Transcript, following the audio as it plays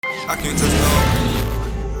I can't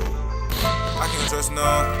trust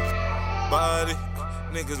nobody.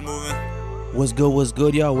 Niggas moving. What's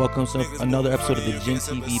good, y'all? Welcome to another episode of the Gen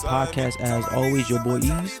TV podcast. As always, your boy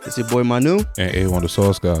Ease. It's your boy Manu. And A1 the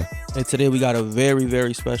Sauce Guy. And today we got a very,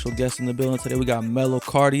 very special guest in the building. Today we got Mellow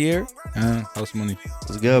Cartier. House money.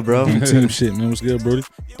 What's good, bro? Team shit, man. What's good, Brody?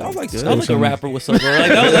 That was like a rapper. What's up, bro? Like,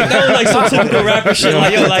 that was like some typical rapper shit.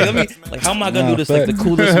 Like, yo, like, how am I gonna do this? Like the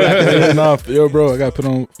coolest rapper. Yo, bro, I got put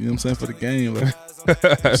on, you know what I'm saying, for the game. Like,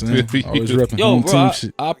 always repping yo, home bro, team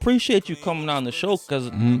shit. I appreciate you coming on the show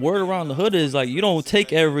because word around the hood is like you don't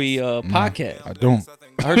take every podcast. I don't.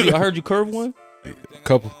 I heard you curve one. A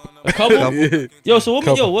couple. Yeah. Yo, so what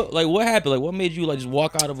Couple. what happened? Like what made you like just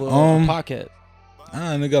walk out of a podcast?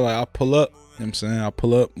 Nigga, like, I pull up, you know what I'm saying? I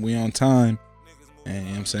pull up, we on time. And, you know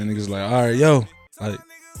what I'm saying? Niggas like, all right, yo, like,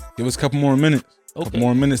 give us a couple more minutes. Okay. Couple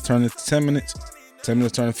more minutes, turn it to 10 minutes. 10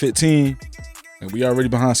 minutes turn to 15. And we already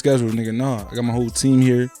behind schedule, nigga. Nah, I got my whole team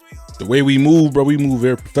here. The way we move, bro, we move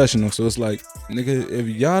very professional. So it's like, nigga, if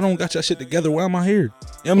y'all don't got your shit together, why am I here? You know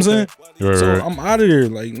what I'm saying? Right, so right. I'm out of here.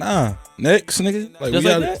 Like, nah. Next, nigga. Like, Just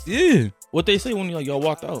we like out. that? Yeah. What they say when y'all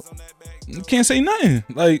walked out? You can't say nothing.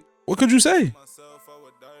 Like, what could you say?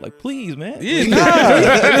 Like, please, man. Yeah, nah.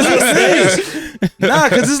 That's what it is. Nah,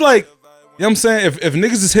 because it's like, you know what I'm saying? If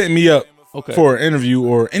niggas is hitting me up Okay. for an interview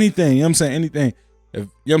or anything, you know what I'm saying? Anything. If, you know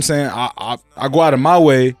what I'm saying? I go out of my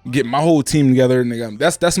way, get my whole team together, nigga.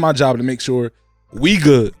 That's my job to make sure we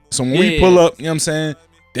good. So when we pull up, you know what I'm saying?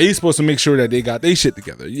 They supposed to make sure that they got their shit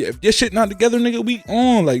together. Yeah, if your shit not together, nigga, we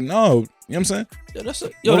on. Like, no. You know what I'm saying?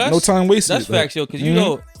 Yeah, No time wasted. That's facts, yo. Because you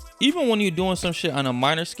know, even when you're doing some shit on a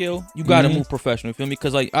minor scale, you gotta move professional. You feel me?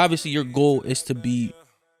 Because like obviously your goal is to be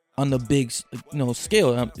on the big,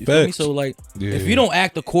 scale. You feel me? Facts. So like, if you don't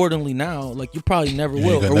act accordingly now, like you probably never will.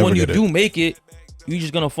 you're Or gonna when you never get do make it, you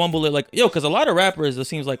just gonna fumble it. Like, yo, because a lot of rappers, it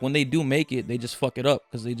seems like when they do make it, they just fuck it up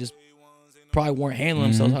because they just probably weren't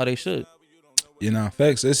handling themselves how they should. You know,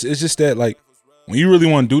 facts. It's just that, like, when you really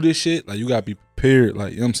want to do this shit, like, you got to be prepared.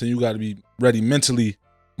 Like, you know what I'm saying? You got to be ready mentally.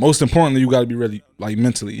 Most importantly, you got to be ready, like,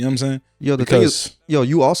 mentally. You know what I'm saying? Yo, the thing is,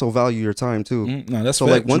 you also value your time too. No, that's So,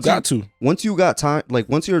 fact. like, Once you got to. Once you got time, like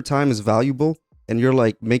once your time is valuable and you're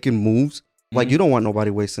like making moves, like you don't want nobody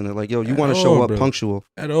wasting it. Like, yo, you want to show up bro. punctual.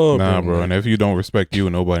 At all, Nah, bro. bro. And if you don't respect you,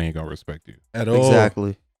 nobody ain't gonna respect you. At all.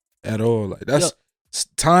 Exactly. At all. Like, that's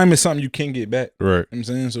time is something you can't get back. Right. You know what I'm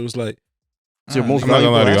saying? So it's like, It's your most I'm not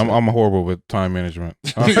gonna lie to you. valuable I'm horrible with time management.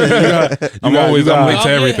 I'm you got- I'm you late got- to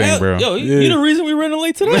everything, bro. Yo, Yeah. you the reason we running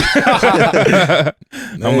late today.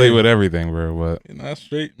 I'm late with everything, bro. But You know, that's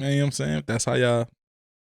straight, man. You know what I'm saying? That's how y'all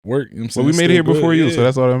work. You know what I'm saying? we made it here Still before good, you, yeah. so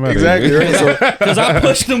that's all that matters. Exactly, right? So, Because I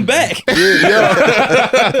pushed them back.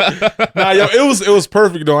 nah, yo, it was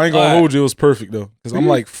perfect though. I ain't gonna Alright. hold you. It was perfect though, because I'm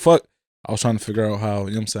like, fuck. I was trying to figure out how,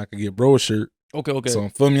 you know what I'm saying, I could get bro a shirt. Okay. So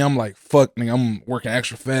feel me, I'm like, fuck, nigga, I'm working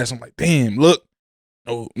extra fast. I'm like, damn, look,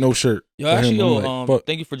 no shirt. Yo, For him, actually, I'm yo, like, fuck.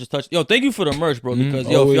 thank you for just touching. Yo, thank you for the merch, bro. Because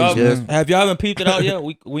always, if y'all man. have y'all haven't peeped it out yet,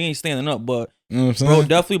 we ain't standing up. But You know what I'm saying? bro,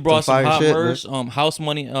 definitely brought some fire hot shit, merch. House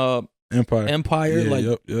Money, Empire, Yeah,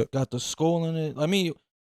 like yep. got the skull in it. I mean,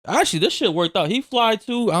 actually, this shit worked out. He fly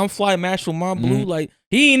too. I'm fly match with my blue. Like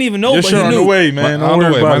he ain't even know, Your but shit he on knew. the way, man. on Don't the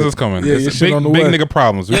worry way, about mine's it. just coming. Yeah, your It's shit big on the big way. nigga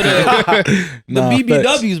problems. The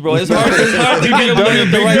BBWs, bro. It's hard to get them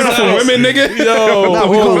to the right Beautiful size. women, nigga. Yo, Nah,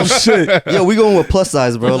 we oh go- shit. Yo, we going with plus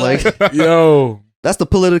size, bro. Like Yo, that's the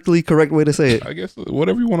politically correct way to say it. I guess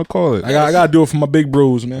whatever you want to call it. I gotta do it for my big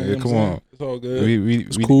bros, man. Yeah, You know come what I'm saying? on. It's all good. we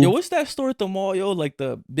It's cool. Yo, what's that store at the mall, yo? Like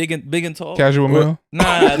the big and tall. casual What? meal.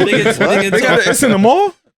 Nah, big and They got tall. it- it's in the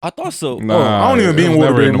mall? I thought so. Nah, I don't even be it in was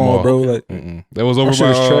never Waterbury Mall, bro. Like, That was over shit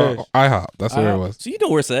is by trash. IHOP. That's where it was. So you know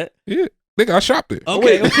where it's at. Yeah, nigga, I shopped it.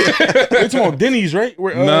 Okay. it's on Denny's, right?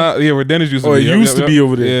 Where, Nah, yeah, where Dennis used to Oh, be. it used to be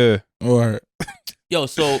over there. Yeah. All right. Yo,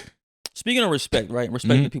 so speaking of respect, right?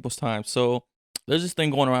 Respecting people's time. So there's this thing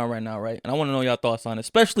going around right now, right? And I want to know y'all thoughts on it,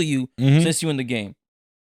 especially you, Mhm. since you in the game.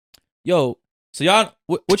 Yo, so y'all,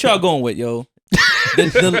 what y'all going with, yo?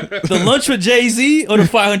 The lunch with Jay-Z or the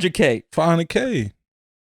 500K? 500K.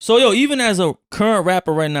 So yo, even as a current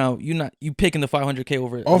rapper right now, you picking the 500K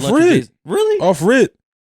over Off lunch with rip. Jay-Z? Really? Off rip.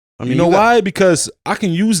 I mean, You know got- why? Because I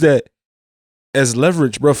can use that as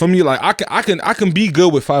leverage, bro. For me, like I can be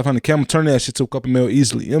good with 500K. I'm gonna turn that shit to a couple mil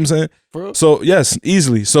easily. You know what I'm saying? For real? So yes,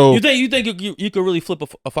 easily. So You think you could really flip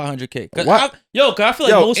a 500K? Cause Why- cause I feel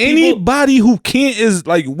like most people, anybody who can't is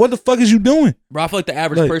like, what the fuck is you doing? bro, I feel like the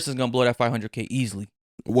average like- person is gonna blow that 500K easily.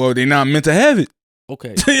 Well, they not meant to have it.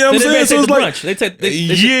 Okay. You know what I'm Then saying? they So take it's the like, brunch. They take they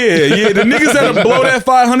yeah. The niggas that blow that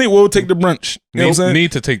 500 will take the brunch. You know what I'm saying?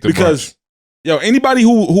 Need to take the Because yo, anybody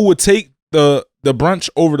who would take the brunch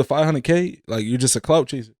over the 500K, like you're just a clout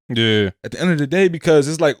chaser. Yeah. At the end of the day, because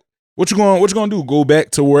it's like, what you gonna do? Go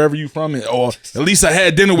back to wherever you from? Or at least I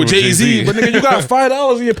had dinner with Jay-Z. But nigga, you got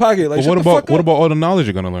 $5 in your pocket. Like, But what about all the knowledge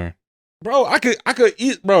you're gonna learn? bro? I could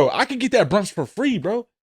eat, bro. I could get that brunch for free, bro.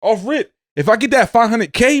 Off rip. If I get that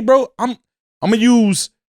 500K, bro, I'm gonna use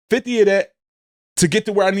 50 of that to get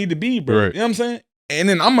to where I need to be, bro. Right. You know what I'm saying? And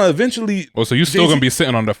then I'm gonna eventually. Oh, so you still gonna be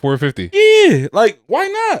sitting on that 450? Yeah, like why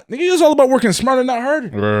not? Nigga, it's all about working smarter, not harder.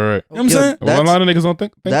 You know Right. what I'm saying? Well, a lot of niggas don't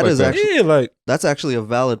think that like is that. actually- Yeah, like That's actually a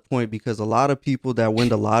valid point because a lot of people that win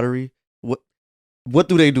the lottery, what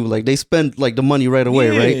do? Like they spend like the money right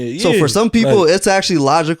away, Yeah, right? So yeah. for some people, it's actually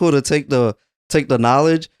logical to take the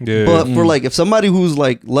knowledge. Yeah. But for Mm. like if somebody who's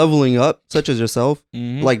like leveling up, such as yourself,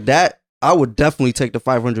 mhm. like that, I would definitely take the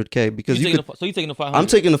 500K because you could. So you taking the 500? I'm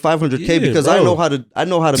taking the 500K Yeah, because bro. I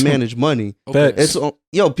know how to manage money. Okay. Facts.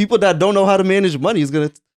 It's people that don't know how to manage money is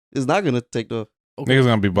not gonna take the. Niggas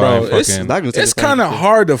gonna be buying Bro, it's fucking. Not gonna take It's the kind of 500K.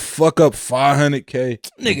 hard to fuck up 500K,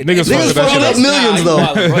 Niggas Niggas fucking that shit up. Millions,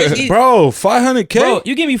 though. bro. 500K, Bro,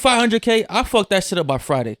 you give me 500K, I fuck that shit up by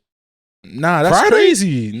Friday. Nah, that's Friday?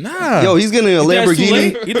 crazy. Nah, Yo, he's getting a You think that's too Lamborghini.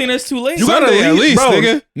 late? You think that's too late? you gotta Sunday at leave, least, bro.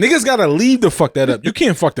 nigga. Niggas gotta leave to fuck that up. You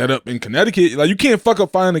can't fuck that up in Connecticut. Like you can't fuck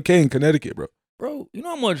up 500K in Connecticut, bro. Bro, you know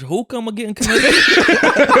how much hookah I'm gonna get in Connecticut?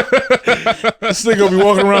 This nigga be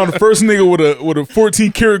walking around the first nigga with a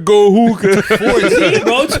 14 karat gold hookah. 14,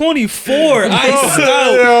 bro, 24. Iced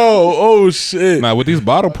out. Yo, oh shit. Nah, with these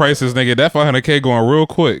bottle prices, nigga, that 500K going real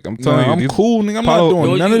quick. I'm telling Nah, you, I'm these cool, nigga. I'm Polo- not doing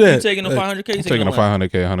Yo, none you, of that. You taking the Like, 500K? I'm taking a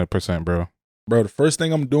 500K 100%, bro. bro, the first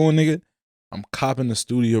thing I'm doing, nigga, I'm copping the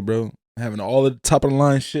studio, bro. Having all the top of the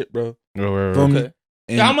line shit, bro. Right. Feel me? Okay.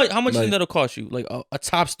 And, Yeah, how much you like, think that'll cost you? Like a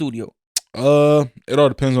top studio. It all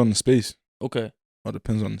depends on the space. Okay. All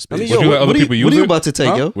depends on the I space. mean, Would yo, you let other what are people you, use what are you it? about to take,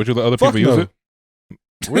 Huh? yo? Would you let other Fuck people use no.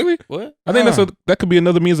 it? Really? What? I think that could be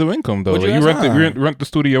another means of income though. Would Like, you you ask? rent the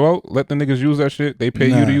studio out, let the niggas use that shit. They pay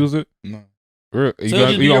you Nah. to use it. No, Real, So it'll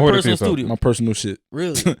just be your hold it to personal yourself. studio. my personal shit.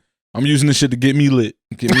 Really? I'm using this shit to get me lit.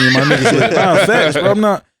 Get me and my niggas lit. Nah, facts, bro. I'm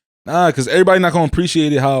not. Nah, because everybody not gonna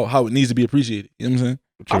appreciate it how it needs to be appreciated. You know what I'm saying?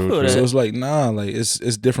 I feel that. So it's like, nah, like it's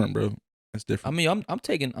different, bro. It's I different. mean, I'm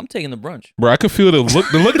taking the brunch. Bro, I could feel the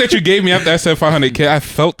look that you gave me after I said 500K. I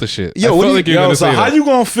felt the shit. Yo, I what felt do like you- you're Yo, gonna so say how that. you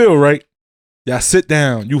gonna feel, right? Y'all sit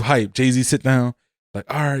down, you hype. Jay-Z sit down. Like,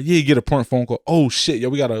 all right, yeah, you get a point phone call. Oh shit, yo,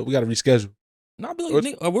 we gotta reschedule. No, I'll be like,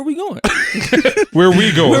 nigga, where we going? Where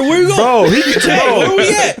we going? Where we going? Bro, he can Jay, where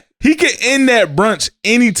we at? He can end that brunch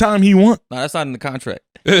anytime he want. No, that's not in the contract.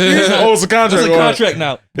 Oh, it's a contract. That's a all right. contract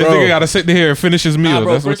now. This Bro. nigga gotta sit there and finish his meal. Nah,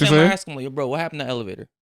 bro, That's what first you're thing I'm saying? asking him, like, bro, what happened to the elevator?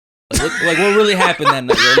 Like what really happened that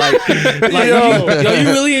night? Yo? Like Yo. you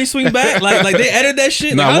really ain't swing back? Like they edited that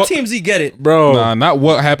shit? Nah, Like, how what- TMZ get it? Bro. Nah, not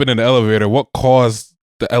what happened in the elevator. What caused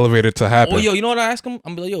the elevator to happen? Oh, yo, you know what I ask him?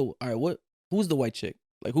 I'm be like, yo, all right, who's the white chick?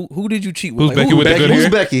 Like, who did you cheat with? Who's Like, Becky who, with that good Who's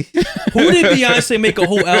hair? Becky? who did Beyonce make a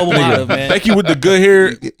whole album out of, man? Becky with the good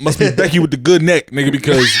hair must be Becky with the good neck, nigga,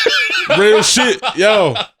 because real shit,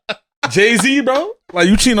 yo. Jay-Z, bro. Like,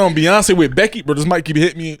 you cheating on Beyonce with Becky, bro. This mic keep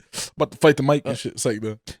hitting me. About to fight the mic and shit. It's like,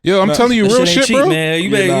 the Yo, I'm Nah, telling you, That real shit ain't shit, cheap, bro. man. You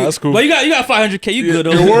Yeah, better, nah, that's cool. But you got 500K. You good?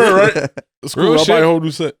 your though. word, right? It's cool. Real I'll buy shit. a whole new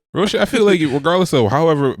set. Real shit. I feel like regardless of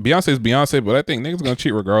however Beyonce's Beyonce, but I think niggas gonna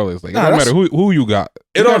cheat regardless. Like, Nah, it don't that's- matter who you got.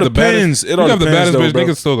 It You all got the baddest- depends. It You all got the depends, baddest though, bitch,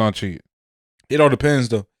 bro. niggas still gonna cheat. It all depends,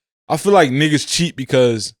 though. I feel like niggas cheat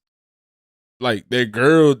because, like, their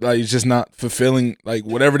girl, like, is just not fulfilling, like,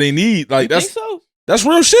 whatever they need. Like, You think so? that's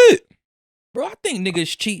real shit. Bro, I think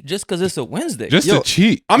niggas cheat just because it's a Wednesday. Just Yo, to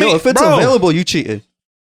cheat. I mean, Yo, if it's bro, available, you cheating.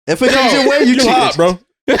 If it comes your way, you you cheating. hot, bro.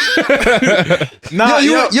 Nah,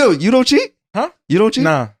 You don't cheat? Huh? You don't cheat?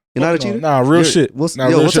 Nah. You're not a No, cheater? Nah, real You're- shit. we'll- Nah, yo,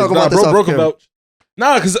 real we'll shit. talk about Nah, this bro, off broke camera. about.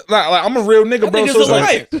 Nah, cause like I'm a real nigga, That bro. nigga's So it's a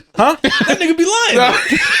like, liar. huh? That nigga be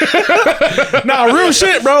lying. Nah, real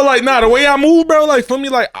shit, bro. Like, nah, the way I move, bro. Like, for me,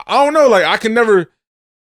 like, I don't know. Like, I can never.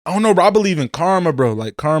 I don't know, bro. I believe in karma, bro.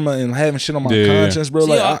 Like karma and having shit on my Yeah. conscience, bro.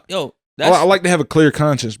 See, Like, I like to have a clear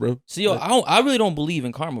conscience, bro. see, yo, I really don't believe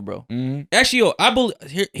in karma, bro. Mhm. Actually, yo, I believe.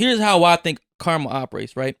 Here's how I think karma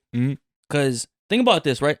operates, right? Mhm. Because think about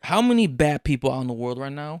this, right? How many bad people out in the world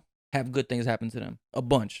right now have good things happen to them? A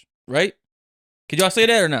bunch, right? Could y'all say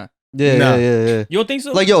that or not? Yeah, Nah. yeah. You don't think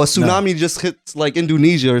so? Like, yo, a tsunami just hits, like,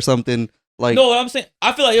 Indonesia or something. Like, no, what I'm saying,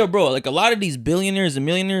 I feel like, yo, bro, like a lot of these billionaires and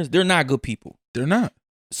millionaires, they're not good people. They're not.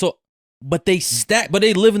 So, but they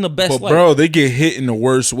they live in the best But life. bro, they get hit in the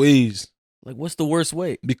worst ways Like, what's the worst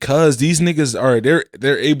way? because these niggas are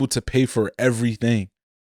they're able to pay for everything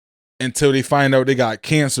until they find out they got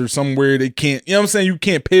cancer somewhere. They can't. You know what I'm saying? You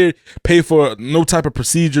can't pay for no type of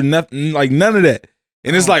procedure, nothing, like none of that.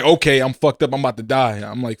 And it's like, okay, I'm fucked up. I'm about to die.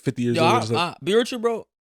 I'm like 50 years Yo, old. It's like, be with you, bro.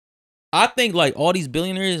 I think like all these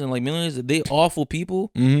billionaires and like millionaires, they awful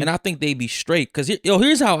people, Mhm. and I think they be straight. Cause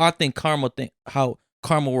here's how I think how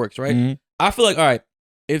karma works, right? Mhm. I feel like, all right,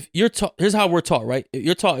 if you're taught, here's how we're taught, right?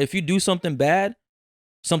 You're taught if you do something bad's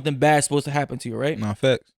supposed to happen to you, right? Nah,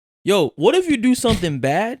 facts. Yo, what if you do something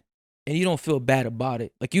bad and you don't feel bad about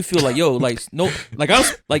it? Like you feel like, yo, like no, like I'm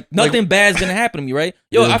like nothing bad's gonna happen to me, right?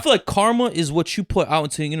 Yo, Yeah. I feel like karma is what you put out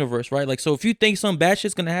into the universe, right? Like, so if you think some bad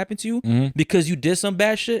shit's gonna happen to you Mhm. because you did some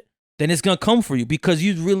bad shit, then it's gonna come for you because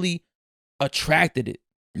you really attracted it.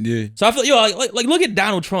 Yeah. So I feel, yo, like look at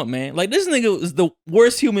Donald Trump, man. Like this nigga is the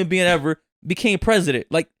worst human being ever, became president.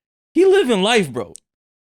 Like he living life, bro.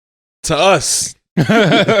 To us. To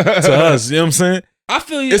us. You know what I'm saying? I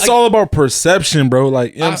feel you. It's all about perception, bro.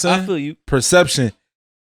 Like, you know what I'm saying? I feel you. Perception.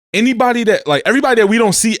 Anybody that, like, everybody that we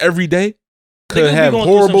don't see every day They could gonna be have going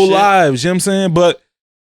through some horrible shit. lives. You know what I'm saying? But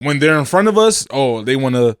when they're in front of us, oh, they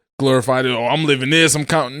want to glorify it. Oh, I'm living this. I'm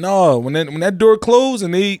counting. No, when that door closed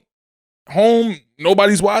and they home,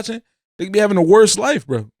 nobody's watching, they could be having the worst life,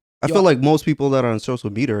 bro. I feel like most people that are on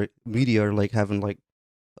social media are like having like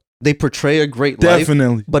they portray a great life,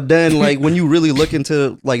 Definitely. but then like when you really look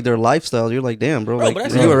into like their lifestyle, you're like, damn, bro, Bro, like but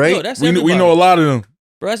that's you everybody. alright? Yo, that's We everybody. know a lot of them.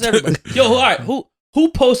 Bro, that's everybody. Yo, all right, who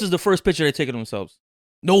posts the first picture they take of themselves?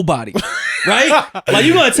 Nobody, right? Like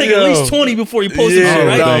you gotta take at Yo. least 20 before you post Yeah, it, shit,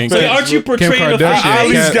 right? nah, So facts. aren't you Kim portraying the Kardashian. first? I at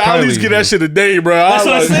least Kylie. get that shit a day, bro. That's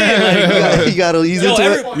what I'm saying. Like, you gotta ease yo, into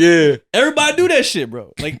it. Yeah, everybody do that shit,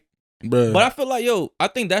 bro. Like, bro. but I feel like, yo, I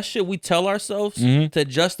think that shit we tell ourselves Mhm. to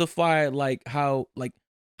justify like how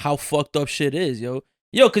fucked up shit is, yo.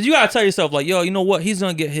 Yo, cause you gotta tell yourself, like, yo, you know what? He's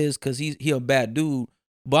gonna get his cause he a bad dude,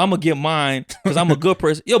 but I'm gonna get mine cause I'm a good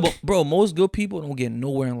person. Yo, but bro, most good people don't get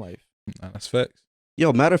nowhere in life. Nah, that's facts.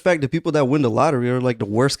 Yo, matter of fact, the people that win the lottery are like the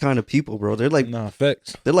worst kind of people, bro. They're like Nah,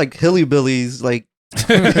 facts. hillybillies, like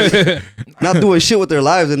not doing shit with their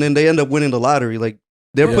lives, and then they end up winning the lottery. Like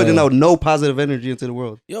they're Yeah. putting out no positive energy into the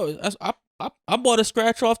world. Yo, I bought a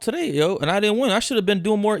scratch off today, yo, and I didn't win. I should have been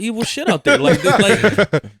doing more evil shit out there. Like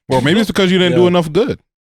Well, maybe it's because you didn't do Yeah. enough good.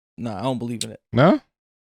 nah, I don't believe in it. No?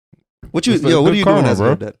 What you It's a yo? What good are you karma, doing as bro.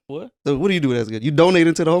 good? Dad? What? So what are you doing as good? You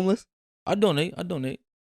donating to the homeless? I donate.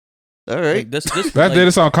 All right. Like, this That like,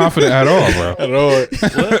 didn't sound confident at all, bro. At all. That That's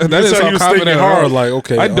didn't how he sound was confident thinking at hard. all. Like,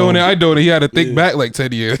 okay, I donate. He had to think yeah. back like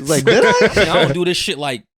 10 years. Like did I? I don't do this shit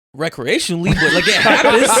like recreationally, but like it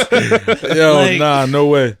happens. Yo, Like- nah, no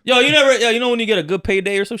way. Yo, you know when you get a good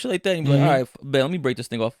payday or some shit like that, and you be like, Mhm. all right, bet, let me break this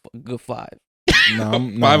thing off a good 5. Nah,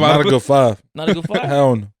 I'm Five not out a of good 5. Not a good 5.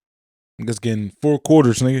 Hell no. Niggas getting 4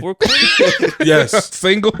 quarters, nigga. 4 quarters? Yes.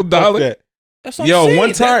 Single Fuck dollar. that. That's what I'm Yo, saying. one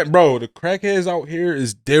That- time, bro, the crackheads out here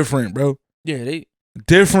is different, bro. yeah, they.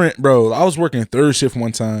 Different, bro. I was working third shift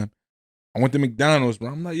one time. I went to McDonald's, bro.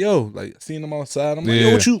 I'm like, yo, like, seeing them outside. I'm like,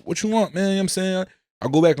 Yeah. yo, what you want, man? You know what I'm saying? I'll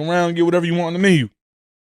go back around and get whatever you want on the menu.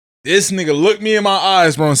 This nigga looked me in my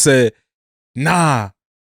eyes, bro, and said, nah,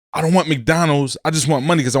 I don't want McDonald's. I just want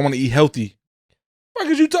money because I want to eat healthy. Fuck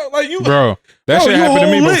is you talking like you, Bro, that bro, shit you a happened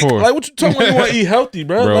to me whole lick. before. Like, what you talking about? You want to eat healthy,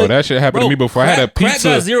 bro? Bro, Like, that shit happened to me before. I had a Crack got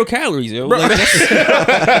pizza. 0 calories, yo. bro, Like,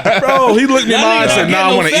 that's- bro, he looked me in my Y'all eyes and niggas said, not nah, I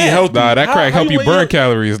getting want to no eat fat. healthy. Nah, that crack help you want burn eat-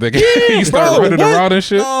 calories, nigga. Yeah, You start bro, running what? around and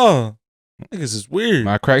shit. No. Niggas is weird.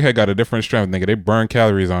 My crackhead got a different strength, nigga. They burn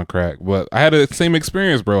calories on crack. But I had the same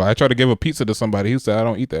experience, bro. I tried to give a pizza to somebody. He said, I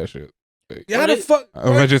don't eat that shit. Yeah, how the fuck?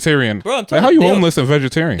 I'm vegetarian. Bro, I'm Like, telling how you they- homeless and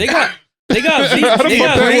vegetarian? They got vegan. How the They fuck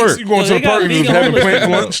got that vegan- work? You going yo, to they the got park and just vegan having homeless plant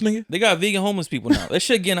people. lunch, nigga? They got vegan homeless people now. That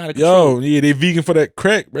shit getting out of control. Yo, yeah, they vegan for that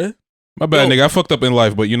crack, bro. My bad, Yo. nigga. I fucked up in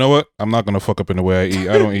life, but you know what? I'm not gonna fuck up in the way I eat.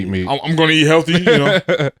 I don't eat meat. I'm gonna eat healthy. You know,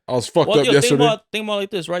 I was fucked Well, up yo, yesterday. think about like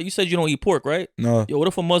this, right? You said you don't eat pork, right? No, Yo, what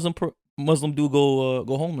if a Muslim dude go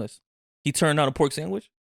homeless? He turned down a pork sandwich.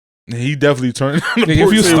 he definitely turned. down the Nigga, if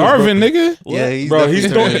pork you sandwich, starving, nigga, What? Yeah, bro, he's definitely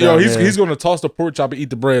going. turning Yo, down, he's yeah. he's gonna toss the pork chop and eat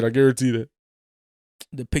the bread. I guarantee that.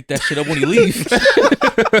 To pick that shit up when he leave.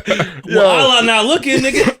 Yo. Well, Allah not looking,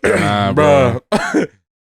 nigga. nah, bro. Bro,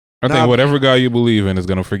 I Nah, think whatever God you believe in is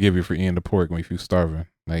gonna forgive you for eating the pork if you starving.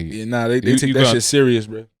 Like yeah, nah, they You- take you that got- shit serious,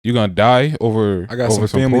 bro. you gonna die over. I got over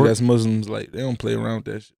some family pork? that's Muslims. Like they don't play around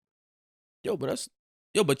with that shit.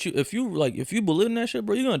 But if you believe in that shit,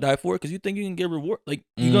 bro, you're gonna die for it because you think you can get reward. Like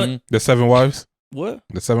you gonna Mhm. The 7 wives. what?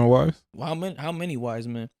 The 7 wives. Well, how many wise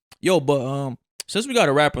men? Yo, but since we got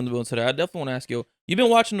a rapper in the building today, I definitely want to ask you. You been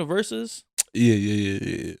watching the verses?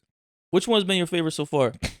 Yeah. Which one's been your favorite so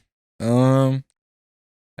far?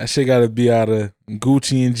 That shit got to be out of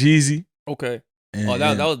Gucci and Jeezy. Okay. And,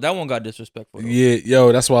 Oh, that one got disrespectful. though. yeah,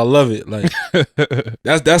 yo, that's why I love it. Like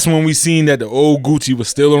that's when we seen that the old Gucci was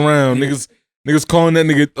still around. Yeah. Niggas calling that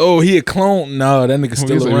nigga, oh, he a clone. No, that nigga Still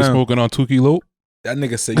still he was around. smoking on Tuki Lope. That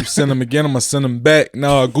nigga said, you send him again, I'm gonna send him back.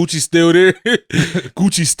 Nah, Gucci still there.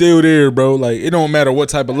 Gucci still there, bro. Like, it don't matter what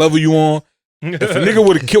type of level you on. If a nigga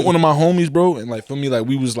would have killed one of my homies, bro, and like, for me, like,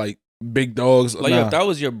 we was like big dogs. Like, yo, if that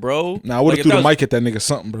was your bro. Nah, I would have like, threw the mic at that nigga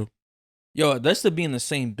something, bro. Yo, that's to be in the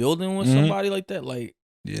same building with Mhm. somebody like that. Like,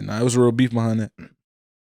 Yeah, nah, it was real beef behind that.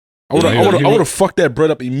 I Yeah, would have fucked that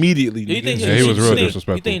bread up immediately. do you nigga. think Yeah, he was real You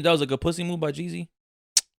disrespectful. think that was a good pussy move by Jeezy?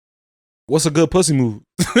 What's a good pussy move?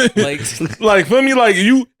 Like, like, for me, like,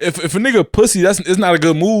 you, if a nigga pussy, it's not a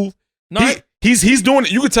good move. no, He's doing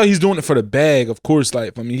it. You could tell he's doing it for the bag, of course.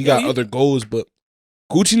 Like, I mean, he got Yeah, other goals, but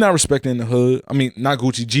Gucci not respecting the hood. I mean, not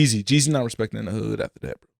Gucci, Jeezy. Jeezy not respecting the hood after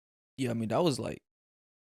that, bro. yeah, I mean, that was like,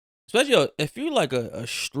 especially if you're like a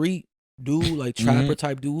street dude, like trapper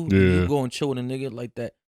type dude, Yeah. you go and chill with a nigga like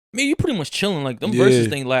that. I mean, you pretty much chilling. Like, them Yeah. versus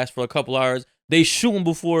thing last for a couple hours. They shooting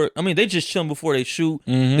before. I mean, they just chilling before they shoot.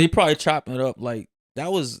 They probably chopping it up. Like,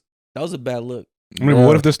 that was a bad look. I mean,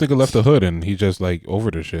 what if this nigga left the hood and he just like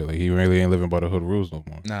over the shit? Like he really ain't living by the hood rules no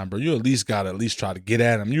more. Nah, bro, you at least gotta try to get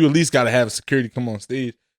at him. You at least gotta have security come on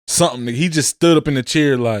stage. Something, nigga. He just stood up in the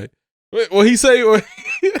chair like, what he say?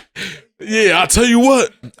 Yeah, I tell you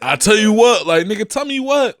what. Like, nigga, tell me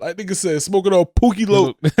what. Like, nigga said, smoking on Pookie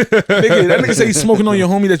Low. Nigga, that nigga say he's smoking on your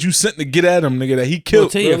homie that you sent to get at him, nigga, that he Yo,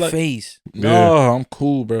 killed. to bro. your Like, face. no, I'm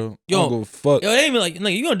cool, bro. Yo, I don't give a fuck. Yo, it ain't even like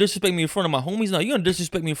you gonna disrespect me in front of my homies. No, you gonna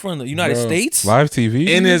disrespect me in front of the United Bro. States. Live TV.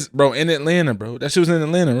 In Atlanta, bro. That shit was in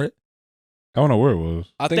Atlanta, right? I don't know where it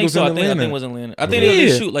was. I think it think was so. in I think Atlanta. it was in Atlanta. I Okay. think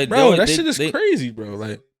they shoot like bro, they- that they- shit is they- crazy, bro.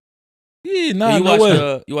 Like, yeah, nah, You no watched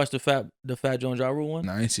way. you watched the Fat Joe and Ja Rule one.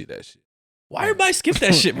 Nah, I ain't see that shit. Why everybody skip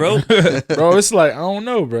that shit, bro? Bro, it's like, I don't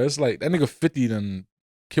know, bro. It's like, that nigga 50 done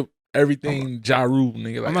killed everything Ja Rule,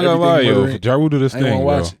 nigga. Like, I'm not gonna lie, yo. everything Ja Rule did his I ain't thing, wanna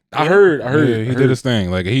bro. watch it. I heard. Yeah, he I heard. did his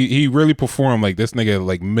thing. Like he really performed like this nigga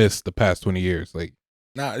like missed the past 20 years. Like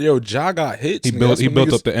Nah, yo, Ja got hits. he nigga. built That's he what built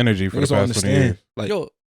niggas- up the energy for the niggas don't past 20 years. understand. Like, Yo,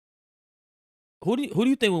 who do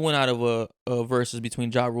you think would win out of a versus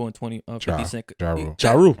between Ja Rule and 50 Cent? Ja Rule.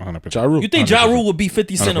 Ja Rule. 100%. Ja Rule. You think Ja 100%. Rule would be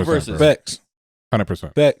 50 Cent in 100%, versus? bro. Facts.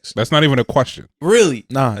 100%. Facts. That's not even a question. Really?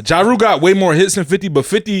 Nah, Ja Rule got way more hits than 50, but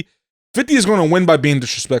 50 is going to win by being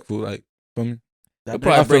disrespectful. Like, feel me? He'll I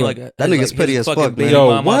probably bring feel like that nigga's petty as fuck, man.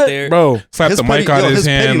 Yo, out what? there. Bro, Slap His the mic petty- out yo, of his his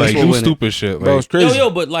hand, pettiness like will do win it. stupid shit. bro, Like it's crazy. Yo,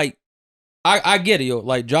 but like, I get it, yo.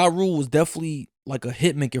 Like, Ja Rule was definitely like a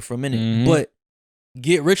hit maker for a minute, Mhm. but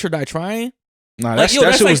Get Rich or Die Trying. Nah, Like, that shit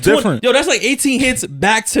was like 20 different. Yo, that's like 18 hits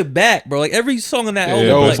back to back, bro. Like every song on that yeah, album.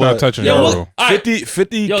 yo, like, it's not touching yo, Ja what- Rule. all right,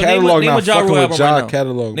 50 Yo, catalog name now a Ja fucking Rule with album Ja right now.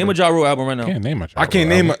 catalog. name bro. a Ja Rule album right now. Can't name a Ja I can't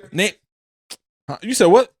Rule name album. a. Name. Huh? You said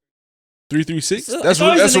what? 336? It's That's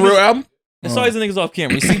always that's the a real niggas- album? It's Oh. always the niggas off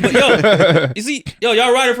camera. You see, but yo, you see, yo,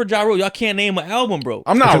 y'all riding for Ja Rule. Y'all can't name an album, bro.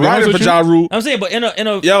 I'm To not be honest riding for with you, Ja Rule. I'm saying, but in a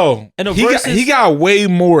Yo, in a he versus- got way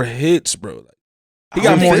more hits, bro. Like, he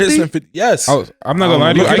got Than more 50? hits than 50. Yes. I'm not gonna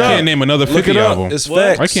lie to you. Look I it up. can't name another Look 50 it up. album. It's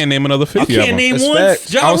What? facts. I can't name another I 50 can't album. name It's one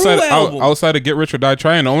facts. Ja Rule album. Outside of Get Rich or Die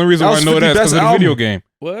Trying, the only reason That why was I know 50 that is because best of the video album. game.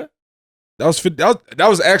 What? That was 50. That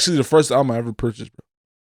was actually the first album I ever purchased, bro.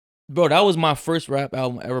 Bro, that was my first rap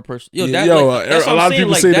album I ever purchased. Yo, Yeah, that, yo, like, that's a what I'm lot of saying,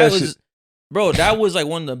 people like, say that was, shit. Bro, that was like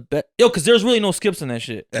one of the best. Yo, because there's really no skips in that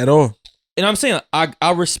shit. At all. And I'm saying,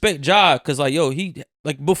 I respect Ja, because, like, yo, he,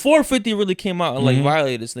 like, before 50 really came out and, like, Mhm.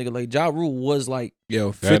 violated this nigga, like, Ja Rule was, like,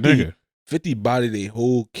 Yo, That 50 bodied a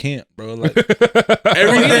whole camp, bro. Like, nigga.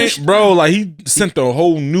 everything, bro. Like, he sent the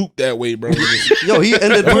whole nuke that way, bro. Yo, he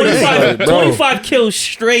ended 25, bro. 25 kills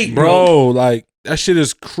straight, bro. Bro, like, that shit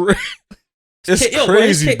is crazy. It's Yo,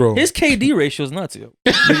 crazy, bro. His KD ratio is nuts, yo.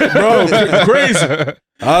 Bro, crazy.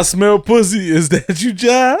 I smell pussy. Is that you,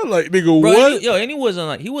 Ja? Like, nigga, Bro, what? and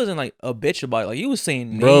he wasn't like a bitch about it. Like, he was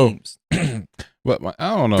saying Bro. names. But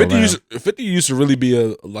I don't know, 50 man. used to really be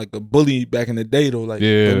a bully back in the day, though. Like,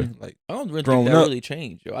 Yeah. feel me? Like, I don't really Grown think that up. really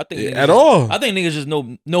changed, yo. I think yeah, niggas at just- all. I think niggas just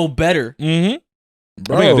know better. Mm-hmm.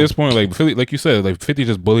 Bro, I think at this point, like 50, like you said, like 50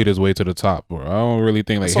 just bullied his way to the top, bro. I don't really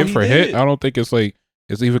think like That's all hit he for did. hit. I don't think it's like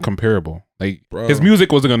it's even comparable. Like Bro. his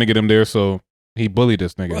music wasn't gonna get him there, so he bullied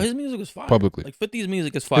this nigga Bro, his music is fire. publicly. Like 50's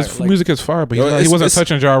music is fire. His Like, music is fire, but Yo, he it's- wasn't it's-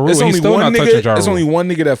 touching Ja Rule. it's He's only still one not nigga. touching Ja It's Rule. only one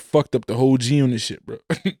nigga that fucked up the whole G Unit shit, bro.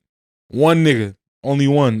 One nigga, only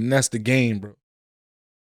one, and that's the game, bro.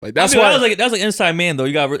 Like, that's I mean, why, that was like inside man though.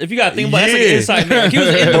 You got if you got to think about it, Yeah. that's like inside man. Like, he was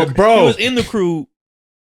in the Bro. He was in the crew.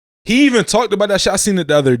 he even talked about that shit. I seen it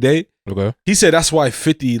the other day. Okay. He said that's why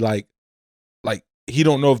 50 like he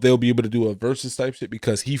don't know if they'll be able to do a versus type shit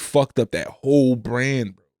because he fucked up that whole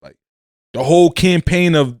brand, bro. Like the whole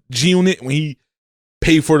campaign of G Unit when he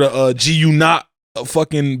paid for the G Unit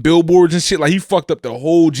fucking billboards and shit. Like he fucked up the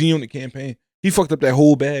whole G Unit campaign. He fucked up that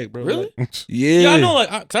whole bag, bro. Really? Like, yeah. Yeah, I know. Like,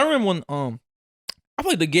 cause I remember when I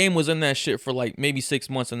feel like the game was in that shit for like maybe 6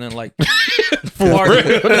 months, and then like, parted.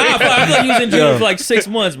 I feel like he was in jail for like 6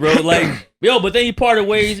 months, bro. Like, but then he parted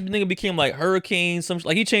ways. Nigga became like Hurricane.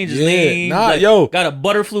 Like he changed his name. Got a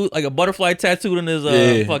butterfly tattooed in his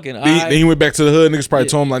fucking eye. Then he went back to the hood. Niggas probably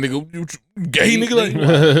told him like, nigga, you gay nigga.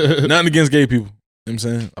 Like, nothing against gay people. You know what I'm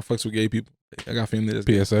saying? I fucks with gay people. I got family that's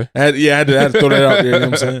gay. PSA. I had to throw that out there. You know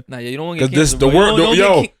what I'm saying? Nah, you don't want to get because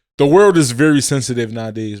the world is very sensitive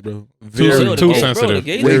nadays, bro. Too sensitive.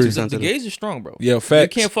 The gays are strong, bro. Yeah,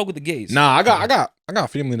 facts. You can't fuck with the gays. Nah, I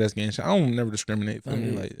got family that's gay. I don't never discriminate.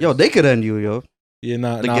 Family like they could end you, yo. Yeah,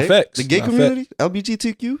 Facts. The gay community,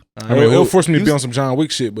 LGBTQ. It'll force me to be on some John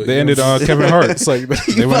Wick shit, but they ended Kevin Hart. It's like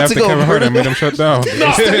they went after Kevin Hart and made him shut down.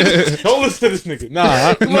 Don't listen to this nigga.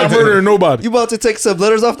 Nah, I'm not murdering nobody. You about to take some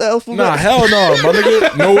letters off the alphabet? Nah, hell no, my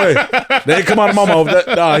nigga. No way. They ain't come out of my mouth.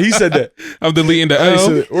 Nah, he said that. I'm deleting the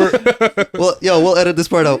L. Well, we'll edit this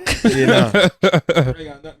part out. Yeah, nah. I ain't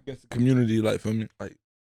got nothing against the community, like, for me, like.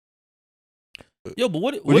 Yo, but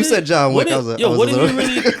what when you said John Wick, I was what did you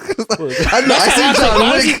really? I said John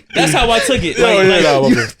Wick. That's how I took it.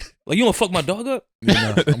 Like you wanna fuck my dog up?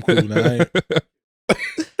 Yeah, nah, I'm cool.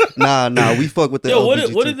 Nah, we fuck with the. Yo,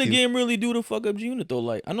 what did the game really do to fuck up G Unit though?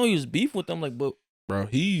 Like, I know he was beef with them, like, but bro,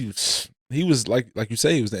 he was like you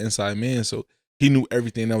say, he was the inside man, so he knew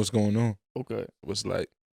everything that was going on. Okay, it was like,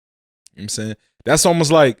 you know what I'm saying, that's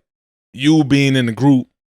almost like you being in the group.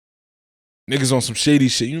 Niggas on some shady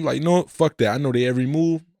shit. You like, you know what? Fuck that. I know they every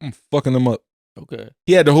move. I'm fucking them up. Okay.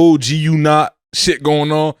 He had the whole GU Not shit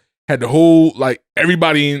going on. Had the whole, like,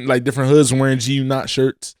 everybody in, like, different hoods wearing GU Not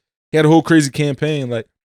shirts. He had a whole crazy campaign. Like,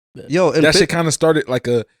 and that shit kind of started like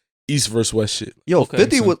a East versus West shit. Yo, okay.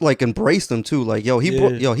 50 would, like, embrace them, too. Like,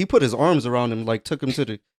 he put his arms around him, like, took him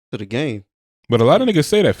to the game. But a lot of niggas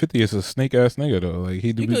say that 50 is a snake ass nigga, though. Like,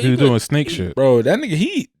 he doing snake shit. Bro, that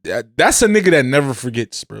nigga, that's a nigga that never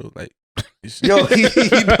forgets, bro. Like,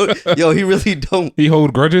 he really don't. He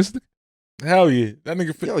hold grudges? Hell yeah. That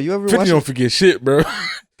nigga you ever 50 don't forget shit, bro. I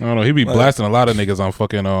don't know. He be blasting a lot of niggas on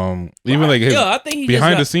fucking even like his I think he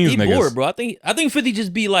behind the scenes niggas. Bored, bro. I think 50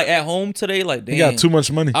 just be like at home today, like damn. He got too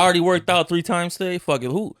much money. I already worked out 3 times today. Fuck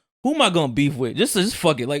it. Who am I gonna beef with? Just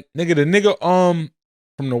fuck it. Like nigga, the nigga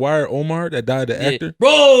from The Wire, Omar, that died, the actor.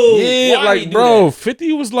 Bro! Yeah, like, bro,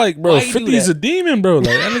 50 was like, bro, 50 is a demon, bro. Like,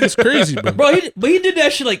 that nigga's crazy, bro. Bro, he did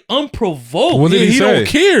that shit, like, unprovoked. What did he say? Don't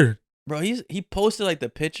care. Bro, he posted, like, the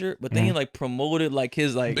picture, but then he, like, promoted, like,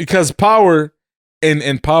 his, like... Because Power,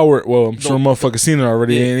 and Power, well, I'm sure motherfuckers seen it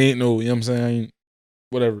already. Yeah. Ain't no, you know what I'm saying?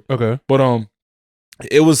 Whatever. Okay. But,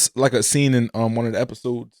 it was, like, a scene in one of the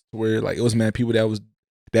episodes where, like, it was mad people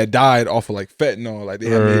that died off of, like, fentanyl. Like, they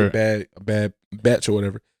had made a bad batch or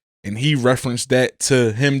whatever. And he referenced that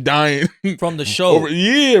to him dying from the show.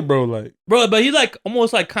 Yeah, bro, like, bro, but he like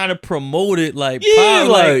almost like kind of promoted like, yeah,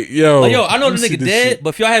 like yo, I know the nigga dead, shit.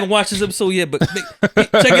 But if y'all haven't watched this episode yet, but check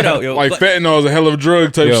it out, yo. Like fentanyl is a hell of a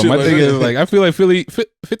drug type shit. My thing is like, I feel like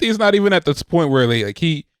 50 is not even at this point where like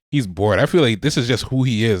he's bored. I feel like this is just who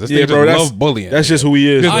he is. This nigga just love bullying. That's just who he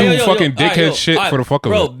is. Just doing fucking dickhead shit for the fuck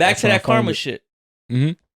of it. Bro, back to that karma shit.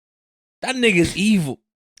 Mm-hmm. That nigga's evil.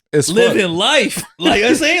 It's living life, like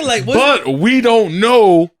I'm saying, like. But we don't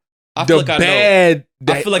know the bad.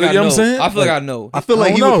 I feel like I know. You know what I'm saying? I feel like I know. I feel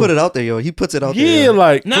like he would put it out there, yo. He puts it out there. Yeah,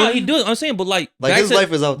 like nah, he does. I'm saying, but like his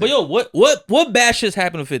life is out there. But yo, what bad shit's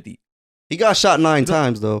happened to 50? He got shot 9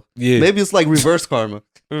 times though. Yeah, maybe it's like reverse karma.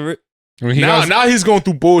 Now he's going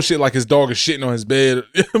through bullshit like his dog is shitting on his bed.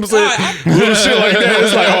 You know what I'm saying? Little shit like that.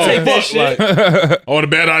 It's like, oh, fuck. Like, oh, the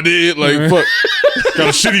bad I did. Like, fuck. Got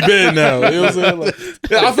a shitty bed now. You know what I'm saying? Like,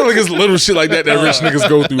 yeah, I feel like it's little shit like that rich niggas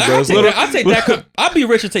go through, bro. I take that. I'd be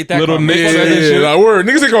rich and take that. Little niggas. Yeah, like, word.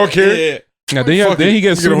 Niggas ain't gonna care. Yeah. Now, then he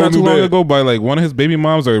gets sued not too long ago by like one of his baby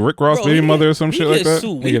moms or Rick Ross baby mother or some shit like that.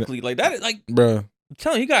 Sued weekly. Like that. Like, bro. I'm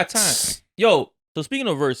telling you, he got time. Yo, so speaking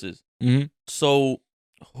of verses, so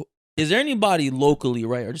is there anybody locally,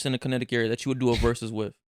 right, or just in the Connecticut area that you would do a versus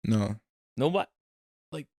with? No. Nobody?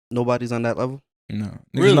 Like nobody's on that level? No. Niggas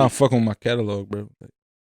really? Not fucking with my catalog, bro. Like,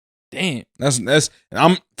 damn. That's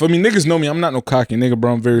for me, niggas know me. I'm not no cocky nigga,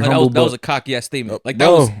 bro. I'm very humble. That was a cocky ass statement. Like that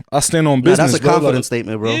bro, was I stand on business. That's a confident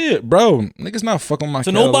statement, bro. Yeah, bro. Niggas not fucking with my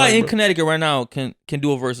so catalog, nobody in bro. Connecticut right now can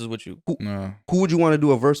do a versus with you. Who would you want to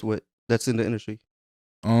do a verse with that's in the industry?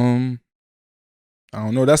 I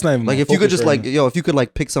don't know. That's not even like if you could just like if you could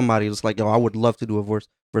like pick somebody, it's like I would love to do a verse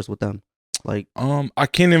with them. Like I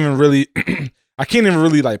can't even really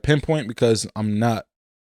like pinpoint because I'm not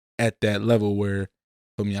at that level where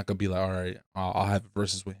for me I could be like, all right, I'll have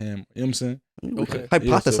verses with him. You know what I'm saying? Okay.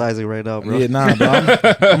 Hypothesizing right now, bro. Yeah, nah, bro.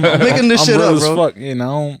 I'm making this shit real up, as bro. Fuck. Yeah,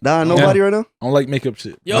 nah, Nobody right now. I don't like makeup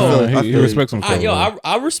shit. Yo, I feel he you. respects himself.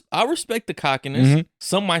 I respect the cockiness. Mhm.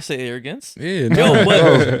 Some might say arrogance. Yeah, Yo, nah, but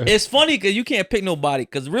bro. it's funny because you can't pick nobody.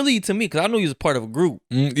 Because really, to me, because I know he was part of a group.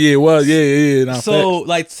 Yeah, well, yeah. Nah, So facts.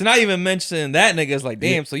 like to not even mention that nigga, it's like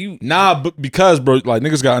damn. Yeah. So you Nah, but because bro, like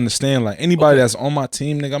niggas gotta understand, like anybody Okay. that's on my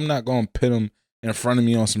team, nigga, I'm not gonna pit them in front of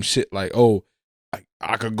me on some shit like, oh, like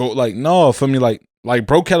I could go like no, for me, like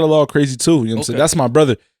bro catalog crazy too. You know what I'm saying? Okay. That's my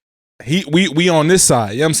brother. We on this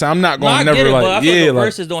side. You know what I'm saying? I'm not No, gonna I never get it, like but I feel yeah, like the like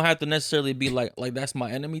verses don't have to necessarily be like that's my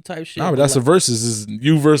enemy type shit. nah, but that's a like, versus is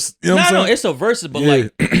you versus you know what I'm no, saying? it's a versus, but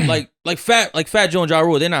Yeah. like Fat Joe and Ja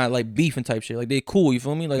Rule, they're not like beefing type shit. Like they cool, you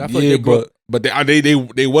feel me? Like I feel yeah, like they grew but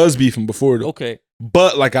they was beefing before though. okay.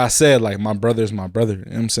 But like I said, like my brother's my brother. You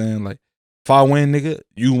know what I'm saying? Like if I win, nigga,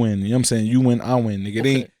 you win. You know what I'm saying? You win, I win, nigga.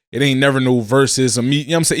 Okay. It ain't never no versus or me. You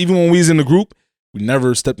know what I'm saying? Even when we was in the group, we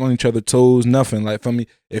never stepped on each other's toes, nothing. Like for me,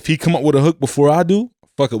 if he come up with a hook before I do,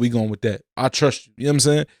 fuck it, we going with that. I trust you. You know what I'm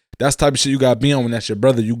saying? That's the type of shit you gotta be on when that's your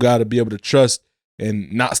brother. You gotta be able to trust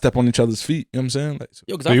and not step on each other's feet. You know what I'm saying? Like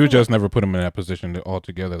Yo, 'cause So I you feel just never put him in that position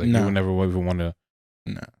altogether. Like Nah. you would never even want to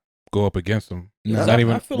Nah. go up against him. Nah. Not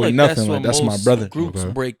even. I feel with like nothing, that's like, what that's my most brother. groups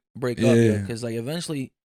Okay. break up, Yeah. because like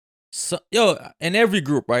eventually, in every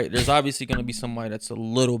group, right? There's obviously gonna be somebody that's a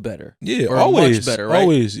little better. yeah, Or always much better, right?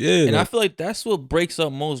 Always, yeah. And I like, feel like that's what breaks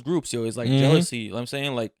up most groups, yo. It's like Mhm. jealousy. You know what I'm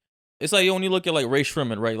saying? Like, it's like, yo, when you look at like Ray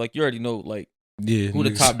Sherman, right? Like, you already know, like, yeah, who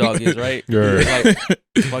the niggas- top dog is, right? Yeah.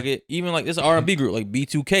 Like, fuck it. Even like this R&B group, like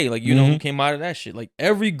B2K, like, you know who came out of that shit. Like,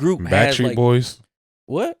 every group has, Backstreet like, Boys.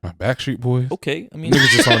 what? My Backstreet Boys. Okay. I mean, Niggas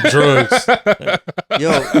just on drugs.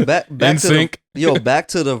 Yo, back to NSYNC. back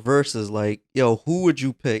to the verses. Like, yo, who would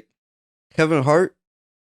you pick? Kevin Hart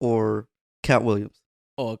or Cat Williams?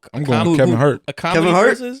 oh, I'm going Who- Kevin who- Hart. a comedy Kevin Hart?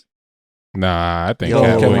 versus? Nah, I think Yo,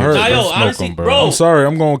 Cat Kevin Williams Hart. gonna Nah, yo, smoke honestly, him, bro. I'm sorry,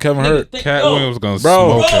 I'm going Kevin Hart. Cat Yo, Williams gonna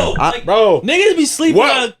Bro. smoke bro, him. like, Bro, niggas be sleeping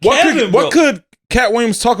on Kevin, bro. what could Cat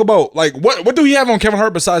Williams talk about? Like, what do he have on Kevin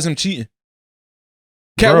Hart besides him cheating?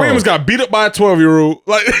 Cat Bro. Williams got beat up by a 12-year-old.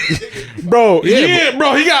 Like, bro, Yeah,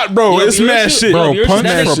 bro, he got, bro, Yo, it's your mad shit. Bro, your punch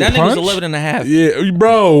that for nigga, that nigga's punch? 11 and a half. Yeah,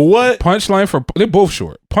 bro, what? Punchline for they're both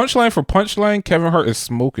short. Punchline for punchline. Kevin Hart is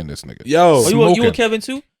smoking this nigga. Yo, Oh, you Smoking. a Kevin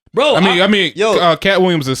too? Bro, I mean, Yo. Cat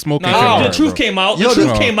Williams is smoking. Kevin nah, the Hart, truth bro. came out. Yo, The truth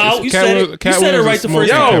No, came out. You Cat said Williams- it. Cat You said it Williams right is the smoking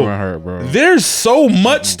first time. Yo. Kevin Hart, bro. there's so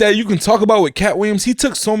much that you can talk about with Cat Williams. He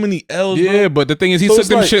took so many L's. Yeah, bro. but the thing is, he So took it's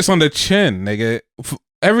them like- shits on the chin, nigga.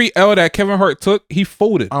 Every L that Kevin Hart took, he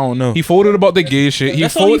folded. I don't know. He folded about the gay shit.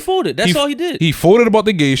 That's all he folded. That's all he did. He folded about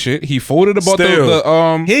the gay shit. He folded about Still,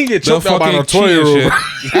 the he ain't get the choked out by fucking no 12-year-old. cheating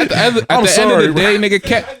shit. At the I'm end sorry, of the day, nigga,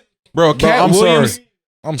 Cat I'm Williams. sorry.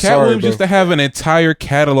 I'm Cat sorry, Williams bro. used to have an entire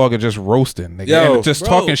catalog of just roasting, nigga, Yo, and just bro.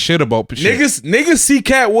 talking shit about shit. Niggas see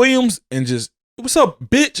Cat Williams and just, what's up,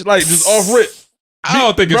 bitch? Like, just off rip. I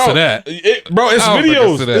don't think it's Bro, to that. Bro, it's I don't think videos.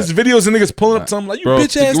 it's to that. It's videos and niggas pulling up to him like, you Bro,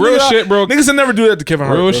 bitch ass real nigga. shit, bro. Niggas will never do that to Kevin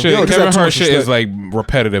Hart. Real bro. shit. Yo, Kevin that's too Hart much shit is respect. like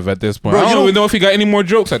repetitive at this point. Bro, I you don't don't- even know if he got any more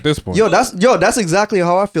jokes at this point. That's exactly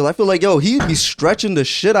how I feel. I feel like he'd be stretching the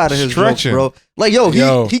shit out of his jokes, Stretching. bro. Like Yo.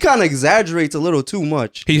 he kind of exaggerates a little too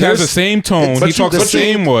much. He has the same tone. But He talks the but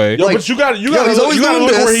same way. Yo, Like, but you got he's to always look doing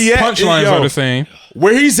where this. he at. Punchlines Yo, are the same.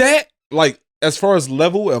 where he's at, like, as far as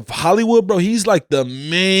level of Hollywood, bro, he's like the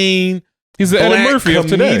main He's the Eddie black Murphy of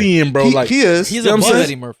today. comedian, bro. Like, he is. He's you know what I'm above saying?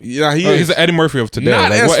 Eddie Murphy. Yeah, he Oh, is. he's the Eddie Murphy of today. Not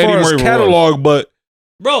Like as what Eddie far as Murphy was. catalog, but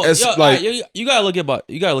Bro, It's yo, like- alright, you gotta look at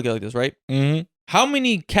it like this, right? How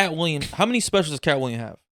many specials does Cat Williams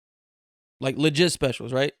have? Like legit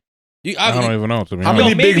specials, right? I don't even know. To be how honest.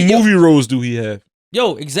 many big maybe- movie roles do he have?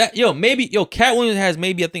 Cat Williams has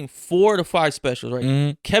maybe I think 4 to 5 specials, right?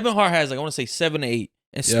 Mhm. Kevin Hart has like I want to say 7 to 8.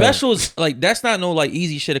 And Yeah. specials like that's not no like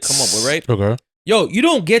easy shit to come up with, right? Okay. Yo, you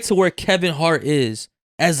don't get to where Kevin Hart is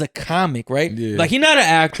as a comic, right? Yeah. Like he not an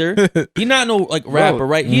actor, he not no like rapper,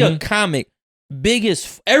 right? He a comic.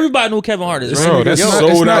 Biggest, everybody know who Kevin Hart is, This right? Bro, nigga that's not,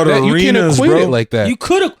 sold it's not out that. You can't arenas, equate bro. it like that. You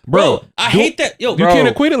could have, Bro, bro. I do- hate that. Yo, You bro, can't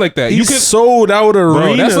equate it like that. He You can, sold out bro.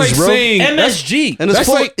 arenas, That's like bro. saying MSG. And it's That's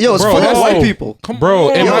full, like- it's bro, full of that's white like- people.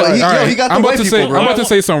 Bro, and Yo, all he right, got the I'm about white to say, people, bro. I'm about to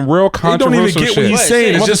say some real They don't even controversial get what shit. he's Right, saying. say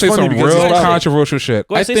I'm It's about to just say funny some because real it's valid. controversial shit.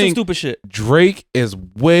 Go I ahead, say some think stupid shit. Drake is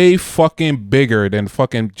way fucking bigger than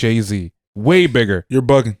fucking Jay-Z. Way bigger. You're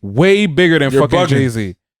bugging. Way bigger than You're fucking bugging.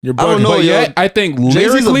 Jay-Z. You're I don't bugging. know, But yo. yet, I think Jay-Z's a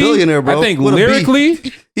lyrically, billionaire, bro. I think With a B.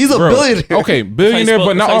 lyrically, He's a bro, billionaire. okay, billionaire, spell-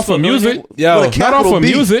 but not that's how you off spell of music. billionaire? With Yo, a Not capital off of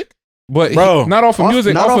B. music, but Bro, not off of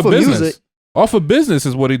music, not off off of of business. music. Off of business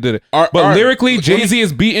is what he did it. But But lyrically, Jay-Z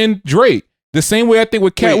is beating Drake. The same way I think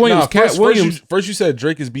with Cat Williams. Cat Williams. First you said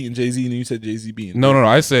Drake is beating Jay-Z, and then you said Jay-Z beating. No.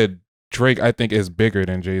 I said Drake, I think, is bigger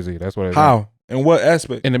than Jay-Z. That's what I think. How? In what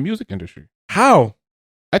aspect? In the music industry. How?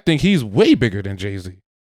 I think he's way bigger than Jay-Z.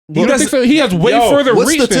 Well, You don't think so? He has way further what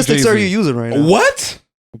reach than statistics Jay-Z. are you using right now? What?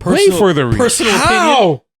 Way further reach. Personal opinion.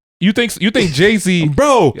 How? You think Jay-Z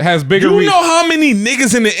Bro, has bigger you reach? know how many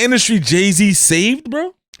niggas in the industry Jay-Z saved,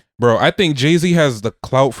 bro? Bro, I think Jay-Z has the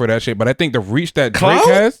clout for that shit, but I think the reach that Clout?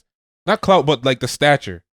 Drake has, not clout, but like the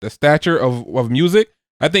stature of music,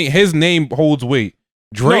 I think his name holds weight.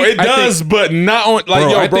 Drake, No, it does, but not on like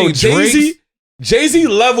Bro, I bro. think Jay-Z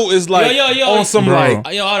level is like Yo, on some bro.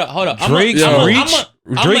 like Yo, hold up. Drake's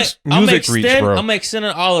Drake's music reach, bro. I'm extending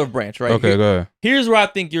an olive branch, right? Okay, go ahead. Here's where I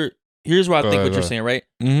think you're. Here's where I think ahead, what go you're ahead. saying, right?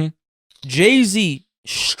 mm-hmm. Jay-Z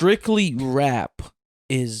strictly rap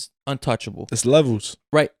is untouchable, It's levels.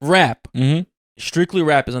 right? Rap, Mm-hmm. strictly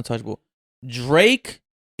rap is untouchable. Drake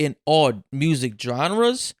in all music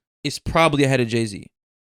genres is probably ahead of Jay-Z.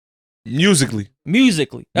 Musically.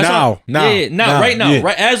 Musically, Now, right now,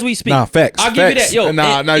 right as we speak. Nah, facts. I'll give you facts. that. Yo,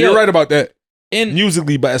 Nah, yo, you're right about that. In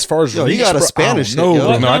Musically, but as far as Yo, he reach, got a bro, Spanish I don't shit,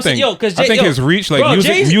 know. yo. No, I'm I saying- think, yo, 'cause I think yo, his reach, like bro,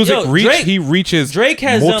 music Drake- reach, he reaches Drake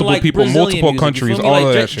has multiple done like people, Brazilian multiple music, countries, you feel me? all Like, of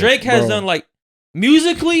that Drake, shit. Drake has Bro. done like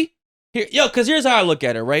musically, because here's how I look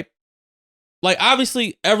at it, right? Like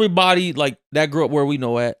obviously everybody like that grew up where we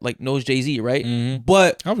know at like knows Jay-Z, right? Mhm.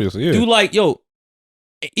 But Obviously, yeah. do like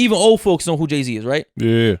even old folks know who Jay-Z is, right?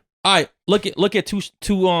 Yeah. All right, look at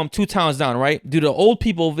two towns down, right? Do the old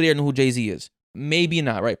people over there know who Jay-Z is? Maybe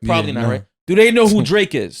not, right? Probably Yeah, not, no. right? Do they know who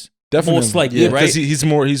Drake is? Definitely. Most likely, right? Because he's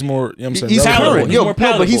more, you know what I'm saying? He's palatable. current. He's Yo, more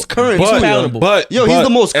but he's current He's too. But- palatable. But Yo, he's the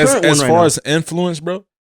most current as one right far now. as influence, bro,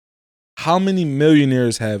 how many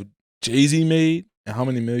millionaires have Jay-Z made and how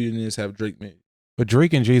many millionaires have Drake made? But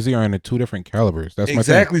Drake and Jay-Z are in the two different calibers. That's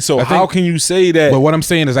Exactly. my thing. So I how think- can you say that? But what I'm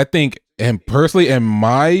saying is, I think, and personally, in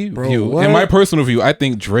my Bro, view, what? in my personal view, I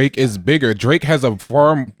think Drake is bigger. Drake has a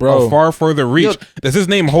far further reach. Yo- Does his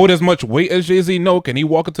name hold as much weight as Jay-Z? No. Can he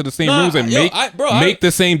walk into the same Nah, rooms and yo, make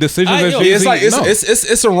the same decisions as yo, Jay-Z? it's like No.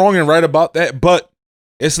 it's a wrong and right about that, but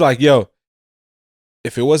it's like, yo,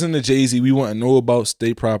 if it wasn't the Jay-Z, we wouldn't know about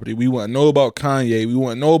State Property. We wouldn't know about Kanye. We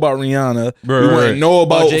wouldn't know about Rihanna. Right, we wouldn't right. know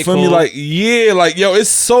about J. feel me? Cole. Like, yeah, like, yo, it's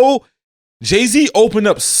so Jay-Z opened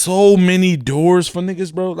up so many doors for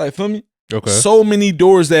niggas, bro. Like, feel me? Okay. So many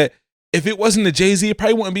doors that if it wasn't the Jay-Z, it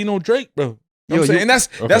probably wouldn't be no Drake, bro. You know what I'm saying?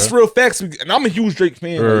 And that's real facts. And I'm a huge Drake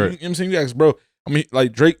fan. Like, Right. you know what I'm saying? You guys, bro. I mean,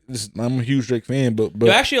 like Drake, I'm a huge Drake fan, but Yo,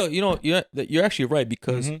 actually, you're actually right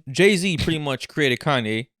because Mm-hmm. Jay-Z pretty much created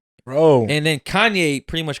Kanye, bro, and then Kanye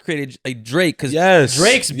pretty much created like Drake because yes,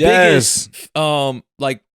 Drake's yes. biggest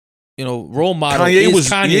role model Kanye is was-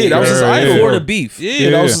 Kanye. yeah, that was his right? idol, For bro. the beef. Yeah,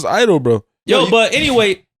 that was his idol, bro. Yo, you- but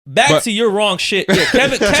anyway, back to your wrong shit. Yeah,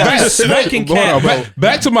 Kevin's smoking Hold cat, on, bro.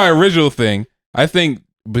 back to my original thing. I think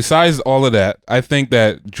besides all of that, I think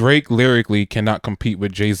that Drake lyrically cannot compete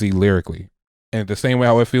with Jay-Z lyrically. And the same way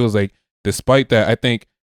how it feels like, despite that, I think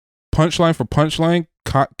punchline for punchline,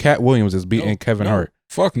 Cat Williams is beating No, Kevin no. Hart.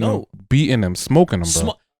 Fuck no, No. Beating him, smoking him,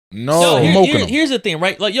 bro. no. Yo, smoking him. here's the thing,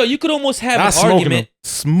 right? Like, yo, you could almost have Not an smoking argument.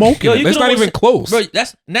 Smoking Yo, him. you It's could not even almost- close.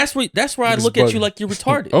 Bro, that's where I Niggas look at you bugging. like you're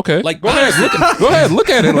retarded. Okay. Like, go ahead. honestly. Go ahead. Look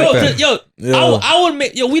at it Bro, like that. yo, Yeah. I would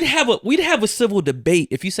make we'd have a civil debate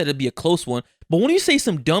if you said it'd be a close one. But when you say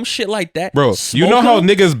some dumb shit like that, Bro, you know smoking how them,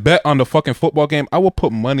 niggas bet on the fucking football game? I will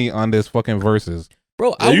put money on this fucking verses.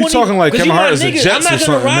 bro, Yeah, you wouldn't talking like 'cause Kevin you Hart my is a nigga. Jets I'm not or gonna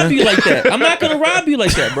something, rob man. you like that. I'm not gonna rob you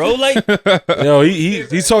like that, bro. Like, Yo,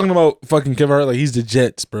 he's talking about fucking Kevin Hart like he's the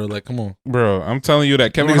Jets, bro. Like, come on. Bro, I'm telling you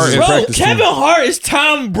that Kevin Niggas Hart is is bro, practice Kevin team. Hart is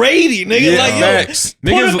Tom Brady, nigga. Yeah, like, yo, facts.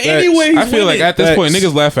 put him Niggas- anywhere. He's I feel like winning. at this point, Facts.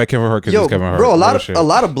 niggas laugh at Kevin Hart because Yo, it's Kevin Hart. bro, a Real lot shit.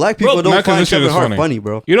 of black people Bro, don't not 'cause find this shit Kevin is Hart funny. funny,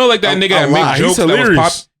 bro. You know, like that A nigga that lot. make He's jokes that was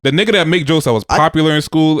hilarious. the nigga that make jokes that was popular in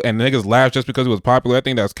school and niggas laugh just because he was popular. I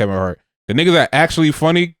think that's Kevin Hart. The niggas that actually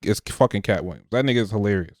funny is fucking Cat Williams. That nigga is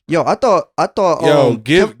hilarious. Yo, I thought. Yo,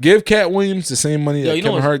 give Cat Williams the same money Yo, that you know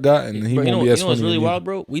Kevin what's- Hart got, and he Bro, won't you be know as funny. what's really as wild,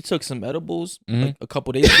 bro? We took some edibles Mhm. like a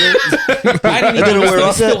couple days ago. I didn't even Didn't know wear this off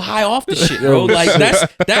nigga still yet? high off the shit, bro. Like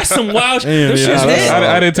that's some wild shit. Damn, Them yeah, shit's that's- dead.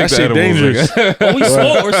 I didn't take That the shit edibles. dangerous. nigga. Or we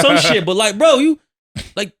smoke or some shit, but like, bro, you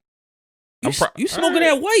I'm pro- you smoking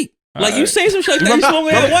Alright. that white. Like you Alright. say some shit like that, you smoking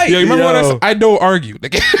that white. Yo, you remember what I Yo. said? I don't argue.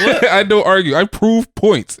 nigga. I don't argue. I prove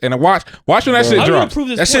points. And I watch when that Bro. shit How you gonna drops. prove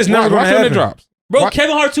this That point? shit's not Watch gonna when it happen. drops. Bro, What?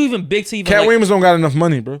 Kevin Hart too even big to even Cat like, Williams don't got enough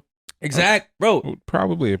money, bro. exact, bro.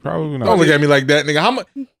 Probably not. Don't look at me like that, nigga.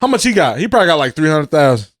 How much he got? He probably got like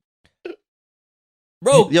 300,000.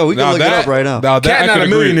 Bro, Yo, we can Now look it that- up right now. Now, that Cat I not could a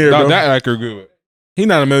agree- millionaire, now, bro. That I could agree with. He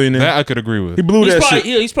not a millionaire. That I could agree with. He blew he's that probably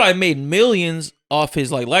shit. He's probably made millions off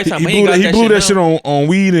his like He, lifetime. he blew that shit now. on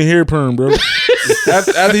weed and hair perm, bro.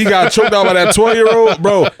 after he got choked out by that 12-year-old,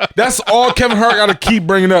 bro. That's all Kevin Hart got to keep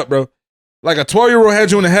bringing up, bro. Like a 12-year-old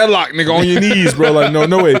had you in a headlock, nigga, on your knees, bro. Like, no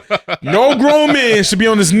way. No grown man should be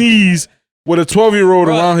on his knees with a 12-year-old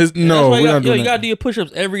Bro, around his. No, we're not doing you that. gotta do your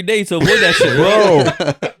push-ups every day to avoid that shit,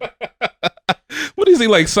 bro. What is he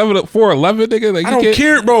like 7'4", 11, nigga? Like I don't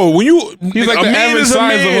care, bro. When you He's like a the man average is a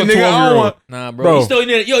size man, of a nigga. I don't 12-year-old. want Nah, bro. Bro.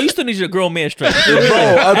 You still need your grown man strength, bro.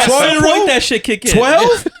 A At some 12-year-old, point, that shit kick in.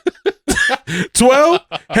 12, 12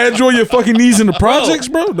 had you on your fucking knees in the projects,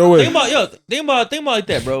 bro. No way. Think about like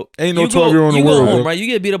that, bro. Ain't no You go- 12-year-old in you the go world, home, bro. right? You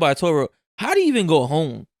get beat up by a 12-year-old. How do you even go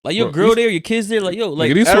home? Like your Bro, girl there, your kids there, like yo, like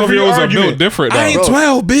Nigga, these every 12-year-olds are argument, built different. I ain't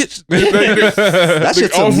Now. 12, bitch. That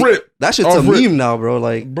shit's off a rip, that shit's Off a rip. meme now, bro.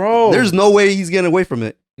 Like, bro. there's no way he's getting away from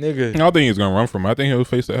it. nigga. I don't think he's gonna run from it. I think he'll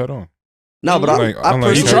face it head on. No, but Like, I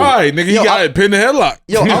unlike He personally, tried, nigga. He Yo, got it pinned the headlock.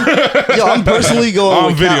 I'm personally going On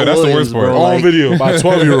with video, Cat that's the Williams, worst part. bro. On Like, video by a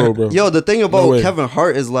 12-year-old, bro. Yo, the thing about No way. Kevin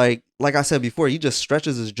Hart is like I said before, he just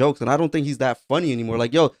stretches his jokes, and I don't think he's that funny anymore.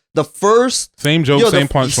 Like, yo, the first Same joke, yo, same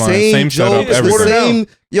the punchline, same setup, jokes, watered the everything. down. same,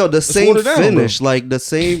 yo, the same watered down, finish, like the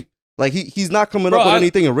same, like he's not coming Bro, up with I-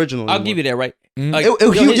 anything original. I'll anymore. give you that, right? Mhm.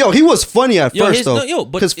 Like, He was funny at first though.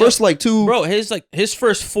 but His first like two, bro, his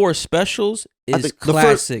first 4 specials I is think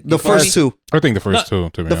classic. The first two, I think the first two.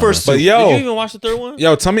 To be the first But two. Did yo, you even watch the third one?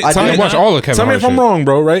 yo, tell me, I tell did me, I watch all of Kevin tell me Hart if I'm shit. wrong,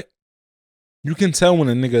 bro. Right? You can tell when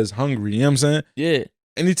a nigga is hungry. You know what I'm saying? Yeah,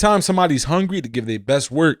 Anytime somebody's hungry to give their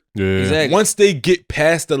best work, Yeah. exactly. once they get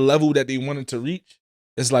past the level that they wanted to reach,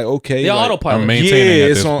 it's like okay, They're like, autopilot. I'm maintaining at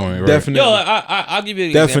it's this on point, right? definitely. Yo, I'll give you an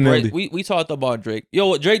example. Definitely. Right? We talked about Drake. Yo,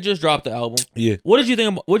 what Drake just dropped the album. Yeah, What did you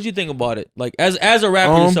think? What did you think about it? Like as a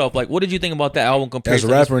rapper yourself, like what did you think about that album compared as a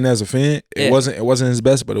to rapper and as a fan, Yeah. it wasn't his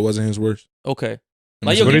best, but it wasn't his worst. Okay, I'm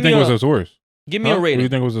like yo, What do you give me think was a, his worst? give me Huh? a What do you rating.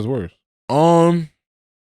 think was his worst?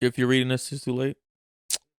 If you're reading this, it's too late.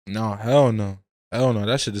 No, hell no,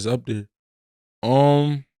 that shit is up there.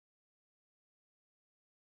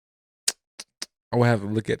 I would have to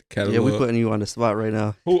look at the catalog. Yeah, we putting you on the spot right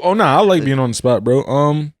now. Oh nah, I like being on the spot,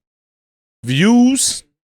 bro. Views.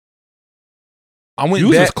 I went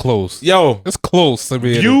Views back. is close. Yo, It's close to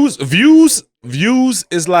be views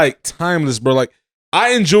is like timeless, bro. Like I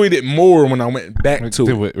enjoyed it more when I went back to it.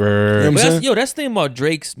 Do it. You know what I'm But saying? that's the thing about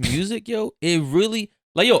Drake's music, yo. It really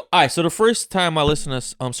like yo. All right, so the first time I listened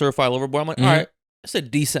to Certified Lover Boy, I'm like, Mhm. all right, it's a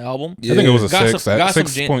decent album. I think it was a Got 6 some- at got some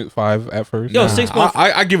 6.5 at first. Yo, Nah. 6.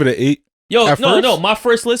 I give it an 8. Yo, At no, first? my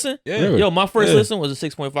first listen. Really? Yo, my first Yeah. listen was a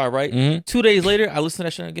 6.5, right? Mhm. 2 days later, I listened to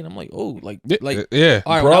that shit again. I'm like, oh, like, Yeah.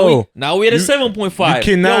 all right, Bro, now we at a you- 7.5. You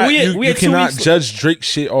cannot, Yo, we you had 2 cannot weeks. judge Drake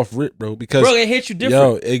shit off rip, bro. Because Bro, it hits you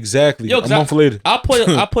different. yo, exactly. Yo, a 'cause month later, I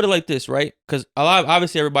put it like this, right? Because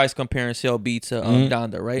obviously everybody's comparing CLB to Mhm.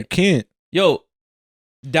 Donda, you right? can't. Yo,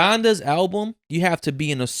 Donda's album, you have to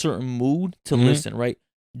be in a certain mood to Mhm. listen, right?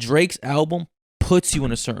 Drake's album puts you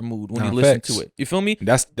in a certain mood when Nah, you listen facts. to it. You feel me?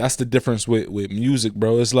 That's the difference with music,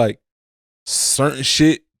 bro. It's like certain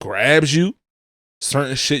shit grabs you,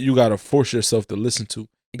 certain shit you gotta force yourself to listen to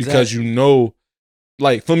because you know,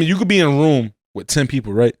 like for me, you could be in a room with 10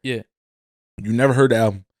 people, right? Yeah. You never heard the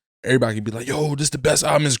album. Everybody could be like, "Yo, this the best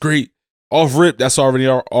album. It's great." Off rip, that's already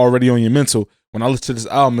on your mental. When I listen to this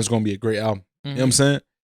album, it's gonna be a great album. You know what I'm saying?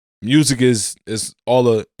 Music is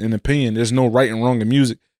all an opinion. There's no right and wrong in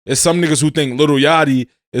music. There's some niggas who think Lil Yachty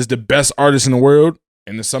is the best artist in the world,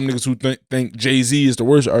 and there's some niggas who think Jay-Z is the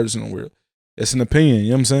worst artist in the world. It's an opinion, you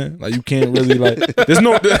know what I'm saying? Like you can't really like there's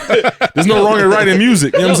no wrong and right in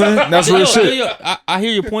music, you know what I'm saying? That's real shit. Yo, I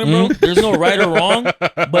hear your point, bro. There's no right or wrong,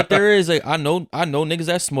 but there is I know niggas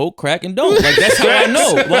that smoke crack and don't. Like that's how I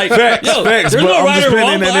know. Like Facts, yo, facts, there's but no I'm right just or putting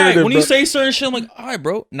wrong. in But that all right, narrative, when bro. you say certain shit, I'm like, all right,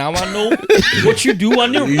 bro. Now I know what you do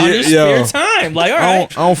on your Yeah, spare yo. time. Like, all I right,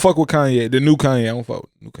 don't fuck with Kanye. The new Kanye, I don't fuck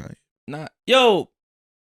with new Kanye. nah, yo.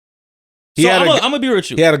 He So had I'm a- gonna be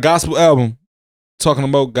with you. He had a gospel album talking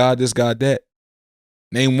about God this, God that.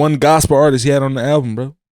 Name one gospel artist he had on the album,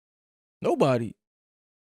 bro. Nobody.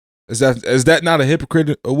 Is that not a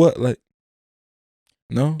hypocrite or what? Like,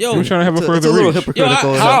 no. Yo, He was trying to have a It's further a little reach.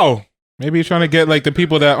 hypocritical. How? Maybe he's trying to get like the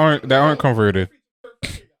people that aren't converted.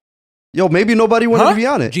 Yo, maybe nobody wanted Huh? to be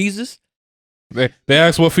on it. Jesus. They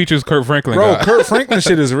asked what features Kurt Franklin Bro, got. Kurt Franklin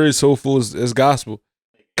shit is very soulful as gospel.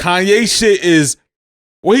 Kanye shit is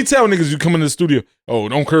what he tell niggas you come in the studio. Oh,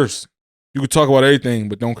 don't curse. You can talk about everything,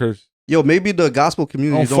 but don't curse. Yo, maybe the gospel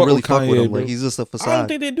community Don't don't fuck really with fuck with Kanye, him. bro. Like he's just a I don't facade.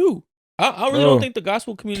 think they do. I really Bro. don't think the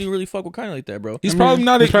gospel community really fuck with Kanye like that, bro. He's I mean, probably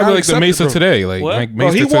not. he's probably not like the accepted, Mesa bro. today. Like, What? like Bro,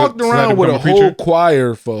 Mesa he to- walked decided around to with a become whole preacher.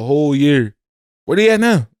 choir for a whole year. Where they at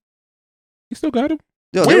now? He still got him.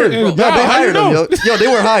 Yo, Where? they How- they how you hired him. know? Yo, they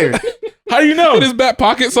were hired. How you know? In his back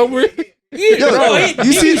pocket somewhere. Yo, Bro, you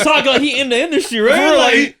he see, talking like he in the industry, For right? real,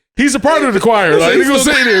 Like, He's a part of the choir. Like, nigga was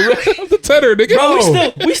saying it. I'm the tenor, nigga.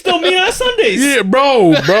 Bro. We still meet on Sundays. Yeah, bro.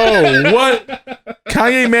 What?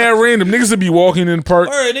 Kanye mad random. Niggas would be walking in the park.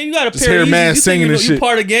 All right, then you got a Just pair hear of man Yeezys. You singing think and you shit.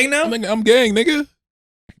 part of the gang now? I'm gang, nigga.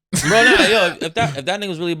 Bro, nah, yo, if that nigga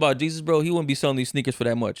was really about Jesus, bro, he wouldn't be selling these sneakers for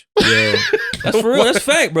that much. Yeah. That's for real. That's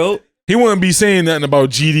fact, bro. He wouldn't be saying nothing about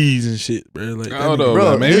GDs and shit, bro. Like, I don't know,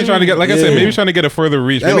 Bro, man. Maybe trying to get, like I said, yeah. maybe trying to get a further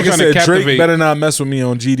reach. Maybe Like I trying to said, captivate. Drake better not mess with me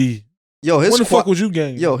on GD. Yo, When the fuck was you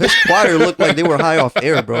gang? Yo, his choir looked like they were high off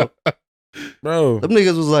air, bro. bro. Them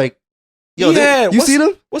niggas was like, yo, Yeah, you see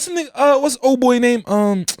them? What's the nigga? What's old boy name?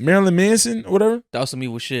 Marilyn Manson or whatever. That was some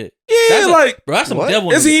evil shit. Yeah, That's like, Bro, that's some What?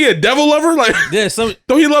 devil. isn't nigga. he a devil lover? Like, Yeah, some.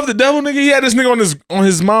 don't he love the devil, nigga? He had this nigga on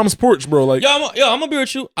his mom's porch, bro. Like, I'm gonna be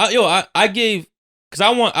with you. I gave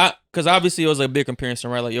because obviously it was like a big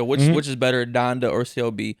comparison, right? Like, yo, which is better, Donda or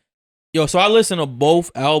CLB? Yo, so I listened to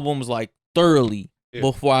both albums like thoroughly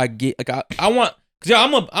before I get like I want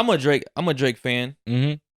because I'm a Drake fan,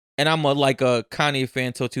 Mhm. and I'm a Kanye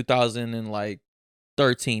fan till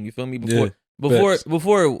 2013. You feel me? Yeah,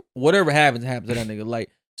 Before whatever happens to that nigga. Like,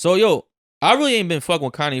 so yo, I really ain't been fucking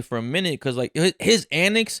with Kanye for a minute because like his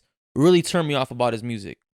antics really turned me off about his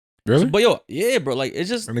music. Really? But yo, yeah, bro, like it's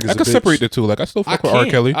just That nigga's I a could bitch. separate the two. Like I still I fuck with R.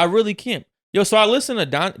 can't. Kelly. I really can't. Yo, so I listen to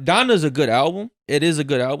Donda's a good album. It is a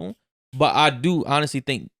good album, but I do honestly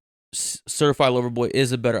think Certified Lover Boy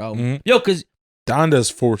is a better album. Mhm. Yo, cause Donda's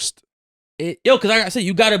forced. cause like I said,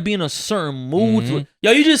 you gotta be in a certain mood. Mhm.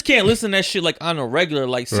 Yo, you just can't listen to that shit like on a regular.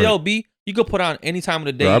 Like CLB, you could put on any time of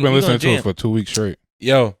the day. Bro, I've been You listening to gonna it for 2 weeks straight.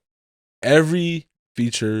 Yo, every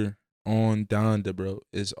feature on Donda, bro,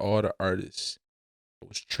 is all the artists that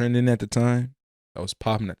was trending at the time, that was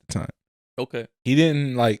popping at the time. Okay. He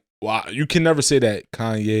didn't like. Wow, you can never say that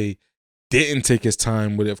Kanye didn't take his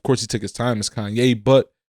time with it. Of course, he took his time as Kanye,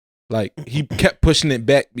 but like he kept pushing it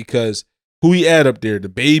back because who he had up there, the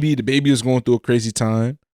baby was going through a crazy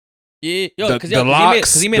time. Yeah, yo, The because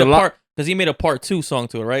Lox, he made a part 2 song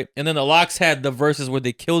to it, right? And then the Lox had the verses where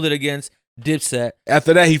they killed it against Dipset.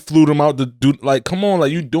 After that, he flew them out to do like, come on,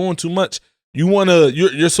 like you doing too much.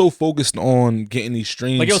 You're so focused on getting these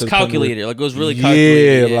streams. Like it was to the point where- calculated. Like it was really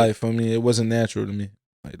calculated. Yeah, like for me, it wasn't natural to me.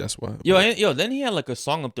 Like that's why. Then he had like a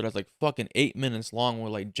song up there that's like fucking 8 minutes long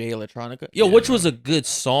with like Jay Electronica. Which was a good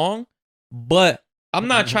song, but I'm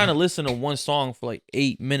not trying to listen to one song for like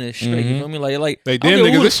 8 minutes straight. You feel me? Like Like, I don't damn, give a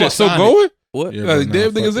nigga, who this the shit still fuck's on it. going? What? Yeah, Like, bro, damn, nah,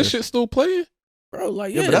 nigga, fuck this that. shit still playing? Bro,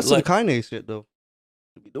 like Yeah, but that's like, some Kanye shit though.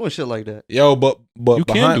 You be doing shit like that. Yo, but You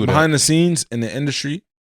can do that. behind the scenes in the industry,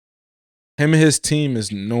 him and his team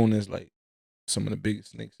is known as like some of the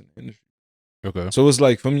biggest snakes in the industry. Okay. So it's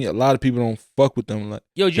like for me, a lot of people don't fuck with them. Like,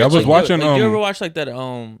 Yo, Yeah, I was watching, Like, you ever um, watch like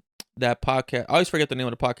that podcast? I always forget the name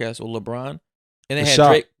of the podcast with LeBron, and they The had Shop.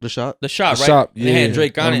 Drake. The shot. The Shop, The right? Shop, And they had yeah.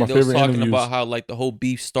 Drake on One it. of my They was favorite talking interviews. about how like the whole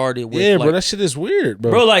beef started with yeah, like, bro, that shit is weird,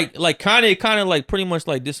 bro. bro, like Kanye kind of like pretty much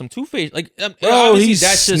like did some Two-Face. Like, Bro, obviously he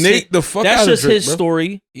that's just snaked the fuck that's out of just Drake, his bro.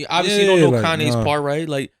 story. Obviously, you Yeah, don't know like, Kanye's nah. part, right?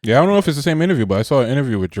 Like, Yeah, I don't know if it's the same interview, but I saw an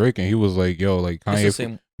interview with Drake and he was like, yo, like it's the Kanye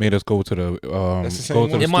same. made us go to the That's the same go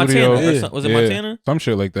to one. the In Montana, studio. or Yeah. was it Yeah. Montana? Some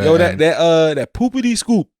shit like that. Yo, and- that poopity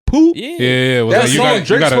scoop poop. Yeah. yeah, it was That like, you song, gotta,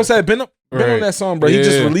 Drake's supposed to have been on Right. that song, bro. He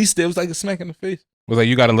just Yeah. released it. It was like a smack in the face. was like,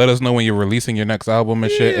 you gotta let us know when you're releasing your next album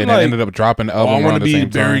and shit, Yeah, and like, it ended up dropping the Oh, album I around want to the be same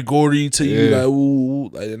very time. gory to you, Yeah. like ooh,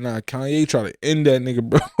 like nah. Kanye try to end that nigga,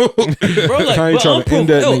 bro. Bro, like, Kanye but trying to end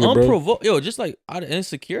that nigga, bro. unprovoked, just like out of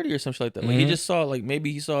insecurity or something like that. Like he Mhm. just saw, like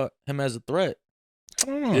maybe he saw him as a threat. I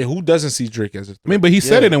don't know. Yeah, who doesn't see Drake as a I mean, but he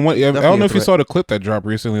said Yeah, it in one. I definitely don't know a if you threat. saw the clip that dropped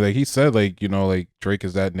recently. Like he said, like, you know, like Drake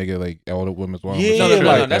is that nigga, like all the women's wild. Yeah, No,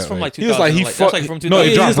 like- that's from like 2000. he was like, he that's fuck- like from No,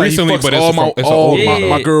 2000. it dropped like, recently, fucks but it's all from- my, it's an all old my, one.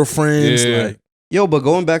 my girlfriends. Yeah. Like, Yo, but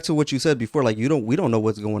going back to what you said before, like we don't know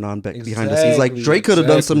what's going on behind the scenes. Like Exactly, Drake could have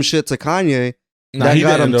done some exactly. shit to Kanye. nah, that he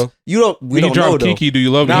got didn't him. though. We When he don't know dropped though. Kiki, do you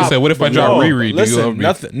love me? He Nah, said, what if I drop no, Riri? Do listen, you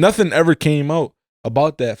love me? Nothing ever came out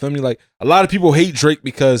about that. Feel me? Like a lot of people hate Drake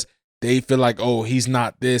because they feel like, oh, he's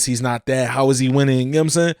not this, he's not that. How is he winning? You know what I'm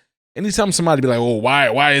saying? Anytime somebody be like, oh,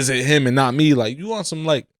 why is it him and not me? Like you want some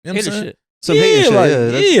like, you know what I'm Hater saying? shit. Some hating shit. like, Yeah,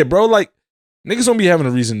 that's- yeah, bro. Like niggas don't be having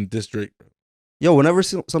a reason to diss Drake, bro. Yo, whenever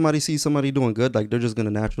somebody sees somebody doing good, like they're just gonna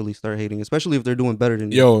naturally start hating, especially if they're doing better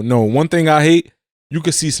than you. Yo, no, one thing I hate, you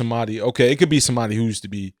could see somebody, okay, it could be somebody who used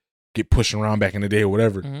to get pushed around back in the day or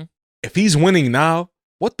whatever. Mhm. If he's winning now,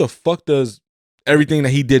 what the fuck does everything that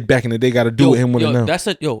he did back in the day got to do with him winning now? That's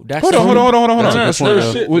it. Yo, that's Hold on. true. Hold on. That's That's true. real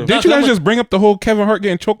though. shit, Well, bro. didn't you guys just bring up the whole Kevin Hart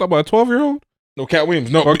getting choked up by a 12-year-old? No, Cat Williams.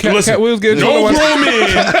 No, Or Cat Williams get no choked grown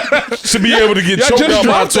man should be able to get Y'all choked just out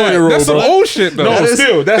by a dropped that. 20-year-old, That's some bro. old shit though. No, That is-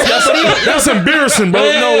 still, that's embarrassing, bro.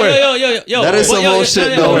 No way. Yo, That is but some old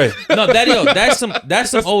shit, no though. way. No, that's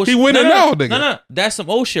some old He shit. winning now, nigga. No, that's some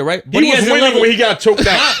old shit, right? He was hasn't winning leveled- when he got choked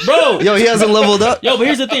out. bro. Yo, he hasn't leveled up. Yo, but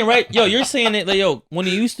here's the thing, right? Yo, you're saying that, like, yo, when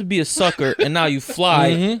you used to be a sucker and now you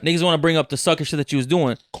fly, niggas want to bring up the sucker shit that you was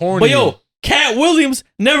doing. Corny. But yo, Cat Williams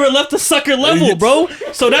never left the sucker level, bro.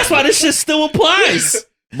 So that's why this shit still applies.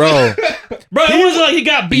 Bro, Bro, it wasn't like he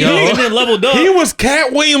got beat up and then leveled up. he was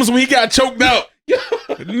Cat Williams when he got choked out.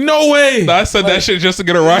 No way. I said that shit just to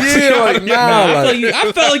get a rise. Yeah, like, nah, I,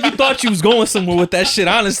 like, felt like you thought you was going somewhere with that shit,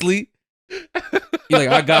 honestly. You're like,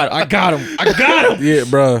 I got him. yeah,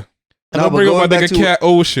 bro. Nah, Don't but bring up my going back nigga to Cat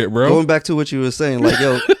old shit, bro. going back to what you were saying, like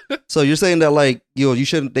yo, so you're saying that like yo, they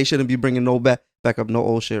shouldn't be bringing no back up no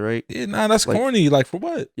old shit, right? Yeah, nah, that's Like- corny. Like, for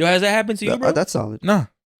what? Yo, has that happened to you, bro? That's solid. Nah.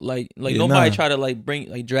 Like Yeah, nobody nah. try to like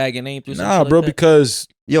drag your name through. some Nah, shit bro, like that? because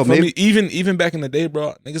Yo, for maybe me, even back in the day,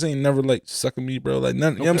 bro, niggas ain't never like sucking me, bro. Like,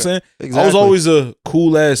 nothing, you know what I'm saying? exactly. I was always a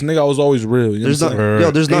cool ass nigga. I was always real. You know there's what I'm not saying?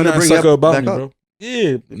 yo, there's Ain't nothing to bring sucker up about back me, up. bro.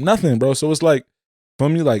 Yeah, nothing, bro. So it's like, for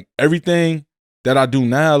me, like, everything that I do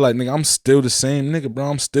now, like, nigga, I'm still the same nigga, bro.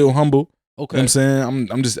 I'm still humble. You Okay. know what I'm saying?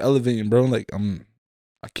 I'm just elevating, bro. Like,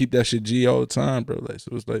 I keep that shit G all the time, bro. Like,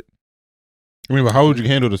 so it's like, I mean, but how would you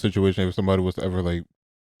handle the situation if somebody was to ever like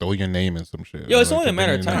throw your name in some shit? Yo, it's Like, only a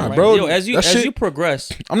matter of bring your time, name right? bro, Yo, as that shit- you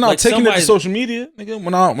progress, I'm not like, taking it to somebody- social media, nigga.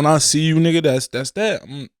 When I see you, nigga, that's that.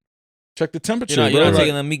 Check the temperature, you're bro. not Like,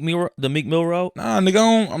 taking the Meek Mill route. nah,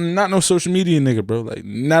 nigga, I'm not no social media nigga, bro. Like,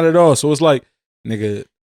 not at all. So it's like, nigga,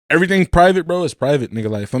 everything private, bro, is private, nigga.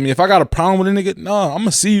 Like, for me, if I got a problem with a nigga, nah, I'm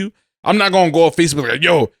gonna see you. I'm not gonna go on Facebook like,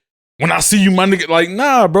 yo, when I see you, my nigga, like,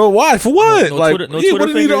 nah, bro, why? For what? No like, Twitter- no yeah, Twitter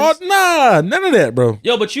what do you need to- fingers? nah, none of that, bro.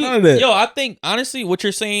 Yo, but None of that. I think honestly, what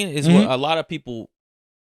you're saying is what a lot of people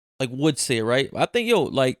like would say, right? I think, yo,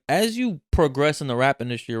 like as you progress in the rap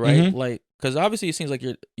industry, right? Like, because obviously it seems like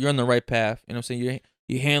you're on the right path. You know what I'm saying?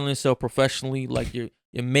 You're handling yourself professionally, like you're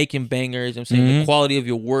making bangers. You know what I'm saying the quality of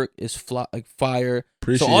your work is like fire.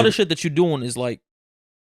 Appreciate So all the it. shit that you're doing is like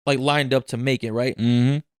lined up to make it, right?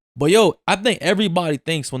 Mm-hmm. But yo, I think everybody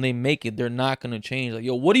thinks when they make it, they're not gonna change. Like,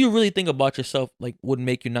 yo, what do you really think about yourself? Like, would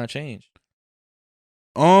make you not change?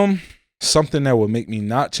 Something that would make me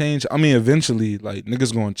not change. I mean, eventually, like,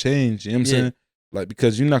 niggas gonna change. You know what I'm Yeah. saying? Like,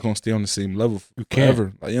 because you're not gonna stay on the same level You can't.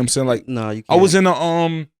 forever. Like, you know what I'm saying? Like, Nah, you I can't. was in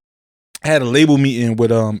a had a label meeting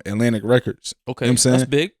with Atlantic Records. Okay, You know what I'm saying? that's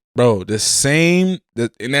big. Bro,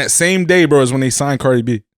 in that same day, bro, is when they signed Cardi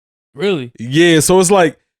B. Really? Yeah, so it's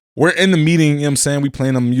like we're in the meeting, you know what I'm saying? We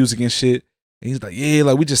playing them music and shit. And he's like, yeah,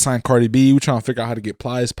 like we just signed Cardi B. We trying to figure out how to get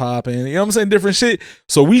plies popping. You know what I'm saying? Different shit.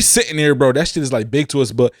 So we sitting there, bro. That shit is like big to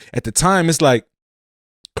us. But at the time, it's like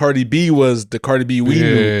Cardi B was the Cardi B we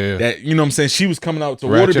knew. Yeah. That, you know what I'm saying? She was coming out to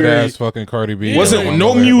Ratchet Waterbury. ass fucking Cardi B. Wasn't Yeah,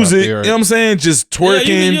 no I'm music. about You there. know what I'm saying? Just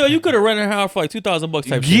twerking. Yeah, you could have rented her out for like $2,000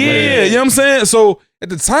 type shit. Yeah, you know what I'm saying? So at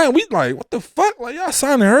the time, we like, what the fuck? Like, y'all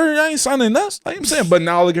signing her, y'all ain't signing us. Like, you know what I'm saying? But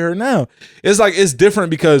now look at her now. It's like, it's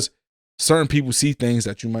different because certain people see things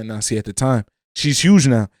that you might not see at the time. She's huge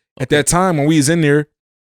now. At that time, when we was in there,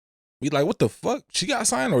 we like, what the fuck? She got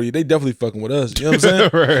signed or they definitely fucking with us. You know what I'm saying?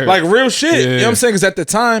 Right. Like, real shit. You know Yeah. what I'm saying? Because at the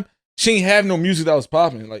time, she ain't have no music that was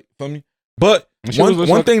popping. Like, feel me? But And she was one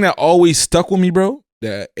like- thing that always stuck with me, bro,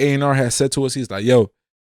 that A&R has said to us, he's like, yo,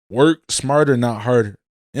 work smarter, not harder.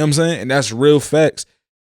 You know what I'm saying? And that's real facts.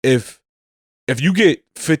 If you get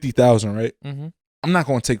 50,000, right? Mm-hmm. I'm not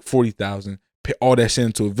gonna take 40,000, put all that shit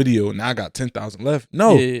into a video, and I got 10,000 left.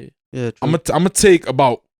 No, Yeah. Yeah, true. I'm gonna take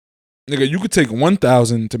about, nigga, you could take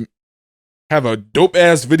 1,000 to have a dope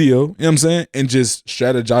ass video, you know what I'm saying, and just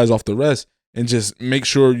strategize off the rest and just make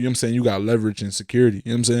sure, you know what I'm saying, you got leverage and security.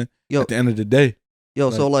 You know what I'm saying? Yo. At the end of the day.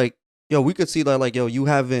 Yo, so like, yo, we could see that like, yo, you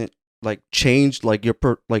haven't like changed like your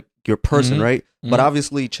person, Mhm. right? But Mhm.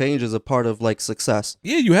 obviously, change is a part of like success.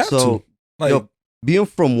 Yeah, you have So, to. Like, yo, being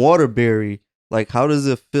from Waterbury, like, how does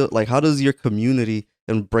it feel? Like, how does your community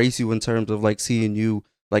embrace you in terms of like seeing you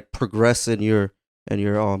like progress in your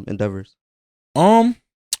endeavors?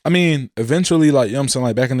 I mean, eventually, like, you know what I'm saying,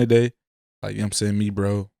 like back in the day, like, you know what I'm saying, me, bro,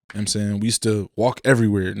 you know what I'm saying, we used to walk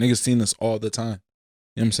everywhere. Niggas seen us all the time.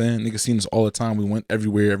 You know what I'm saying? Niggas seen us all the time. We went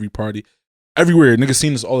everywhere, every party, everywhere. Niggas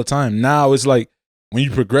seen us all the time. Now it's like when you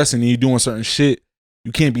progressing and you doing certain shit,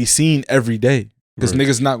 you can't be seen every day because Right.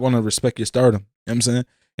 niggas not gonna respect your stardom. You know what I'm saying?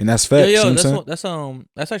 And that's facts. Yeah, you know yo, what I'm saying?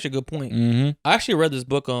 that's actually a good point. Mm-hmm. I actually read this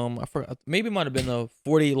book. I forgot, maybe it might have been the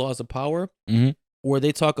 48 Laws of Power, Mhm. where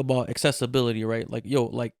they talk about accessibility, right? Like, yo,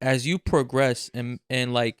 like as you progress and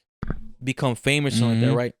like become famous and like that,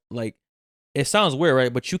 Mhm. right? Like it sounds weird,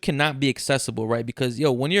 right? But you cannot be accessible, right? Because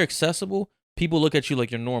when you're accessible, people look at you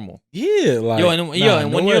like you're normal. Yeah, like and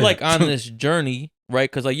when you're like on this journey, right?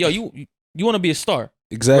 Because like you want to be a star,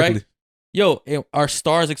 exactly. Right? Are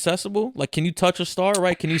stars accessible? Like, can you touch a star,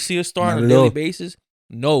 right? Can you see a star Not on a at daily all. basis?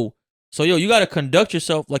 No. So you got to conduct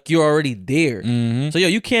yourself like you're already there. Mm-hmm. So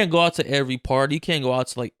you can't go out to every party. You can't go out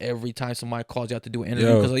to like every time somebody calls you out to do an interview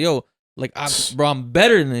Yo. because I'm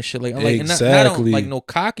better than this shit. Like, I'm like, and not Exactly. like no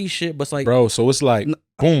cocky shit, but it's like, Bro, so it's like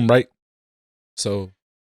boom, right? So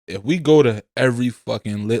if we go to every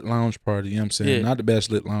fucking lit lounge party, you know what I'm saying? Yeah. Not the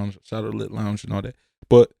best lit lounge, shout out to lit lounge and all that.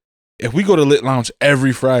 But if we go to lit lounge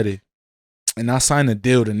every Friday and I sign a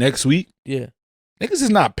deal the next week, yeah, niggas is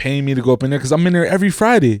not paying me to go up in there because I'm in there every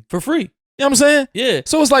Friday. for free. You know what I'm saying? Yeah.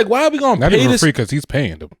 So it's like, why are we gonna Not pay even this? free because he's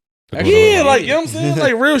paying them. Yeah, like, you know what I'm saying?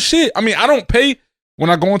 Like real shit. I mean, I don't pay when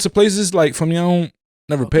I go into places like from your own.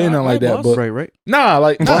 Never pay nothing like that, but Right. nah,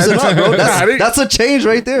 like Boss it up, bro. they- That's a change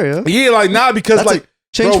right there, yeah. yeah, like nah, because That's like a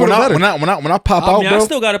change bro, for the better. when I pop I out, mean, bro. I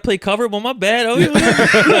still got to play cover, but my bad. Oh,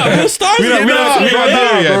 real stars. We not- in we there, not- man. we not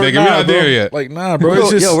there yet, nigga. We not there yet. Like nah, bro. We're It's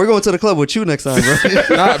going- just we're going to the club with you next time,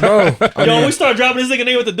 bro. nah, bro. I Yo, mean, we start dropping this nigga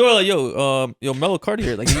name at the door, like, yo, Mellow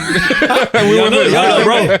Cartier, like, We y'all went know, there. y'all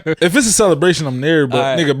know, bro. if it's a celebration, I'm there, but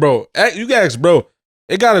Alright. nigga, bro, you can ask, bro.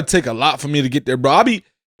 It gotta take a lot for me to get there, bro.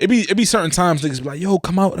 It be certain times niggas be like, yo,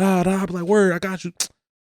 come out, I be like, word, I got you.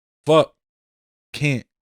 Fuck, can't.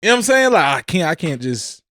 You know what I'm saying? Like I can't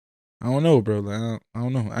just. I don't know, bro. Like, I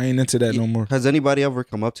don't know. I ain't into that no more. Has anybody ever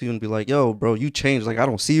come up to you and be like, yo, bro, you changed. Like, I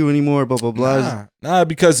don't see you anymore, blah, blah, blah. Nah,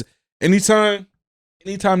 because anytime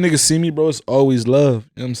niggas see me, bro, it's always love.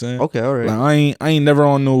 You know what I'm saying? Okay, all right. Like I ain't never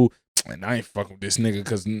on no. And I ain't fucking with this nigga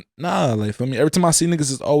because like for me, every time I see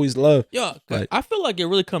niggas, it's always love. Yeah, 'cause Like- I feel like it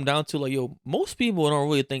really come down to like, most people don't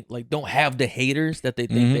really think like don't have the haters that they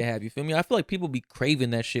think Mhm. they have. You feel me? I feel like people be craving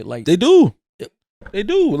that shit. Like, They do. Yep. They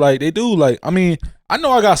do. Like, I mean, I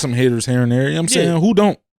know I got some haters here and there. You know what I'm saying? Yeah. Who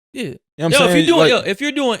don't? yeah, You know what I'm saying? if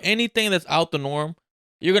you're doing anything that's out the norm,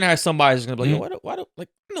 you're gonna have somebody that's gonna be like, Mhm. yo, why do like,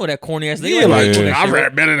 I know that corny ass. yeah, like, Yeah. I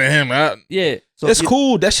rap better than him. yeah. So It's you-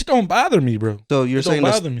 cool. That shit don't bother me, bro. So you're It don't saying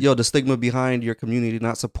bother me. the stigma behind your community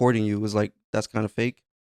not supporting you is like, that's kind of fake?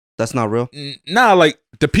 That's not real? Nah, like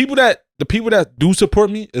the people that do support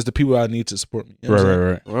me is the people I need to support me. You know what I'm saying?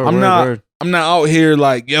 Right. Word. I'm not out here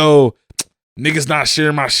like, yo, niggas not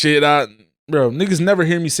sharing my shit out. Bro, niggas never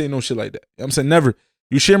hear me say no shit like that. You know what I'm saying? Never.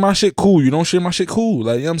 You share my shit, cool. You don't share my shit, cool.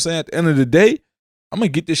 Like, you know what I'm saying? At the end of the day, I'm gonna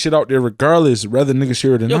get this shit out there regardless, whether niggas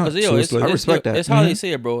share it or Yo, not. because So it's, like, I respect that. It's how they Mhm.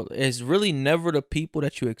 say it, bro. It's really never the people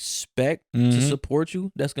that you expect to Mhm. support you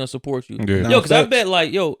that's gonna support you. Yeah. Nah, Yo, because I facts. bet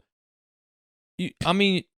like, you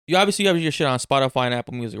obviously have your shit on Spotify and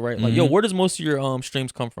Apple Music, right? Like, yo, Mhm. where does most of your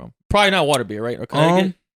streams come from? Probably not Waterbeer, right? Or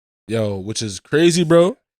Connecticut. Yo, which is crazy,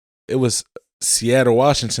 bro. It was Seattle,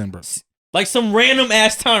 Washington, bro. Like some random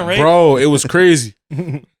ass town, right? Bro, it was crazy.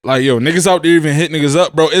 Like, yo, niggas out there even hit niggas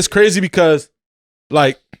up, bro. It's crazy because,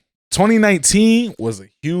 like, 2019 was a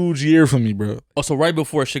huge year for me, bro. Oh, so right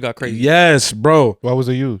before shit got crazy. Yes, bro. Why was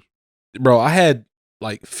it used? Bro, I had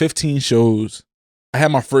like 15 shows. I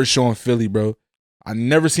had my first show in Philly, bro. I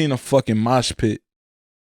never seen a fucking mosh pit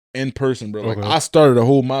in person, bro. Like, Okay. I started a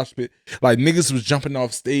whole mosh pit. Like, niggas was jumping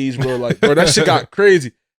off stage, bro. Like, bro, that shit got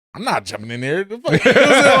crazy. I'm not jumping in there. The fuck- you know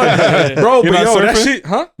what I'm saying? Like, bro, You're but not yo, that surfing? shit,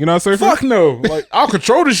 huh? You not surfing? Fuck no. Like, I'll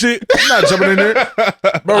control the shit. I'm not jumping in there.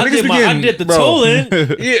 Bro, I niggas did, be I getting, did the bro. tolling.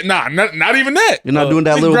 Yeah, nah, not even that. You're not doing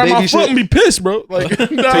that Niggas little grab my baby foot shit? and be pissed, bro. Like,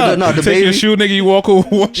 nah. no, the Take baby. your shoe, nigga. You walk over.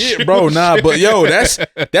 Yeah, bro, nah, but yo,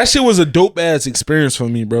 that shit was a dope ass experience for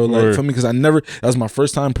me, bro. Like Word. for me, because that was my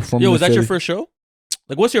first time performing. Yo, in was that your Philly. first show?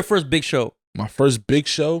 Like, what's your first big show? My first big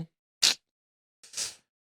show.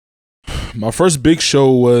 My first big show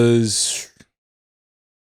was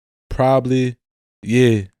probably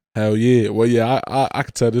hell yeah. Well, yeah, I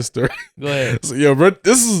could tell this story. Go ahead. So, yo, bro,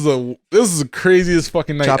 this is the craziest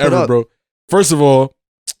fucking night Chop it ever, up. bro. First of all,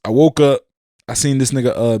 I woke up. I seen this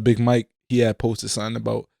nigga, Big Mike. He had posted something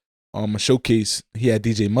about a showcase. He had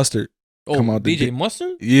DJ Mustard. Oh, Come out the DJ gate.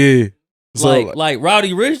 Mustard? Yeah. So, like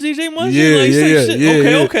Rowdy Rich DJ Mustard? Yeah, like, yeah, say yeah, shit. yeah,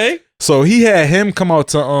 Okay, yeah. okay. So he had him come out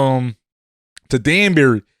to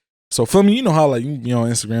Danbury. So for me, you know how like you on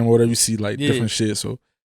Instagram or whatever you see like Yeah. different shit. So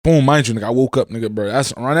boom, mind you, nigga, I woke up, nigga, bro.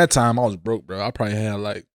 That's around that time I was broke, bro. I probably had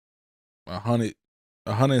like 100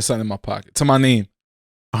 and something in my pocket to my name.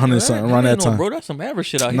 100 and something around that time. Bro, that's some average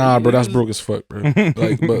shit out here. Nah, bro, that's broke as fuck, bro.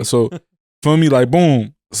 Like, but so for me, like,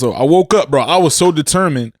 boom. So I woke up, bro. I was so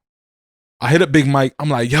determined. I hit up Big Mike. I'm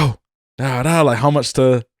like, yo, like how much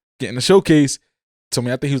to get in the showcase? Told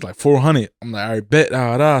me I think he was like 400. I'm like, all right,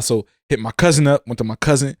 bet, So hit my cousin up. Went to my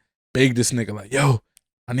cousin, begged this nigga like, yo,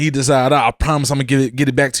 I need this out. I promise I'm gonna get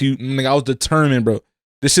it back to you. Nigga, I was determined, bro.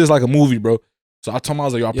 This shit's like a movie, bro. So I told him, I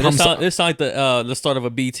was like, yo, I promise. This sound like the start of a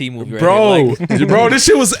BT movie, right bro, here. Like, bro, this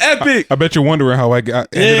shit was epic. I bet you're wondering how I ended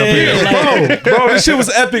up here. bro, this shit was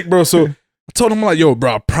epic, bro. So I told him, I'm like, yo,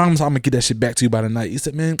 bro, I promise I'm gonna get that shit back to you by the night. He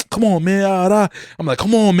said, man, come on, man. I'm like,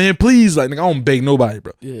 come on, man, please. Like, nigga, I don't beg nobody,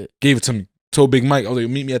 bro. Yeah. Gave it to me. Told Big Mike, I was like,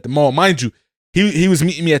 meet me at the mall. Mind you, he was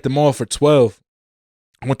meeting me at the mall for 12.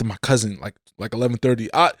 I went to my cousin like 11:30.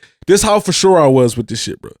 This how for sure I was with this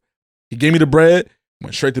shit, bro. He gave me the bread,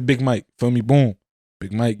 went straight to Big Mike. Feel me? Boom.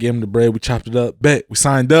 Big Mike gave him the bread. We chopped it up. Bet. We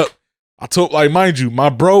signed up. I told, like, mind you, my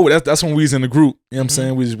bro, that's when we was in the group. You know what I'm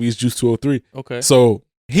saying? We was Juice 203. Okay. So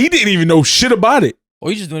he didn't even know shit about it. Or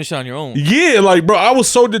you just doing this shit on your own. Yeah, like, bro, I was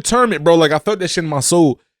so determined, bro. Like, I felt that shit in my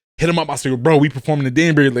soul. Hit him up. I said, bro, we performing the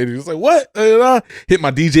Danbury later. He was like, what? Hit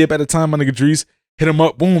my DJ up at the time, my nigga Drees. Hit him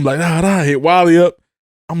up. Boom. Like, hit Wiley up.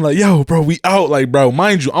 I'm like, yo, bro, we out. Like, bro,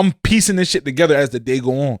 mind you, I'm piecing this shit together as the day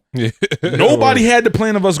go on. Yeah. Nobody had the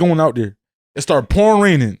plan of us going out there. It started pouring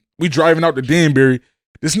raining. We driving out to Danbury.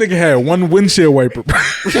 This nigga had one windshield wiper. Bro,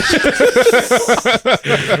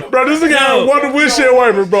 this nigga had one windshield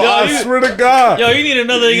wiper, bro. I swear to God. Yo, you need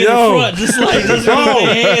another nigga in the front. Just like, just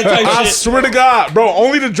I swear to God, bro.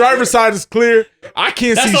 Only the driver's side is clear. I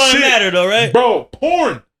can't see shit. That's all that matter, though, right? Bro,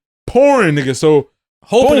 pouring, nigga. So,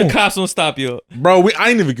 hoping boom. the cops don't stop you. Bro, I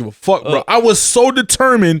ain't even give a fuck, bro. I was so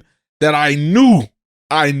determined that I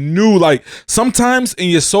knew, like, sometimes in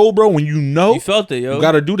your soul, bro, when you know, You felt it, yo. you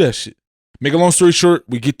gotta do that shit. Make a long story short,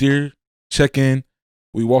 we get there, check in,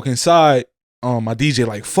 we walk inside. My DJ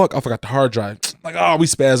like, fuck, I forgot the hard drive. Like, we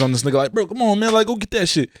spaz on this nigga. Like, bro, come on, man, like, go get that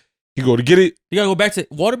shit. He go to get it. You gotta go back to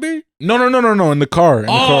Waterbury? No, in the car. In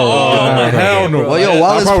the car. my Hell God, no. bro. Well, yo,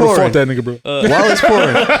 while I it's probably pouring, fought that nigga, bro.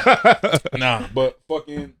 while it's pouring, Nah, but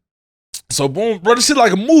fucking. So boom, bro, this shit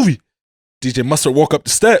like a movie. DJ Mustard walk up the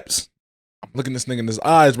steps. I'm looking this nigga in his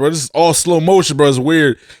eyes, bro. This is all slow motion, bro. It's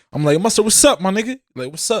weird. I'm like, Mustard, what's up, my nigga? Like,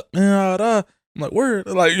 what's up, man? I'm like, word.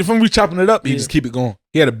 Like, if I'm chopping it up, he just keep it going.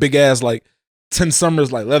 He had a big ass, like, 10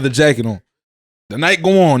 Summers, like, leather jacket on. The night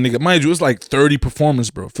go on, nigga. Mind you, it's like 30 performers,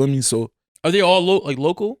 bro. Feel me? So. Are they all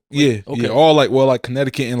local? Yeah. Okay. Yeah. All like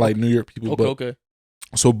Connecticut and like New York people. Okay, but, okay.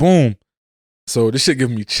 So boom. So this shit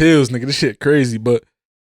giving me chills, nigga. This shit crazy. But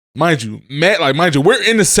mind you, we're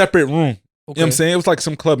in a separate room. You know what I'm saying? It was like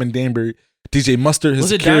some club in Danbury. DJ Mustard, his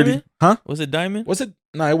Was it security. Diamond? Huh? Was it Diamond? Was it?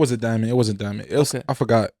 Nah, it wasn't Diamond. It wasn't Diamond. It was, Okay. I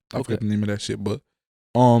forgot Okay. the name of that shit. But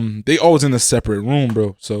they always in a separate room,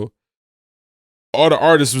 bro. So all the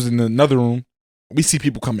artists was in another room. We see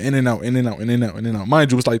people come in and out, in and out, in and out, in and out.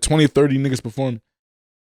 Mind you, it's like 20, 30 niggas performing.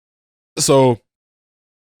 So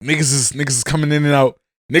niggas is coming in and out.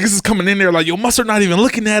 Niggas is coming in there like, yo, Mustard not even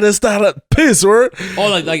looking at us. That piss, word.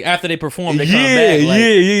 Oh, like after they perform, they come Yeah, back. Like,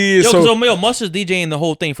 yeah. Yo, So yo, Mustard's DJing the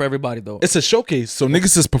whole thing for everybody though. it's a showcase. So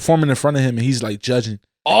niggas is performing in front of him and he's like judging.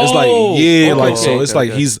 Oh, It's like, yeah, okay, like, so okay, it's like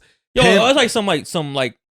okay. he's Yo, him- it's like some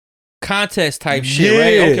contest type shit,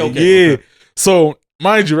 right? Okay. Yeah. So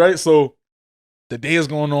mind you, right? So the day is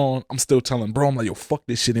going on. I'm still telling bro, I'm like, yo, fuck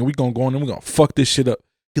this shit, and we gonna go in and we gonna fuck this shit up.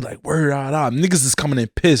 He like, word out. Niggas is coming in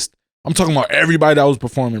pissed. I'm talking about everybody that was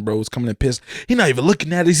performing, bro, was coming in pissed. He not even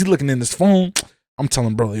looking at us. He looking in his phone. I'm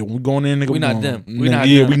telling bro, yo, we going in, nigga. We not going, them. We nigga, not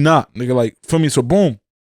yeah, them. we not, nigga. Like, feel me? So boom.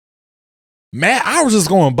 Mad hours is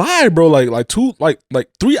going by, bro. Like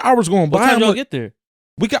 3 hours going What by. time I'm y'all like, get there?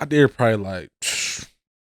 we got there probably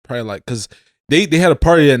like, cause they had a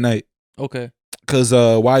party that night. Okay. Cause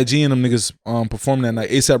YG and them niggas performed that night.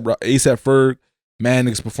 ASAP Ferg, mad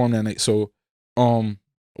niggas performed that night. So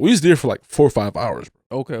we was there for like 4 or 5 hours,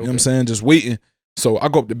 bro. Okay. You know what I'm saying? Just waiting. So I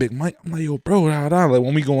go up to Big Mike. I'm like, yo, bro, like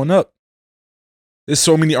when we going up, there's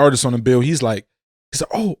so many artists on the bill. He's like,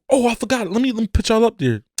 oh, I forgot. Let me put y'all up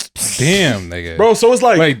there. Damn, nigga. Bro, so it's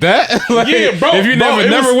like that? Like, yeah, bro. If you bro,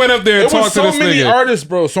 never went up there and it was talked to so this many nigga. artists,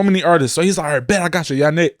 bro. So many artists. So he's like, all right, bet I got you.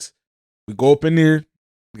 Y'all next. We go up in there.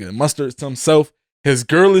 We get Mustard to himself. His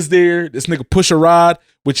girl is there. This nigga Pusha Rod,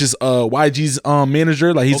 which is YG's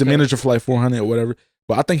manager. Like he's a Okay. manager for like 400 or whatever.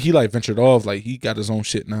 But I think he like ventured off. Like he got his own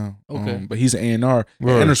shit now. Okay. But he's an A&R.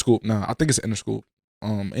 Word. Interscope. Nah, I think it's Interscope.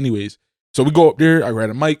 Anyways. So we go up there. I grab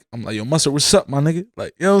a mic. I'm like, yo, Mustard, what's up, my nigga?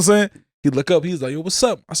 Like, you know what I'm saying? He look up. He's like, yo, what's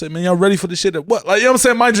up? I said, man, y'all ready for the shit? What? Like, you know what I'm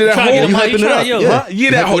saying? Mind you, that Trying to whole get him hyped, hyping it up. yo. Yeah. Huh? Yeah,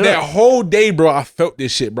 that whole day, bro, I felt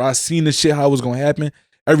this shit, bro. I seen this shit, how it was gonna happen.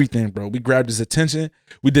 Everything, bro. We grabbed his attention.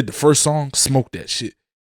 We did the first song, smoked that shit.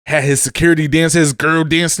 Had his security dance, his girl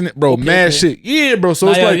dancing it, bro. Okay, mad okay. shit. Yeah, bro. So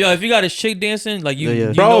Nah, it's yo, like, yo, if you got a chick dancing, like you, Yeah, yeah.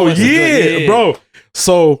 you bro, know it's a good- yeah, bro.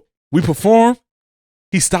 So we perform.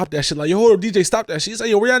 He stopped that shit. Like, yo, hold up, DJ, stop that shit. He's like,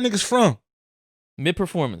 yo, where y'all niggas from? Mid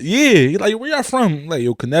performance. Yeah. He like, where y'all from? I'm like,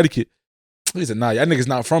 yo, Connecticut. He said, nah, y'all niggas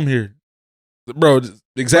not from here. Bro,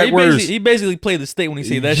 exact words. He basically played the state when he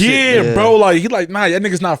said that shit. Yeah, bro. Like, he like, nah, y'all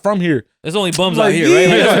niggas not from here. There's only bums Like, out here, right?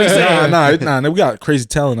 Like, that's what he's saying. Nah, we got crazy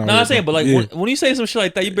talent out No, here. I'm saying, but like yeah. when you say some shit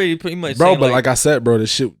like that, you pretty much Bro, saying, but like I said, bro,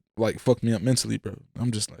 this shit like fucked me up mentally, bro.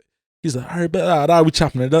 I'm just like, he's like, all right, but we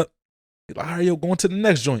chopping it up. He's like, all right, yo, going to the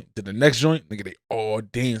next joint. To the next joint, nigga, they all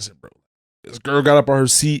dancing, bro. This girl got up on her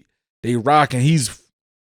seat, they rocking. He's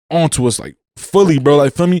onto us like fully, bro.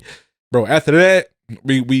 Like, feel me, bro. After that,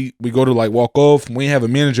 we go to like walk off. We ain't have a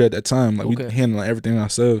manager at that time. Like, we handling everything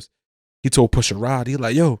ourselves. He told Pusha Rod, he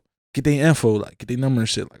like, yo, get their info, like get their number and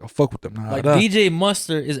shit. Like, I'll fuck with them. Nah, like DJ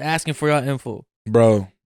Mustard is asking for your info, bro.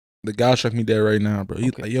 The guy struck me dead right now, bro.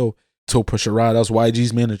 He's like, yo, told Pusha Rod, that was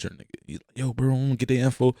YG's manager, nigga. He's like, yo, bro, I'm gonna get the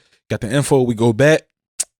info. Got the info. We go back.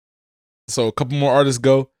 So a couple more artists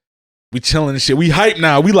go. We chilling and shit. We hype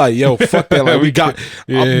now. We like, yo, fuck that. Like, we got,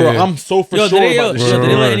 bro. I'm so for sure about this shit. Did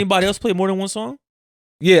they let anybody else play more than one song?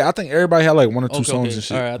 Yeah, I think everybody had like one or two songs and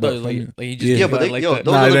shit. All right, I thought it was like he just but like yo, that.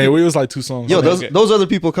 those nah, other people, it was like 2 songs. yo, those other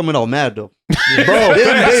people coming out mad though. bro, they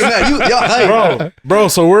mad. Y'all hype. bro.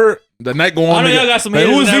 So we're the night going on. I know y'all got some haters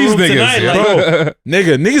who's in that these room niggas? tonight. Like,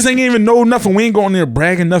 Niggas ain't even know nothing. We ain't going there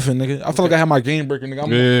bragging nothing, nigga. I feel like I had my game breaker, nigga.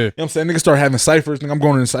 You know what I'm saying? Niggas start having ciphers, nigga. I'm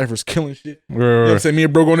going in ciphers, killing shit. You know what I'm saying? Me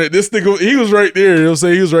and bro going there. This nigga, he was right there. You know what I'm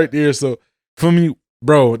saying? He was right there. So for me,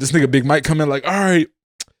 bro, this nigga Big Mike come in like, all right,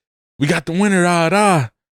 we got the winner,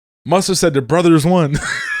 Mustard said the brothers won.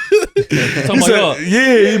 He said,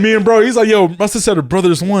 yeah, me and bro, he's like, yo, Mustard said the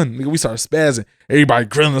brothers won. Nigga, we started spazzing. Everybody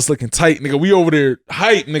grilling us looking tight. Nigga, we over there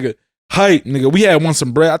hype, nigga. We had won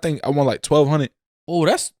some bread. I think I won like $1,200. oh,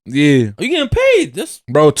 that's Yeah. you getting paid? This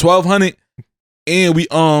Bro, $1,200. And we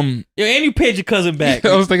and you paid your cousin back.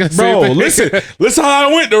 I was thinking the bro, same thing. listen how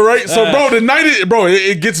I went though, right? So bro, the night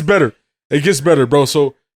it gets better. It gets better, bro.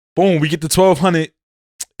 So boom, we get to $1,200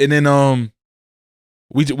 and then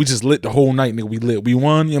we just lit the whole night, nigga. We lit. We won.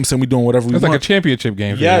 You know what I'm saying? We doing whatever we It's want. like a championship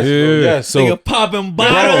game. Yes, bro, yes. So Nigga popping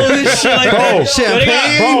bottles and shit like Bro, that.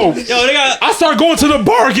 champagne. Yo, they got I started going to the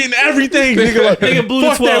bar getting everything, nigga. Like, nigga blew the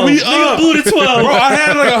fuck 12. that, we Nigga up. blew the 12. Bro, I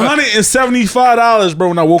had like $175, bro,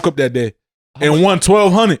 when I woke up that day. And won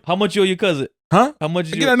 $1,200. How much you owe your cousin? Huh? How much I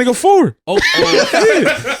you get that nigga 4. Oh, I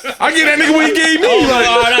get that nigga what he gave me.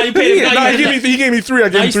 no, you paid him. He gave me 3. I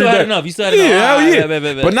gave Nah, him you 3 still had back. enough. You still had enough. Yeah, hell yeah.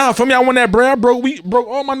 Bet. But nah, for me, I won that bread, bro. We broke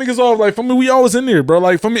all my niggas off. Like, for me, we always in there, bro.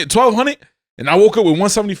 Like, for me, $1,200, and I woke up with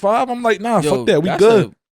 $175. I'm like, nah, Yo, fuck that. We that's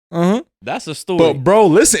good. Uh-huh. That's a story. But, bro,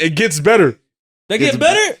 listen, it gets better. they get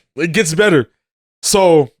better? It gets better.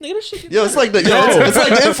 So, Nigga, this shit get Yo, it's like the it's like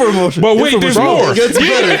the infomercial. But wait, there's more. It gets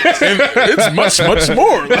better. and it's much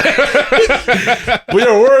more. But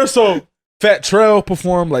yo, word, so Fat Trell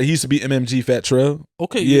performed, like he used to be MMG Fat Trell.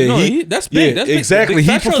 Okay, Yeah, no, that's big. Yeah, That's big. exactly. Big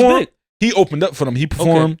He Fat Trell's performed. big. He opened up for them. He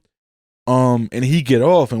performed. And he get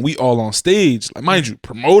off, and we all on stage. Like, mind you,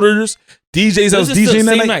 promoters, DJs. I was This is DJing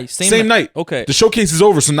still that night. Same night. Okay. The showcase is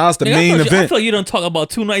over, so now it's the Nigga, main I event. feel like you done talk about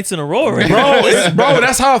 2 nights in a row, right? Bro,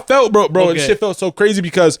 that's how I felt, bro. Okay. This shit felt so crazy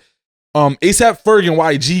because ASAP Ferg and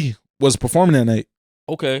YG was performing that night.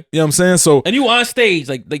 Okay. You know what I'm saying? So And you on stage,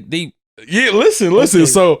 like they. yeah, listen. Okay.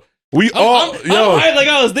 So we all I'm hyped like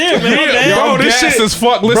I was there, man. Yeah, My bad. bro, this gas shit- as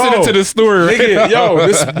fuck listening bro, to this story right nigga, now.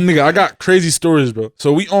 this nigga, I got crazy stories, bro.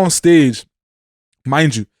 So we on stage,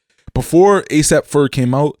 mind you, before ASAP Ferg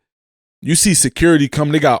came out, you see security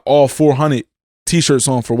come. They got all 400 t-shirts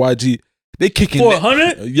on for YG. They kicking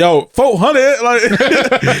 400? Yo, 400,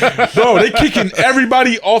 like, bro, they kicking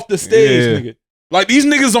everybody off the stage, nigga. Like, these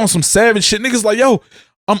niggas on some savage shit. Niggas like, yo,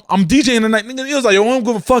 I'm DJing tonight. Nigga, he was like, yo, I don't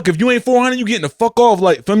give a fuck. If you ain't 400, you getting the fuck off.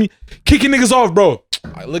 Like, feel me? Kicking niggas off, bro.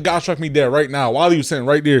 Like, look, God struck me dead right now. While he was saying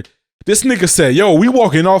right there, this nigga said, yo, we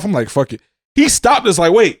walking off. I'm like, fuck it. He stopped us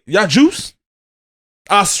like, wait, y'all juice?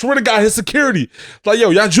 I swear to God, his security. Like, yo,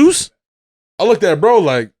 y'all juice? I looked at bro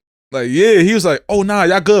like, yeah. He was like, oh, nah,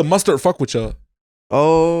 y'all good. Mustard fuck with y'all.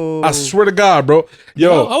 Oh, I swear to God, bro.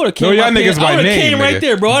 Yo, I would have know came. y'all My niggas pants. by I would have name, came right nigga.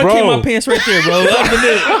 there, bro. I would have came my pants right there, bro.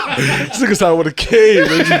 this nigga started with a K.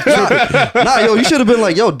 nah, yo, you should have been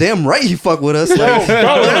like, yo, damn right, he fuck with us. Like,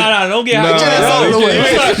 No, don't get Nah, hyped. yo,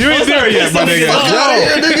 you ain't there yet, my nigga. fuck out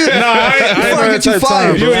of here, nigga. Nah, I ain't Before I heard get you that type fired,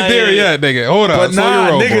 time, You bro. ain't there yet, nigga. Hold on. But slow nah,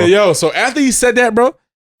 your roll, nigga, bro. yo. So after he said that, bro,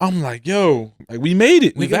 I'm like, yo, like we made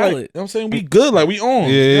it. We nigga. Like, valid. you know what I'm saying? We good. Like, we on. Yeah,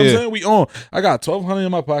 You know what I'm yeah. saying? We on. I got $1,200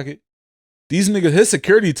 in my pocket. These niggas, his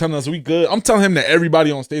security telling us we good. I'm telling him that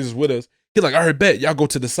everybody on stage is with us. He's like, all right, bet. Y'all go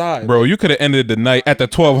to the side. Bro, you could have ended the night at the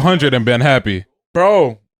 1200 and been happy.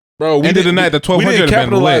 Bro. We Ended the night at the we 1200 didn't and been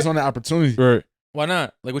capitalize lit. on that opportunity. Right. Why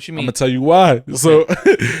not? Like, what you I'm mean? gonna tell you why. So,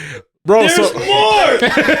 bro, There's so more.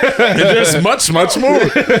 there's much more,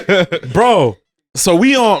 bro. So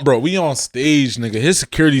we on stage, nigga. His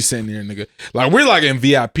security sitting there, nigga. Like we're like in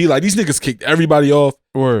VIP. Like these niggas kicked everybody off.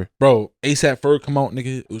 Or Bro, ASAP Ferg come out,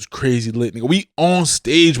 nigga. It was crazy lit, nigga. We on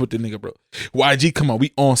stage with the nigga, bro. YG come out,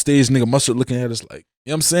 we on stage, nigga. Mustard looking at us like,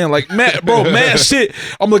 you know what I'm saying? Like, mad shit.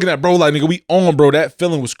 I'm looking at bro like, nigga, we on, bro. That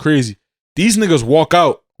feeling was crazy. These niggas walk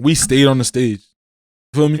out, we stayed on the stage.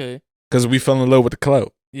 Feel me? Okay. Because we fell in love with the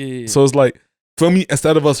clout. Yeah. So it's like, feel me?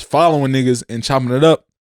 Instead of us following niggas and chopping it up,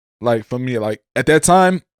 like, for me, like, at that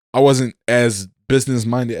time, I wasn't as business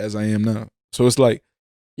minded as I am now. So it's like,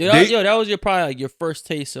 that was probably like your first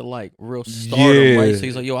taste of like real stardom, right? So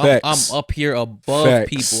he's like, yo, I'm up here above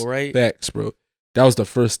people, right? Facts, bro. That was the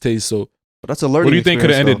first taste. So But that's a learning. what do you think could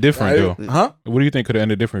have ended experience, different though? Huh? What do you think could have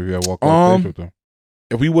ended different if you had walked off stage with them?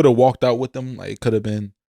 If we would have walked out with them, like it could have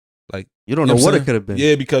been like though. You don't know I'm what saying? it could have been.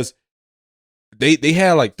 Yeah, because they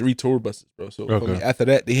had like 3 tour buses, bro. So Okay. after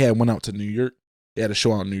that, they had one out to New York. They had a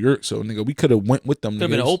show out in New York. So nigga, we could have went with them. Could have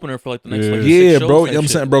been an niggas. opener for like the next like Yeah, 6 bro. shows You know type what I'm shit.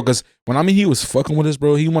 saying, bro? Because when he was fucking with us,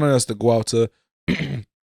 bro, he wanted us to go out to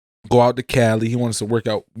Cali. He wanted us to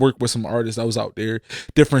work with some artists that was out there,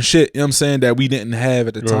 different shit. You know what I'm saying, that we didn't have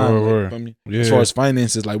at the time. Right. Like, feel me? Yeah. As far as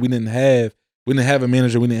finances, like we didn't have a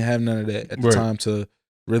manager. We didn't have none of that at the Right. time to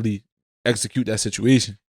really execute that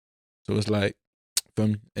situation. So it's like, feel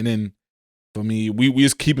me? And then for me, we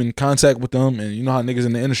was keeping contact with them, and you know how niggas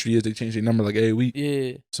in the industry is, they change their number like every week.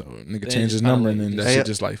 Yeah. So nigga Then changed his it's kinda number, like- and then that Hey, shit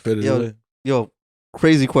just like faded yo, away. Yo,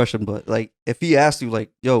 crazy question, but like, if he asked you, like,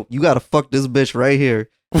 yo, you gotta fuck this bitch right here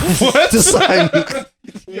What? to sign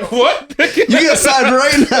you, What? you get signed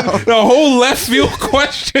right now. The whole left field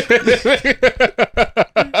question.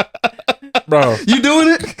 Bro, You doing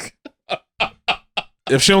it?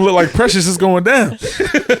 if she don't look like Precious, it's going down.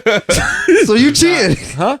 So you cheated?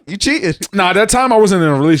 Huh? You cheated? Nah, that time I wasn't in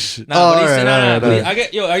a relationship. Nah, Oh, but he's alright, nah, alright, but alright. I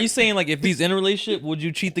get are you saying like if he's in a relationship, would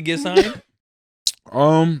you cheat to get signed?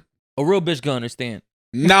 A real bitch gonna understand.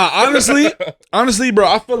 Nah, honestly, bro,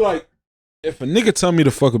 I feel like if a nigga tell me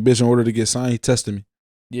to fuck a bitch in order to get signed, he tested me.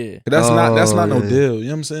 Yeah. That's not no yeah. deal. You know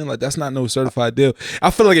what I'm saying? Like that's not no certified deal. I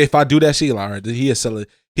feel like if I do that shit, like, all right, he'll sell it.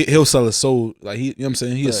 He'll sell his soul. Like you know what I'm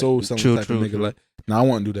saying? He a Right. soul selling True, type true, of nigga. true. Like, nah, I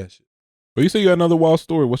won't do that shit. But you say you got another wild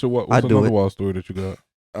story. What's I do another it. wild story that you got?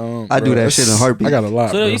 I do that it's- shit in a heartbeat. I got a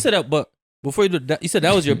lot. So bro. you said that, but before you do that, you said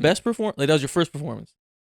that was your best performance. Like that was your first performance.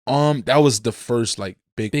 That was the first like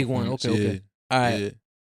big one. performance, Okay, okay. All right. Yeah.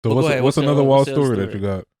 So Well, go ahead. what's What's another the- wild what's the other story that story? you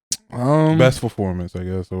got? Best performance, I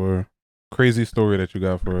guess, or crazy story that you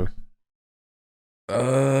got for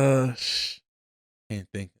us. Can't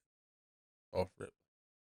think. Off rip.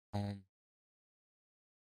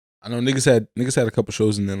 I know niggas had a couple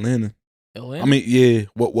shows in Atlanta. Atlanta? I mean, yeah.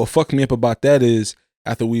 What fucked me up about that is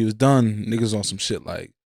after we was done, niggas on some shit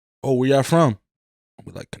like, "Oh, where y'all from?"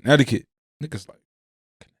 We like Connecticut. Niggas like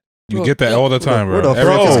You Bro, get that all the time, Where bro. the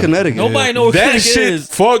fuck is Connecticut? Nobody knows what that Connecticut shit is.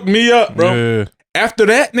 fucked me up, bro. Yeah. After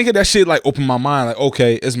that, nigga, that shit like opened my mind. Like,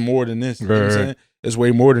 okay, it's more than this. You know what I'm Right. saying? It's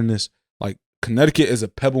way more than this. Like Connecticut is a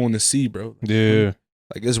pebble in the sea, bro. Yeah.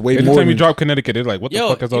 Like it's way more. Anytime Than, you drop Connecticut, it's like, what the Yo,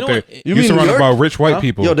 fuck is you out know there? what? You You mean New surrounded York? by rich white Huh?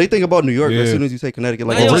 people. Yo, they think about New York Yeah. as soon as you say Connecticut.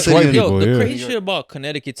 Like, Nah, oh, yo, it's a city in white New people, York. the yeah. crazy shit about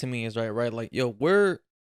Connecticut to me is right. Like, yo,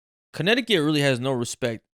 Connecticut really has no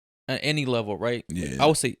respect at any level, right? Yeah. I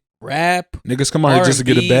would say rap, Niggas come out here just to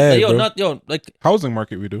get a R&B, bag, like, bro. like, Housing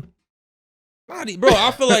market, we do. bro.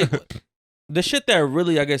 I feel like the shit that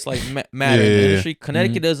really, I guess, like matter in the Yeah. industry.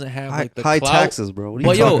 Connecticut doesn't have High, like the high clout. taxes, bro. What are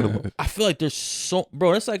But you yo, talking about? I feel like there's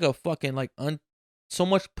it's like a fucking like so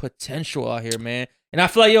much potential out here, man. And I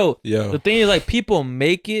feel like the Yo, thing is like people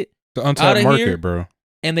make it The untapped Outta market, here? bro.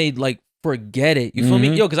 and they like forget it. You feel me?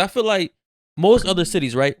 Mhm. Yo, because I feel like most other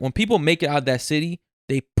cities, right? When people make it out of that city,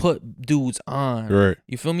 they put dudes on. Right.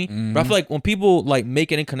 You feel me? Mhm. But I feel like when people like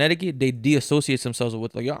make it in Connecticut, they deassociate themselves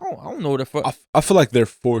with like, yo, I don't know what the fuck. I feel like they're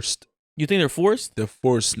forced. You think they're forced? They're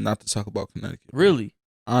forced not to talk about Connecticut. bro. Really?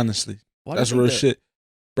 Honestly, Why do that's you think real that? shit,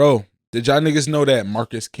 bro. Did y'all niggas know that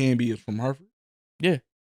Marcus Camby is from Harvard? Yeah.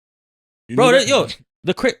 You Bro, knew that? yo,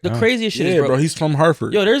 the Yeah. craziest shit yeah, is, bro. bro. He's from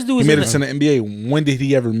Harvard. Yo, there's he dudes made in it to the, the NBA. When did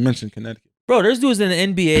he ever mention Connecticut? bro. There's dudes in the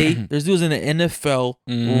NBA. There's dudes in the NFL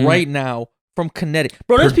Mhm. right now from Connecticut.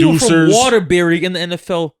 Bro, there's people Producers. from Waterbury in the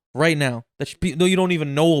NFL right now that you don't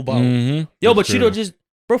even know about. Mm-hmm. Yo, That's but you true. don't just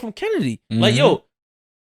bro from Kennedy. Like, Mhm. yo,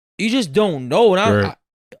 you just don't know. And Right.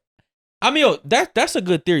 I mean, yo, that's a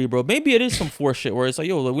good theory, bro. Maybe it is some force shit where it's like,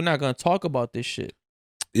 yo, like, we're not gonna talk about this shit.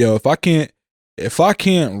 Yo, if I can't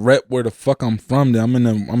rep where the fuck I'm from, then I'm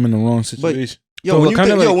in the wrong situation. Yo, So when what you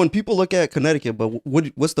kinda think, like- when people look at Connecticut, but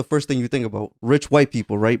what's the first thing you think about? Rich white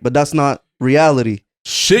people, right? But that's not reality.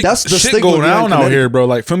 Shit, That's the shit stigma go behind down out Connecticut. here, bro.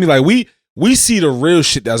 Like for me, like we see the real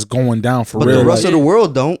shit that's going down for But real. the rest like, of the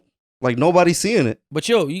world don't. Like nobody's seeing it. But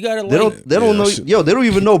yo, you gotta They like. don't know. shit. Yo, they don't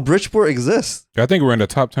even know Bridgeport exists. I think we're in the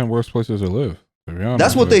top 10 worst places to live. To be honest.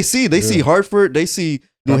 That's what Like, they see. They see yeah. Hartford. They see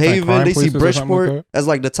New Top 10 Haven. crime They see places or something like Bridgeport as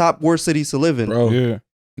like the top worst cities to live in. Bro, Yeah.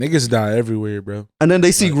 niggas die everywhere, bro. And then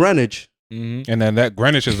they see Like- Greenwich. Mm-hmm. And then that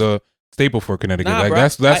Greenwich is a staple for Connecticut. Nah, like bro,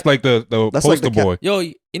 that's like the That's like poster the boy. Yo,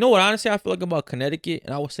 you know what? Honestly, I feel like about Connecticut,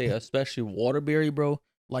 and I would say especially Waterbury, bro.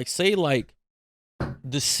 Like, say like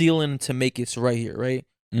the ceiling to make it's right here, right?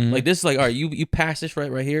 Mm-hmm. Like this is like, all right, you pass this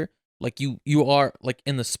right here. Like you are like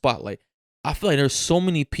in the spotlight. I feel like there's so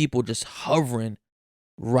many people just hovering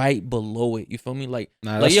right below it. You feel me? Like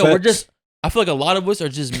That's yo, we're facts. just. I feel like a lot of us are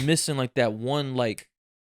just missing like that one like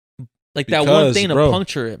that one Because, thing bro, to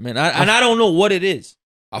puncture it, man. And I don't know what it is.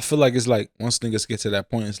 I feel like it's like once niggas get to that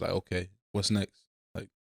point, it's like, okay, what's next? Like, you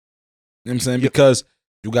know what I'm saying? Because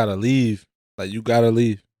you gotta leave. Like, you gotta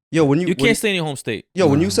leave. Yo, when You can't stay in your home state. Yo,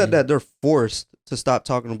 when you Nah, said man. that they're forced to stop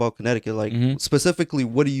talking about Connecticut, like Mhm. specifically,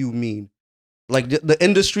 what do you mean? Like the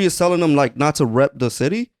industry is telling them like not to rep the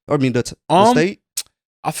city, or I mean the state.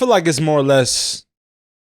 I feel like it's more or less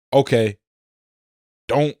okay.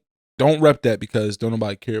 Don't rep that because don't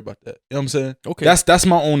nobody care about that. You know what I'm saying? Okay, That's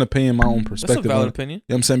my own opinion, my own that's a perspective. valid on it. opinion. You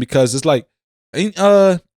know what I'm saying? Because it's like ain't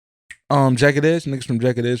Jagged Edge, niggas from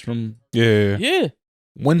Jagged Edge from Yeah. Yeah,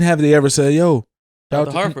 when have they ever said, yo, out shout to out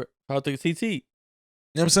to- Hartford, out to TT.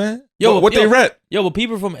 You know what I'm saying? Yo, what they yo. rep? Yo, but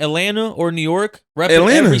people from Atlanta or New York rep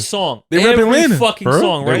Atlanta. every song. They rep every Atlanta. fucking For real?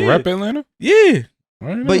 song, They right? rep Atlanta? Yeah. I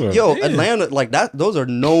didn't know But that. yo, Yeah. Atlanta, like that, those are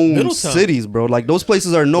known Middletown. cities, bro. Like those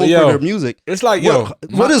places are known But yo, for their music. It's like, yo,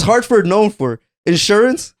 What is Hartford known for?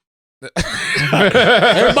 Insurance?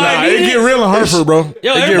 Everybody nah, need it get it. real in Hartford, bro. Yo, it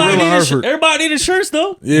get real everybody in need Hartford. everybody need insurance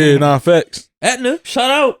though. Yeah, nah, facts. Aetna,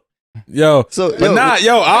 shout out. Yo, So but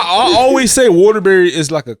I always say Waterbury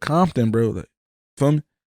is like a Compton, bro. Like, feel me?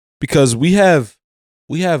 Because we have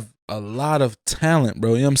a lot of talent,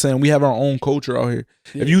 bro. You know what I'm saying? We have our own culture out here.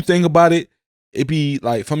 Yeah. If you think about it, it be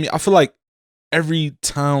like, for me, I feel like every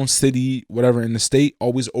town, city, whatever in the state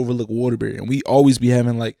always overlook Waterbury. And we always be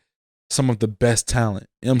having like some of the best talent.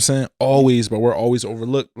 You know what I'm saying? Always, but we're always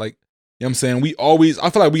overlooked. Like, you know what I'm saying? I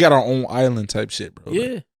feel like we got our own island type shit, bro. Yeah.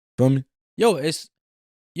 Like, feel me?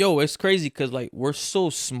 Yo, it's crazy because like we're so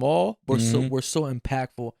small, we're Mhm. so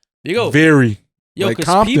impactful. Yo, Very. yo, like 'cause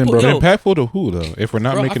Compton, people, bro. yo, Impactful to who though? If we're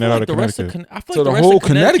not bro, making I it feel out like of the rest of Connecticut. I feel To like the the rest whole of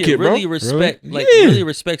Connecticut Connecticut, bro. really respect, Really? like Yeah. really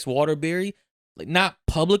respects Waterbury, like not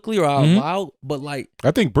publicly or out Mhm. loud, but like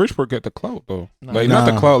I think Bridgeport got the clout though. Nah. Like not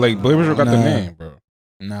the Nah. clout, like Bridgeport got the Nah. name, bro.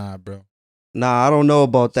 Nah, bro. Nah, I don't know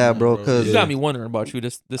about that, bro. Bro, Cause you got me wondering about you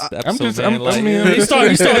this I'm episode. just- man. I'm- like, I mean, you start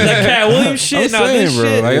with that Cat Williams shit. I'm Now saying, this bro.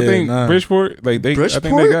 shit. Like I Yeah, think nah. Bridgeport, like I think they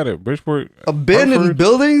Bridgeport? got it. Bridgeport, abandoned Hartford.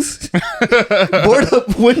 buildings, board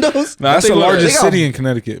up windows. Nah, that's think the what- largest they got- city in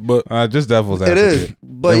Connecticut, but just devil's It advocate. is.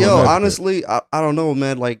 But Devil's yo, advocate. honestly, I don't know,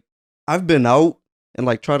 man. Like I've been out and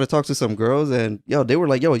like tried to talk to some girls, and yo, they were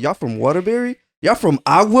like, "Yo, y'all from Waterbury? Y'all from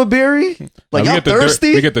Aguaberry? Like Nah, y'all we get the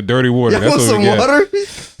thirsty? we get the dirty water. Y'all That's want what some we get. water?"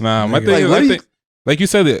 Nah, my Like, thing is, what I do you- think, like you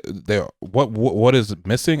said, what is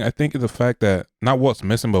missing? I think is the fact that not what's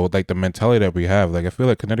missing, but like the mentality that we have. Like I feel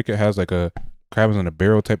like Connecticut has like a crabs in a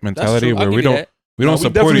barrel type That's mentality true. I'll where give we you don't that. we don't No, we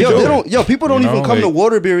support definitely each Yo, other. they don't. Yo, people don't You even know, come to like-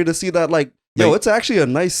 Waterbury to see that. Like, yo, Like- it's actually a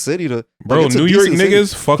nice city to. Bro, like, it's a New York decent city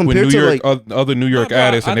niggas fuck with compared New to, York like, other New York Nah, bro,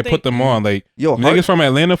 artists, and I they think- put them on. Like yo, niggas from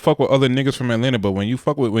Atlanta fuck with other niggas from Atlanta, but when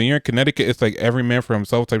you're in Connecticut, it's like every man for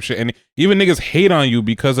himself type shit. And even niggas hate on you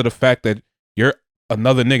because of the fact that you're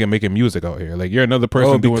another nigga making music out here. Like you're another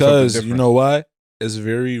person doing something because different. you know why? It's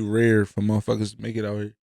very rare for motherfuckers to make it out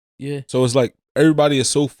here. Yeah. So it's like everybody is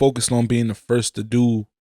so focused on being the first to do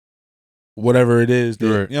whatever it is that,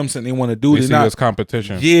 Right. you know what I'm saying, they want to do. they They're see not, this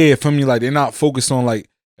competition. yeah, for me, like they're not focused on like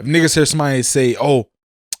if niggas hear somebody say, "Oh,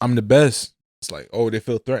 I'm the best," it's like, oh, they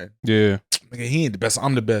feel threatened. Yeah. Nigga, he ain't the best.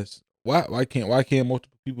 I'm the best. Why can't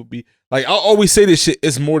multiple people be like? I always say this shit.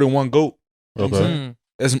 It's more than one goat. You know what I'm Okay. saying? Mm.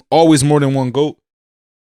 It's always more than one goat.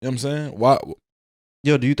 You know what I'm saying? Why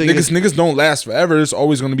yo, do you think? niggas don't last forever? There's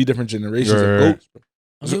always going to be different generations Right. of goats. Bro.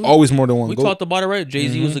 I There's mean, always more than one we goat. talked about it, right?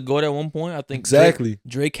 Jay-Z was Mhm. a goat at one point. I think Exactly.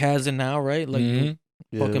 Drake has it now, right? Like Mhm.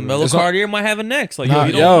 Yeah, fucking right. Melo It's not- Cartier might have it next. Like Nah, yo,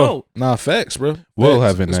 you don't know. Nah, facts, bro. We'll Facts.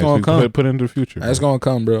 have it It's next. gonna We come. put it into the future. It's gonna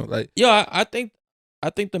come, bro. Like, Yo, I think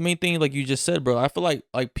the main thing, like you just said, bro. I feel like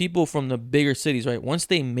people from the bigger cities, right? Once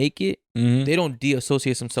they make it, mhm. they don't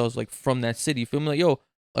de-associate themselves like from that city. You feel me? Like yo,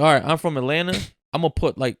 all right, I'm from Atlanta. I'm gonna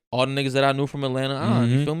put like all the niggas that I knew from Atlanta on.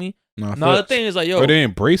 You Mhm. feel me? Nah, Now the facts. thing is like yo, Or they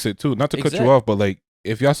embrace it too. Not to cut Exactly. you off, but like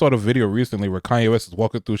if y'all saw the video recently where Kanye West is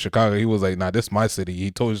walking through Chicago, he was like, "Nah, this my city." He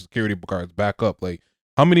told his security guards back up. Like,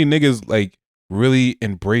 how many niggas like really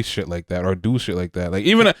embrace shit like that or do shit like that. Like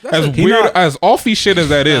even as he weird not- as offy shit as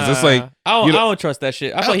that is, it's like I you know- don't trust that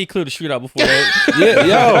shit. I thought he cleared the street out before that. Yeah,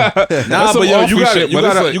 yo. Nah, That's but some yo, offy shit, but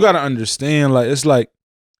it's like- you gotta understand. Like, it's like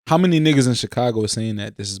how many niggas in Chicago are saying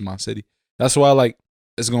that this is my city. That's why like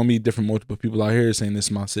it's gonna be different multiple people out here saying this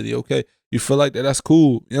is my city. Okay, you feel like that? That's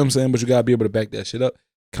cool. You know what I'm saying? But you gotta be able to back that shit up.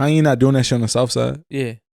 Kanye not doing that shit on the South Side.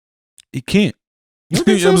 Yeah. He can't. You know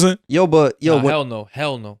think what I'm so? saying? Yo, but yo, Nah, when-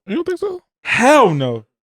 hell no. You don't think so? Hell no.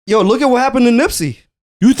 yo, look at what happened to Nipsey.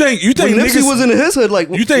 You think When Nipsey niggas was in his hood, like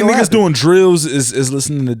you think yo, what niggas happened? doing drills is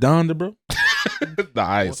listening to Donda, bro? Nah,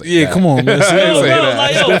 I ain't say Yeah, that. come on, man. I See, ain't Yo, say bro, that.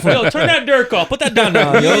 like, yo, turn that Dirk off. Put that down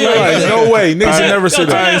now. Yo, like, no way. Niggas ain't never Yo, said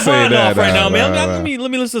turn I that. ain't that say Vaughn that, off right nah, now, man. nah,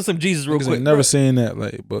 Let me listen to some Jesus real Niggas quick. ain't never bro. saying that.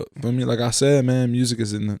 Like, but for me, like I said, man, music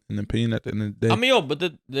is an opinion at the end of the day. I mean, yo, but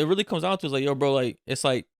it really comes down to is like, yo, bro, like it's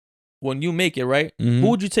like when you make it, right? Mhm. Who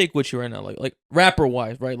would you take with you right now, like rapper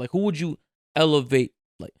wise, right? Like who would you elevate?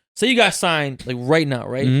 Like, say you got signed, like right now,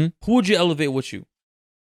 right? Mhm. Who would you elevate with you?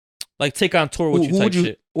 Like take on tour with you Who type would you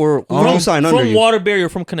shit. or who would you sign under From you? Waterbury or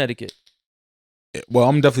from Connecticut? Well,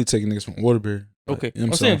 I'm definitely taking niggas from Waterbury. Like, Okay, you know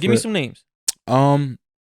what I'm saying, give me Fred? some names.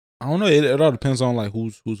 I don't know. It all depends on like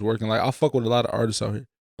who's working. Like, I fuck with a lot of artists out here.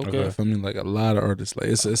 Okay, Like, for me, like a lot of artists. Like,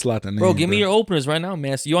 it's a lot to name. bro, give me your openers right now,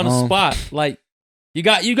 man. So you on the Um, spot, like you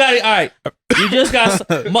got it. All right, you just got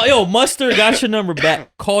yo Mustard got your number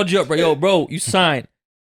back. Called you up, bro. Yo, bro, you signed.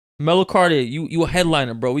 Mellow Cartier, you a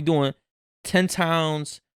headliner, bro. We doing 10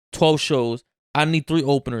 towns, 12 shows. I need 3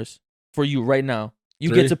 openers for you right now. You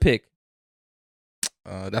 3? get to pick.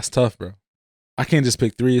 That's tough, bro. I can't just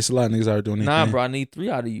pick 3. It's a lot of niggas out here doing Nah, anything. bro, I need 3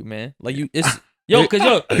 out of you, man. Like you, it's yo, cause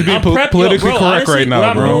yo, You're being I'm prepping. politically Yo, bro, correct honestly, right now, what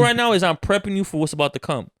I'm bro. doing right now is I'm prepping you for what's about to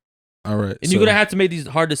come, All right. and you're gonna have to make these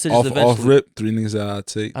hard decisions off eventually. rip 3 niggas that I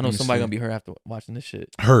take. I know Let me somebody see. gonna be hurt after watching this shit.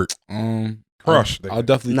 Hurt. Crush. Nigga. I'll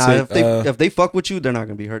definitely Nah, take. if they fuck with you, they're not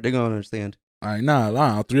gonna be hurt. They're gonna understand. All right,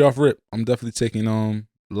 nah. 3 off rip. I'm definitely taking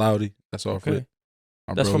Loudy. That's off Okay. rip.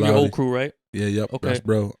 My That's bro, from your Loudy. old crew, right? Yeah, yep. Okay. That's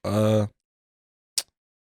bro. Let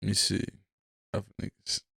me see. Other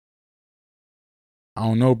niggas. I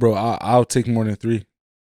don't know, bro. I'll take more than 3.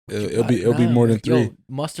 It'll be more than 3. Yo,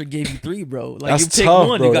 Mustard gave you 3, bro. Like That's you pick tough,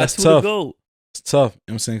 one, bro. you got That's 2 tough. to go. It's tough. You know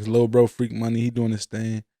what I'm saying? 'Cause little bro, Freak Money, he doing his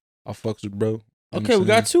thing. I fucks with bro. You know Okay, what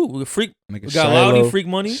we I'm got 2. We freak. saying? We Nigga, got Loudy, Freak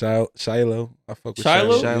Money. Shiloh. I fuck with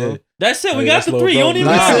Shiloh? Shiloh. Yeah. That's it. We Oh, yeah, got that's the little 3. You bro. don't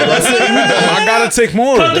even. That's it. I gotta take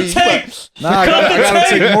more. Cut the You- tape. Nah, I gotta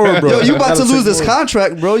take more, bro. Yo, you I about gotta to lose take this more.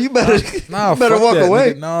 contract, bro. You better Nah, you better fuck walk that,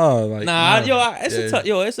 away. nigga. Nah, like It's a tough.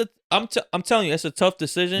 Yo, it's a. I'm telling you, it's a tough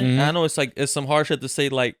decision. Mhm. And I know it's some hard shit to say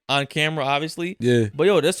like on camera, obviously. Yeah. But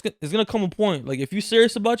yo, it's gonna come a point. Like if you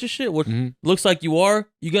serious about your shit, which Mhm. looks like you are,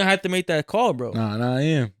 you're gonna have to make that call, bro. Nah, I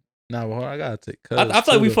am. Nah, but I gotta take. I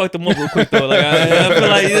feel like we fucked them up real quick though. Like I feel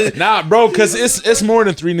like Nah, bro, cause it's more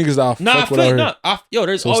than 3 niggas I'll nah, I fuck feel with like out here. yo,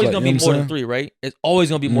 there's So it's always like, gonna you be know what more I'm than 3, right? It's always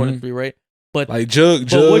gonna be more than Mhm. 3, right? But Like Jug,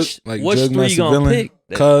 which like Jug 3 Master you gonna Villain, pick?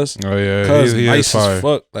 Cuz, Oh yeah, Cuz he nice is fire. as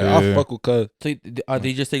fuck. Like Yeah, I yeah. fuck with Cuz. So are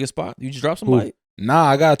they just take a spot? You just drop somebody? Nah,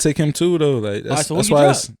 I gotta take him too though. Like Alright, that's, so who that's you why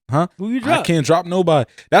drop? it's huh. Who you I drop? can't drop nobody.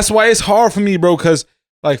 That's why it's hard for me, bro. Cause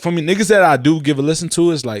like for me, niggas that I do give a listen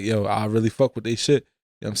to is like, yo, I really fuck with they shit.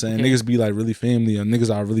 You know what I'm saying? Okay. Niggas be like really family or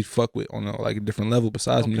niggas I really fuck with on like a different level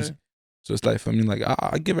besides Okay. music. So it's like for me, like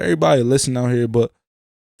I give everybody a listen out here, but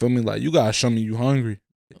for me, like you gotta show me you hungry.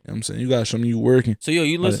 You know what I'm saying? You gotta show me you working. So yo,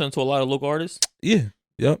 you Like- listen to a lot of local artists? Yeah.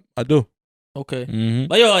 Yep, I do. Okay.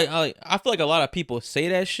 Mm-hmm. Like yo, I feel like a lot of people say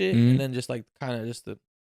that shit Mhm. and then just like kind of just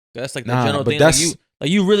that's like the Nah, general but thing. that's-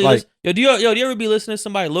 Like you really like- listen, yo. Do you ever be listening to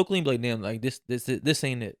somebody locally and be like, damn, like this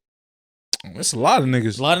ain't it? It's a lot of niggas.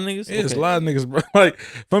 There's a lot of niggas. Yeah, it's a Okay. lot of niggas, bro. Like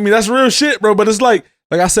for me, that's real shit, bro. But it's like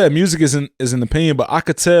I said, music is an opinion, but I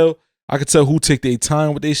could tell who take their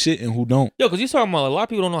time with their shit and who don't. Yo, because you talking about a lot of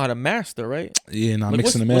people don't know how to master, right? Yeah, nah, Like,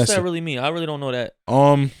 mixing the what's master. that really mean? I really don't know that.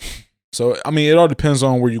 So I mean, it all depends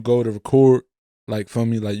on where you go to record. Like for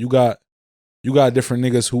me, like you got different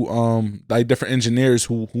niggas who like different engineers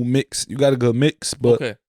who mix. You got a good mix, but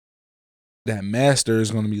Okay. that master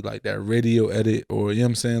is gonna be like that radio edit or you know what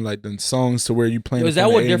I'm saying, like the songs to where you playing. Yo, it is that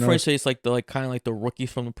from what the A&R. differentiates like the kind of like the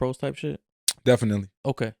rookies from the pros type shit? Definitely.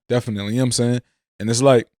 Okay. Definitely, you know what I'm saying? And it's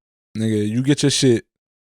like, nigga, you get your shit,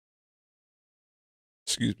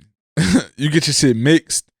 excuse me, you get your shit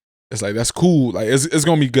mixed, it's like, that's cool. Like, it's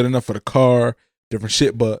gonna be good enough for the car, different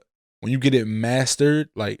shit, but when you get it mastered,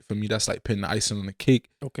 like, for me, that's like putting the icing on the cake.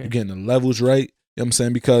 Okay. You're getting the levels right, you know what I'm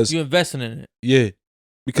saying? Because, You investing in it. yeah,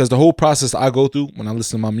 because the whole process I go through when I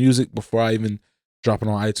listen to my music before I even drop it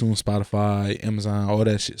on iTunes, Spotify, Amazon, all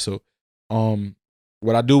that shit. So,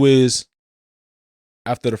 what I do is,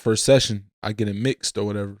 after the first session, I get it mixed or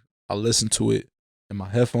whatever. I listen to it in my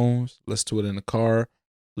headphones, listen to it in the car,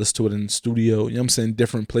 listen to it in the studio. You know what I'm saying?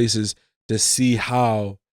 Different places to see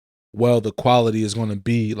how well the quality is going to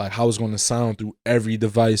be, like how it's going to sound through every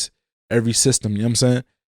device, every system. You know what I'm saying?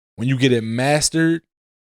 When you get it mastered,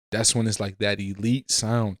 that's when it's like that elite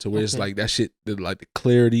sound to where it's like that shit, like the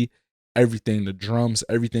clarity, everything, the drums,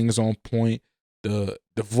 everything is on point. The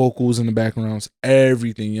vocals in the backgrounds,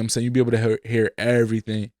 everything. You know what I'm saying? You'll be able to hear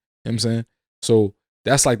everything. You know what I'm saying? So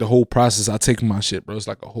that's like the whole process I take my shit, bro. It's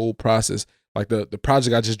like a whole process. Like the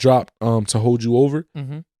project I just dropped, To Hold You Over,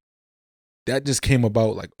 that just came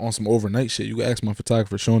about like on some overnight shit. You can ask my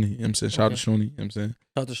photographer, Shoney. You know what I'm saying? Shout out to Shoney. You know what I'm saying?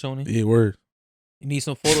 Shout out to Shoney. Yeah, word. You need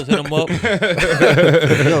some photos, hit him up.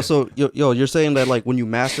 You're saying that like when you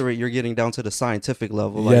master it, you're getting down to the scientific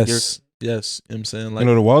level. Like Yes. You know what I'm saying? Like, You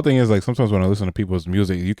know, the wild thing is like sometimes when I listen to people's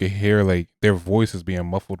music, you can hear like their voices being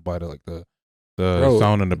muffled by the Bro,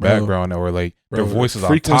 sound in the background, or like their voices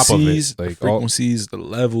on top of it. Like the frequencies, the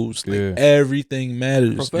levels, like Yeah. everything matters.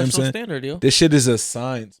 You know what I'm Professional saying? standard, yo. This shit is a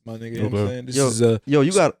science, my nigga. You know what I'm saying? This is a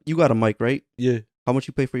you got a mic, right? yeah. How much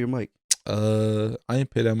you pay for your mic? I ain't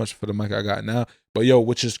pay that much for the mic I got now. But yo,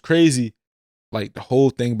 which is crazy, like the whole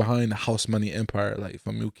thing behind the House Money Empire, like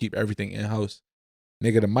for me to keep everything in house.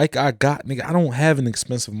 Nigga, the mic I got, nigga, I don't have an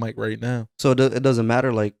expensive mic right now. So it doesn't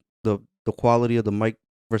matter like the quality of the mic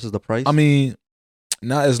versus the price. I mean,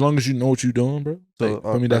 not as long as you know what you're doing, bro. So, Like,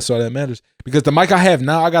 for me, that's all that matters. Because the mic I have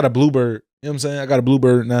now, I got a Bluebird. You know what I'm saying? I got a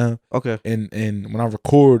Bluebird now. okay. And when I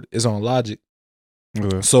record, it's on Logic.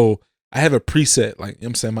 Yeah. So I have a preset. Like, you know what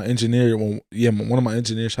I'm saying? My engineer, one of my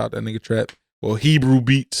engineers, shout out that nigga Trap. Well, Hebrew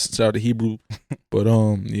Beats, shout out to Hebrew. But yeah, you know what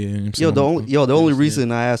I'm saying? The only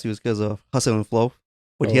reason I asked you is because of Hustle and Flow.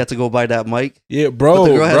 When he had to go buy that mic. Yeah, But bro,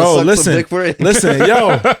 the girl had to suck some listen, dick for it. listen, yo.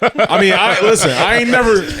 I mean, I ain't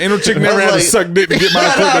no chick never had to like- suck dick to get my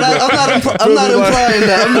I'm not implying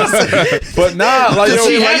that. I'm just saying. But nah, like, Just yo,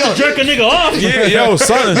 saying, You like, have to jerk a nigga off. yeah, yo,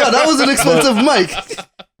 son. Yo, that was an expensive mic.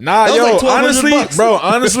 Nah, That was yo, like $1,200.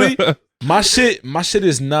 honestly, my shit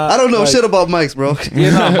is not. I don't know like, shit about mics, bro.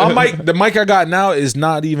 Yeah, nah, the mic I got now is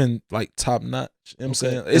not even like top notch. You know what I'm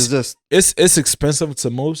saying? It's just It's expensive to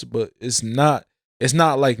most, but it's not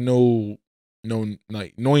like no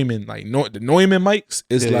like Neumann, the Neumann mics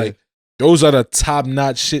is Yeah. like those are the top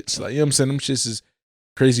notch shits. Like, you know what I'm saying? Them shits is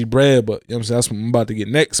crazy bread, but you know what I'm saying? That's what I'm about to get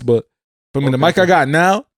next. But for me, the mic I got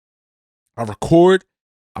now, I record,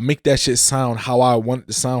 I make that shit sound how I want it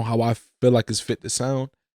to sound, how I feel like it's fit to sound.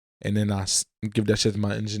 And then I give that shit to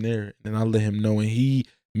my engineer. And I let him know, and he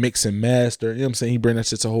mix and master. You know what I'm saying? He bring that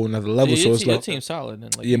shit to a whole nother level. Yeah, So it's your like, team's solid.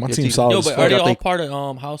 Then. Like, yeah, my your team's solid. Yo, as but fuck. are they I all think- part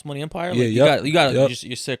of House Money Empire? Like, Yeah, you got yup.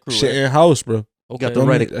 your set crew, shit right? in house, bro. Okay. got the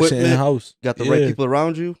right That shit equipment. in house. got the Yeah. right people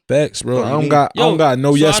around you. Facts, bro. Bro, I you don't need- got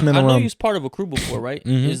no so yes men I know around. you was part of a crew before, right?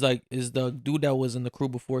 Mhm. Is the dude that was in the crew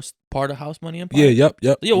before part of House Money Empire? Yeah, yep.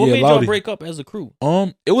 Yo, what yeah, made y'all Loudy. break up as a crew?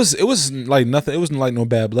 It was like nothing. It wasn't like no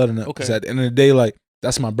bad blood or nothing. Okay. 'Cause at the end of the day, like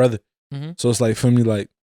that's my brother. Mhm. So it's like for me, like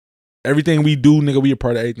everything we do, nigga, we a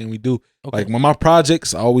part of everything we do. Okay. Like when my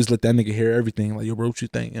projects, I always let that nigga hear everything. Like, yo, bro, what you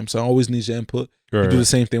think? You know what I'm saying? I always need your input. You do the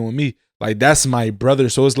same thing with me. Like that's my brother.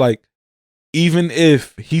 So it's like even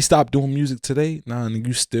if he stopped doing music today, nah, nigga,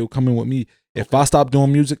 you still coming with me. If I stop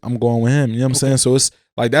doing music, I'm going with him. You know what I'm saying? So it's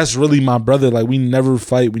like that's really my brother. Like we never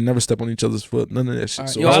fight, we never step on each other's foot. None of that shit. All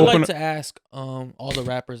right. So Yo, it's I'd open- like to ask all the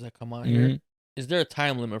rappers that come on here, Mhm. is there a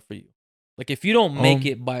time limit for you? Like if you don't make Um,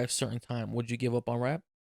 it by a certain time, would you give up on rap?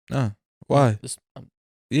 Nah, why? This,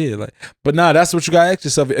 Yeah, like, but nah, that's what you gotta ask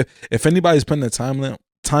yourself. If anybody's putting a time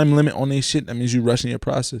limit on their shit, that means you rushing your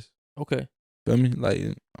process. okay. Feel me? Like,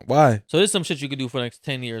 why? So there's some shit you could do for the next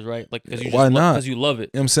 10 years, right? Like because you Why not? Because you love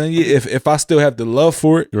it. You know what I'm saying? Yeah, if I still have the love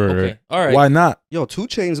for it, Okay. All right. why not? Yo, 2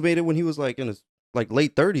 Chainz made it when he was like in his like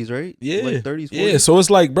late 30s, right? Yeah. Late 30s, 40s. Yeah, so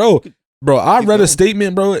it's like, bro, I Keep read a going.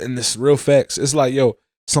 statement, bro, and it's real facts. It's like, yo,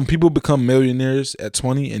 some people become millionaires at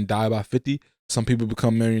 20 and die by 50. Some people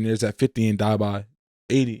become millionaires at 50 and die by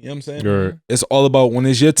 80. You know what I'm saying? Right. It's all about when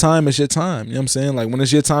it's your time, it's your time. You know what I'm saying? Like when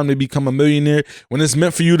it's your time to become a millionaire, when it's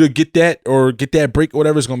meant for you to get that or get that break or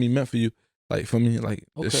whatever, it's gonna be meant for you. Like for me, like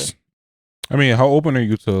it's, I mean, how open are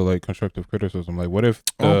you to like constructive criticism? Like, what if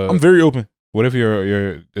I'm very open. what if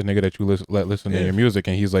you're the nigga that you let listen to Yeah. your music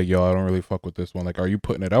and he's like, yo, I don't really fuck with this one. Like, are you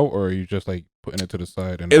putting it out or are you just like putting it to the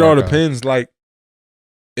side? And It all archive? depends. Like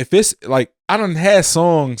if it's like I done had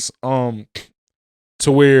songs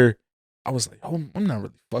to where I was like, oh, I'm not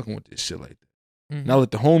really fucking with this shit like that. Mhm. Now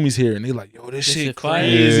let the homies hear it and they like, yo, this This shit shit fire.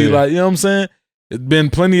 crazy. Yeah. Like, you know what I'm saying? It's been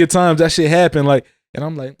plenty of times that shit happened. Like, and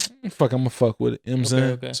I'm like, fuck, I'm gonna fuck with it. You know what I'm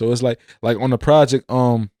saying? Okay. So it's like on the project,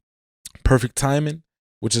 Perfect Timing,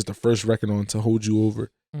 which is the first record on To Hold You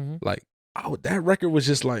Over. Mhm. Like that record was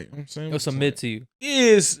just like, you know what I'm saying, It was a mid to you.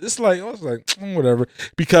 Yeah, it's like, I was like, whatever.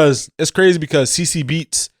 Because it's crazy because CC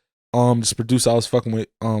Beats, this producer I was fucking with,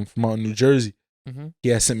 from out in New Jersey, he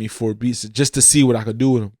had sent me 4 beats just to see what I could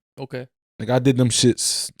do with them. Okay. Like I did them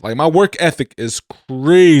shits. Like my work ethic is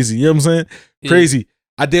crazy. You know what I'm saying? Yeah. Crazy.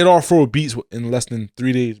 I did all 4 beats in less than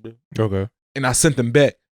 3 days, bro. Okay. And I sent them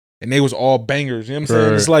back, and they was all bangers. You know what I'm saying?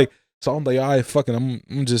 Right. It's like, so I'm like, all right, fucking,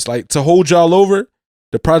 I'm just like, to hold y'all over,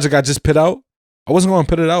 the project I just put out, I wasn't gonna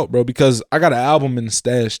put it out, bro, because I got an album in the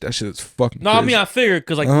stash. That shit is fucking No, crazy. I mean I figured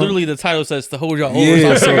because like literally the title says to hold y'all over.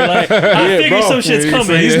 Yeah, So I figured, like, I figured bro. some shit's coming.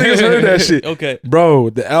 These niggas heard that shit. Okay. Bro,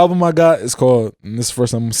 the album I got is called, and this is the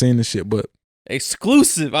first time I'm saying this shit, but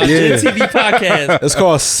Exclusive on Yeah. JTV podcast. it's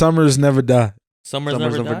called Summers Never Die. Summers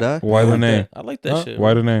Summers never Never die. Die. Why the name? I like that Huh? shit.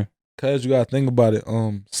 Why the name? Cause you gotta think about it.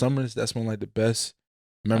 Summers, that's when like the best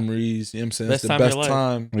memories, you know what I'm saying? Best It's the time of best your life.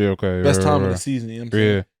 time. Yeah, okay. Best right, time right, of the season, you know what I'm right.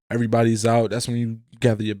 saying? Yeah. Everybody's out. That's when you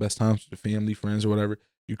gather your best times with your family, friends, or whatever.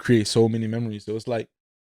 You create so many memories. So it's like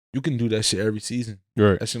you can do that shit every season.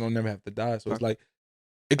 Right. That shit don't never have to die. So it's like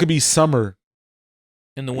it could be summer.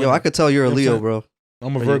 In the winter. Yo, I could tell you're a You know what I'm Leo, saying? bro.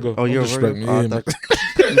 I'm a Are you- Virgo. oh, you're a Don't Virgo? disrespect me. Oh, I Yeah,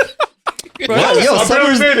 man. Bro, What? Yo, I'm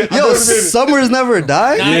Summers. motivated. I'm Yo, motivated. Summers never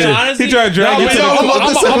die. Nah, Yeah. yo, honestly, He tried to drag Nah, you but to yo, the I'm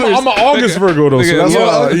cult. about I'm an August Virgo though, so Nigga, that's yo,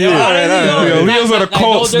 why. yo, Yeah, alright. Yo, Leos are the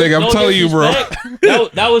cults, nigga. I'm telling you, bro.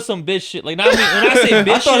 That was some bitch shit. Like, not I mean, when I say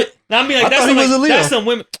bitch thought- shit, I mean like I that's thought some, he was like, a Leo. that's some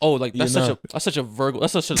women. Oh, like that's You such a Virgo.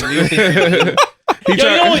 That's such a Leo thing. Yo, He you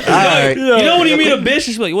know, tried. Alright. you know when you meet a bitch,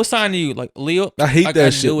 she's like, "What sign are you?" Like Leo. I hate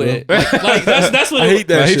that shit, do bro. it. Like that's what I hate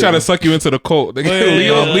that Nah, he shit. trying to bro. suck you into the cult. Nigga. Yeah,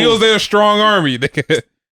 Leo, yeah. Leo's they're a strong army. Nigga.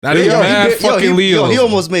 Not Yo, even mad he, fucking yo, Leos. he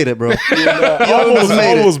almost made it, bro. He almost,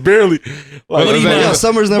 made it. almost barely. What Like, is he that? know? Yo,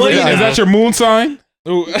 Summers never What do you die. Is that your moon sign?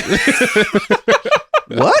 ooh.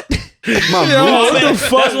 What? My Yo, moon- what the That's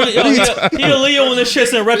fuck? when, yo, he a Leo when this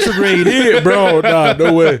shit's in retrograde. Yeah, bro. Nah,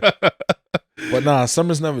 no way. But nah,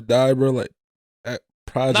 Summers Never Die, bro. Like that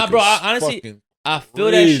project. Nah, bro, is I honestly- fucking- I feel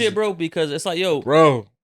Crazy. that shit, bro, because it's like, yo, bro.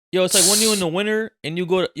 it's like when you in the winter and you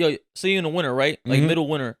go to, yo, say you in the winter, right? Like Mhm. middle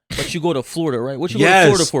winter, but you go to Florida, right? What you Yes.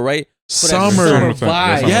 go to Florida for, right? For that Summer. summer Summertime.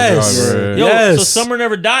 vibe. Yes. Right, right. Yo, Yes. so Summer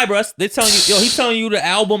Never Die, bro. They telling you, he's telling you the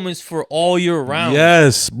album is for all year round.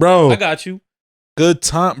 Yes, bro. I got you. Good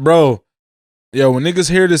time, bro. Yo, when niggas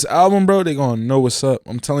hear this album, bro, they gonna know what's up.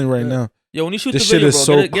 I'm telling you right Yeah. now. Yo, when you shoot This the video, shit bro, is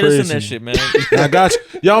so get us in that crazy. shit, man. I got you.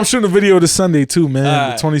 Yo, I'm shooting a video this Sunday too, man.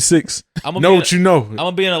 Alright. The 26th. I'm Know what you know. I'm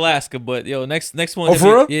gonna be in Alaska, but yo, next one. Oh,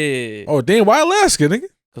 for real? Yeah. Oh, damn, why Alaska, nigga?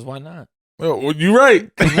 Cause why not? Oh, well, you right.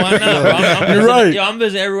 'Cause why not, bro? I'm You're visiting- right. Yo, I'm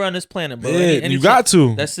visiting everywhere on this planet, bro. Yeah, Any you got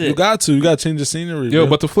to. That's You it. got to. You got to change the scenery. Yo,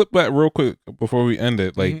 bro. but to flip back real quick before we end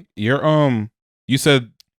it, like Mhm. you're you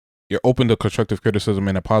said you're open to constructive criticism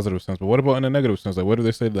in a positive sense, but what about in a negative sense? Like, what do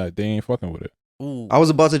they say that they ain't fucking with it? Ooh. I was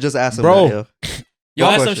about to just ask him Bro. that, yo. Yo,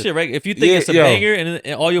 One that's some question. shit, right? If you think Yeah, it's a yo. banger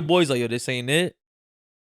and all your boys like, yo, this ain't it.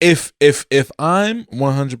 if I'm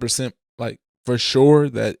 100% like for sure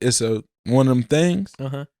that it's a one of them things, Uh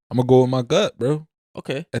huh. I'm gonna go with my gut, bro.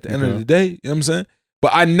 Okay. At the end of Okay. the day, you know what I'm saying?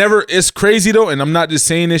 But I never. It's crazy though, and I'm not just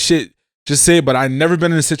saying this shit. Just say it, but I never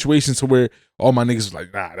been in a situation to where all my niggas was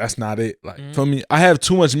like, nah, that's not it. Like, Mhm. feel me? I have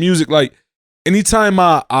too much music. Like, anytime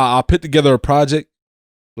I put together a project,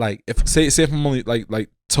 like if say if I'm only like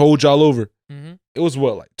told y'all over, Mm-hmm. it was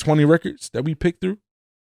what, like 20 records that we picked through.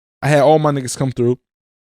 I had all my niggas come through,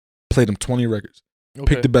 played them 20 records, Okay.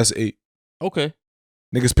 picked the best 8. Okay.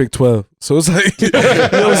 Niggas picked 12. So it's like, you know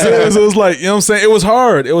what I'm saying? So it's like, you know what I'm saying? It was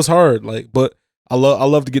hard. It was hard. Like, but I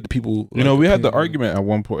love to get the people. You know, we had the opinion. argument at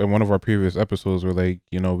one point in one of our previous episodes where, like,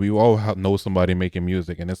 you know, we all know somebody making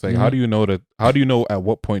music, and it's like, how Mhm. do you know that? How do you know at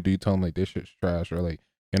what point do you tell them like this shit's trash or like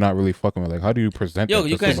you're not really fucking with? Like, how do you present Yo, that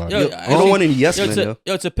you to guys, somebody? yo, I don't want any yes yo, men,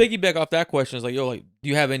 yo. to piggyback off that question, it's like, yo, like, do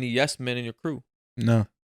you have any yes men in your crew? No.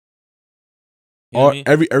 You know what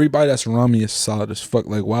I mean? Everybody that's around me is solid as fuck.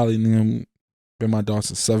 Like Wiley and them been my dog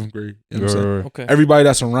since 7th grade. You know what I'm saying? Or- Okay. Everybody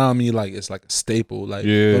that's around me, like, it's like a staple. Like,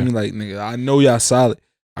 Yeah. feel me? Like, nigga, I know y'all solid.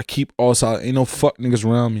 I keep all solid. Ain't no fuck niggas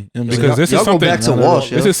around me. You know what I'm Because saying? this is Y'all go something. back to No, no,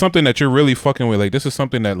 Walsh, yo. This is something that you're really fucking with. Like, this is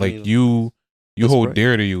something that like you That's hold right.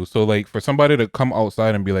 dear to you. So like for somebody to come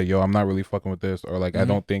outside and be like, yo, I'm not really fucking with this, or like I Mhm.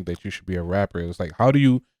 don't think that you should be a rapper. It's like, how do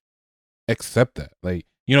you accept that? Like,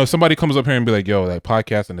 you know, if somebody comes up here and be like, yo, like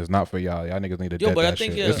podcasting is not for y'all. Y'all niggas need to Yo, dead but that I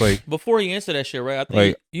think shit. yeah, It's like, before you answer that shit, right? I think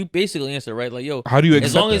Like- you basically answer right, like, yo, how do you accept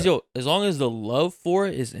as long as that? as long as the love for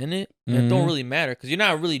it is in it, it don't Mhm. really matter because you're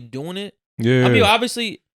not really doing it. Yeah. I mean,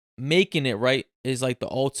 obviously, making it right is like the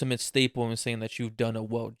ultimate staple in saying that you've done a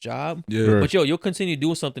well job. Yeah. Sure. But yo, you'll continue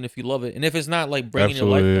doing something if you love it, and if it's not like bringing your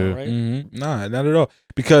life Absolutely, down, yeah. right? Nah, not at all.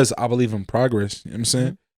 Because I believe in progress. You know what I'm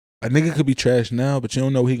saying? a nigga could be trash now, but you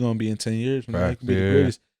don't know what he gonna be in 10 years. When he Facts, can be the yeah.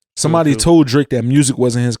 greatest. Somebody True. told Drake that music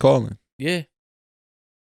wasn't his calling. Yeah.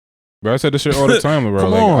 Bro, I said this shit all the time, bro.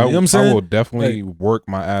 Come like, on, I, you know what I'm I saying? will definitely work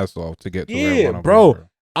my ass off to get to where I Yeah, wanna be, bro.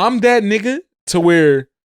 I'm that nigga to where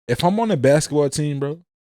if I'm on a basketball team, bro,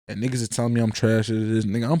 and niggas is telling me I'm trash at this,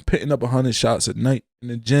 nigga, I'm pitting up 100 shots at night in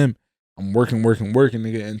the gym. I'm working,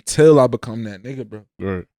 nigga, until I become that nigga, bro.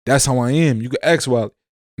 Right. That's how I am. You can ask Wild.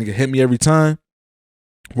 Nigga, hit me every time.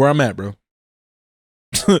 Where I'm at, bro.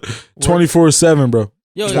 24/7, bro.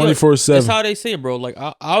 Yo, 24/7. that's how they say it, bro. Like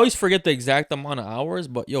I always forget the exact amount of hours,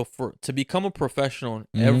 but yo, to become a professional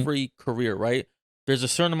in Mhm. every career, right? There's a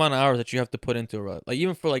certain amount of hours that you have to put into it, right? Like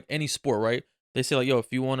even for like any sport, right? They say like, yo, if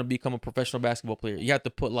you want to become a professional basketball player, you have to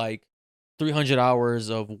put like 300 hours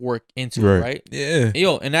of work into it, right? Yeah.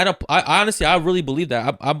 Yo, and I honestly, I really believe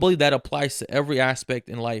that. I believe that applies to every aspect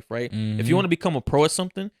in life, right? If Mm-hmm. you want to become a pro at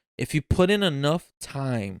something, if you put in enough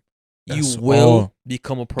time, That's you will all.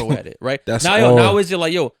 become a pro at it, right? That's now, yo, all. now is it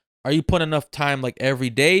like, yo, are you putting enough time like every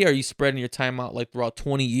day? Are you spreading your time out like throughout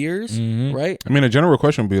 20 years, Mhm. right? I mean, a general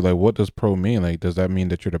question would be like, what does pro mean? Like, does that mean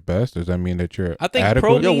that you're the best? Does that mean that you're I think adequate?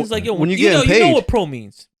 pro Yo, means like, yo, when you you know, getting you know paid. what pro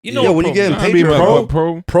means. You know Yeah, what when pro you getting means. Nah, paid, be you're like, pro. what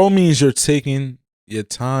pro? Pro means you're taking your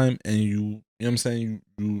time and you know what I'm saying?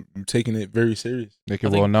 You taking it very serious. Make I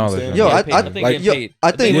it think- well knowledge. Yo, Yo, Getting I- paid. I- think like, getting yo, paid.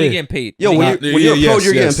 I think- when you're Yeah. getting paid. Yo, When when you- you're a pro,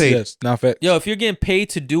 you're getting paid. Yes, not facts. Yo, if you're getting paid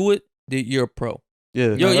to do it, then you're a pro.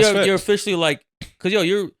 Yeah. Yo, that's you're facts. officially like, cause yo,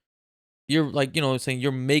 you're like, you know what I'm saying,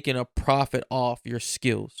 you're making a profit off your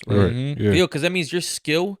skills, right? Right. Mhm. Yeah. Yo, cause that means your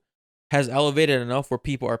skill has elevated enough where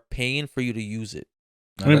people are paying for you to use it.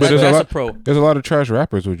 I mean, but That's, there's a that's a lot. pro. There's a lot of trash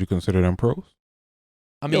rappers. Would you consider them pros?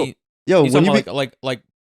 I mean, Yo, you when talking you about like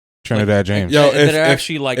Trinidad James. Yo, that if- are if-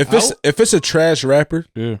 actually like If it's a trash rapper,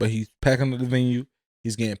 Yeah. but he's packing up the venue,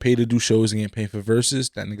 he's getting paid to do shows and getting paid for verses,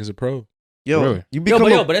 that nigga's a pro. yo, Really? you become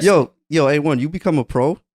but a, yo, but that's- yo, A1, you become a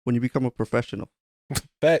pro when you become a professional.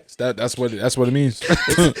 Facts. That's what it means.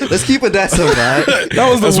 Let's keep it that simple, right? That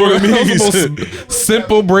was the That's what it that was means. the most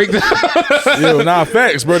simple breakdown. Yo, nah,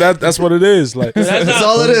 facts, bro. That's what it is. Like That's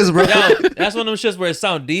all it is, bro. Yo, that's one of those shits where it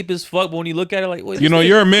sound deep as fuck, but when you look at it, like, wait, You know, this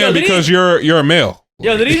you're a nigga- man Yo, did because he, you're a male.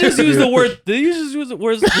 Yo, did he just use the word? Did he just use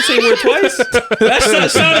the same word twice? That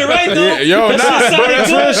sounded right though. Yeah, yo, That nah, shit bro, sounded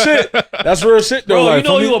that's good. real shit. That's real shit, though. Bro, like, you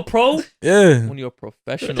know for me- you a pro yeah. when you're a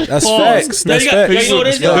professional. That's Pause. facts. Yo, That's you got, facts. You know what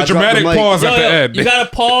it is? Yo, Yo, I The dropped the dramatic mic. pause at the yo, end. you gotta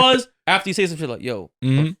pause after you say some shit like, "Yo,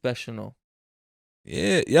 Mhm. professional."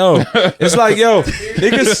 Yeah, yo, it's like yo,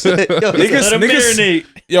 niggas, Yo, niggas, Let him niggas, marinate.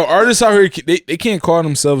 yo, artists out here, they can't call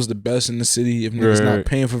themselves the best in the city if niggas Right. not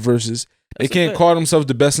paying for verses. They That's a can't fact. call themselves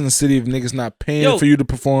the best in the city if niggas not paying Yo. for you to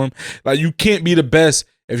perform. Like you can't be the best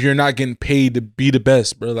if you're not getting paid to be the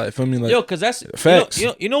best, bro. Like feel me, like Yo, cause that's facts.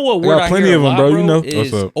 You know what I word got I plenty hear of a them, lot, bro, bro. you know.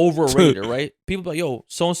 Is What's up? overrated, right? People be like, "Yo,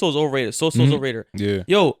 so and so's overrated. So and so's Mhm. overrated." Yeah.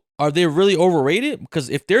 Yo, are they really overrated? Because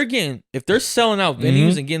if they're selling out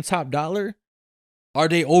venues and getting top dollar, are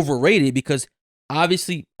they overrated? Because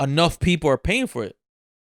obviously enough people are paying for it.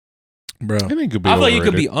 bro. I think it could be I feel like overrated.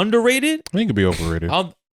 you could be underrated. I think it could be overrated.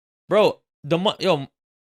 Bro,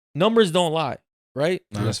 numbers don't lie, right?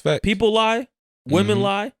 Nah, that's fact. People lie, women Mhm.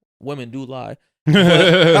 lie, women do lie.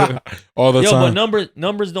 all the Yo, time. but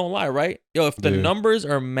numbers don't lie, right? Yo, if the Yeah. numbers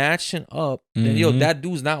are matching up, then yo, Mhm. that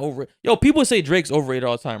dude's not over. Yo, people say Drake's overrated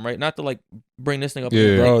all the time, right? Not to like bring this thing up,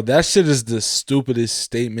 Yeah. Bro, that shit is the stupidest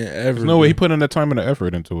statement ever. There's no way he bro. put in the time and the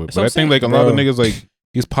effort into it. That's But what I I'm think saying. like a lot of Bro. niggas like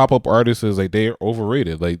these pop up artists is like they're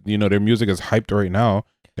overrated. Like, you know, their music is hyped right now.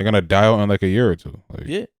 They're gonna die out in like a year or two. Like,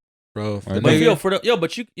 Yeah, bro. if But the but nigga- yo, for the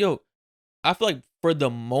but I feel like for the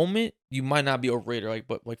moment you might not be overrated, like,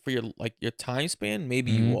 but like for your time span,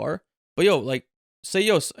 maybe you Mhm. are. But yo, like, say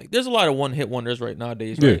there's a lot of one hit wonders right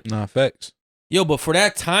nowadays, Yeah. right? Nah, facts. Yo, but for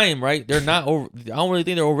that time, right? They're not over. I don't really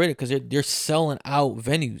think they're overrated because they're selling out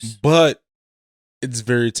venues. But it's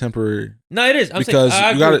very temporary. No, it is. I'm Because saying,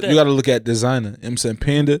 I you agree with gotta that. look at designer. You know what I'm saying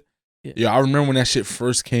Panda. Yeah. Yeah, I remember when that shit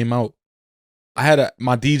first came out. I had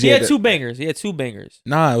my DJ. He had that- two bangers. He had two bangers.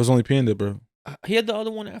 Nah, it was only Panda, bro. He had the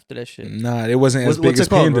other one after that shit. Nah, it wasn't as What's big it as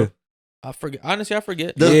called, Panda. bro? I forget. Honestly, I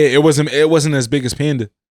forget. The- Yeah, it wasn't as big as Panda.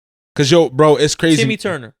 Cause yo, bro, it's crazy. Timmy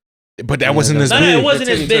Turner. But that Yeah, wasn't no, as No, big. no, it wasn't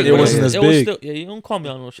as big. It but wasn't as it was big. still, yeah, you don't call me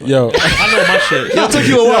on no shit. Yo. I know my shit. Yo, it took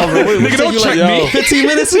you a while, bro. Wait, Nigga, don't you check like me. 15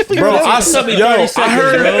 minutes? to figure Bro, it out? I Took me yo, 30 I seconds,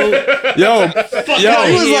 heard, yo, Fuck yo, outta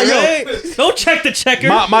he was here, like, yo. right? Don't check the checker.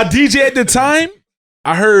 my DJ at the time,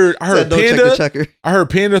 I heard Said, don't check the Panda. checker. I heard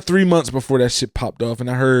Panda 3 months before that shit popped off, and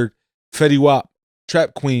I heard Fetty Wap,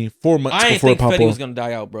 Trap Queen 4 months I ain't before it think popped Fetty was off. gonna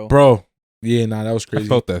die out, bro. Bro, Yeah, nah, that was I crazy.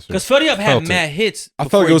 felt that shit. Because Fetty Up had Felt it. mad hits. I before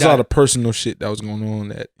felt like he it was a died. lot of personal shit that was going on.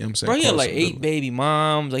 That, you know what I'm saying? Bro, he had like caused some 8 baby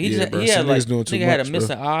moms. Like he Yeah, just bro, he had some like niggas doing too nigga had a much, bro.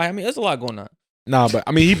 missing eye. I mean, there's a lot going on. Nah, but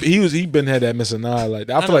I mean, he been had that missing eye. Like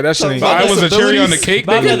I feel like that shit ain't. But I was a cherry on the cake.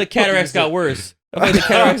 But I feel Nigga. like the cataracts got worse. I feel like the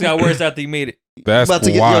cataracts got worse after he made it. That's about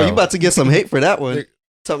to get, wild. yo, you about to get some hate for that one.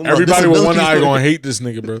 Talking about Everybody with one eye disabilities, gonna hate this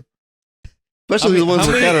nigga, bro. especially the ones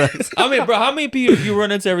how with many- cataracts. I mean, bro, how many people you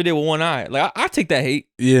run into every day with one eye? Like, I take that hate.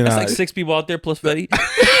 Yeah, That's nah. like 6 people out there plus Fetty.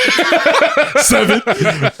 7.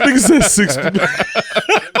 Nigga said 6.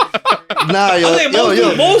 Nah, yo, I think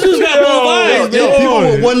yo, Moses got both eyes. yo, people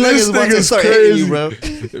with one leg this is about to nigga's start hating you,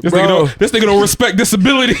 crazy. bro. This nigga don't respect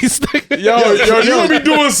disabilities. Yo, you gonna be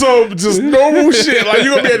doing some just normal shit. Like,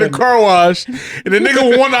 you gonna be at the car wash, and the nigga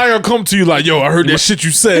with one eye gonna come to you like, yo, I heard that shit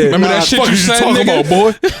you said. Remember Nah, that shit Fuck you is you said, talking nigga? about,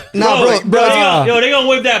 boy? Nah, bro, They gonna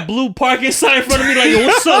wave that blue parking sign in front of me like, yo,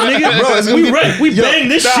 what's up, nigga? Bro, it's gonna be- We yo, bang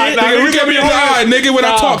this nah, shit. nah, nigga. Nigga, look at me in the eye, nigga, when I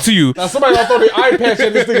Nah. talk to you. Now somebody gonna throw the eye patch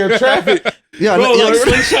at this nigga in traffic. yeah, Bro, yo, like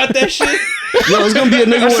slingshot that shit. yo, it's gonna be a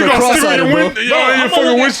nigga with Shit a gonna cross stick on on your him, bro. window. Yo, your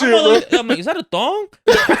fucking windshield, bro. I'm like, is that a thong?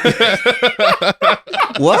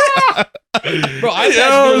 What? Bro, I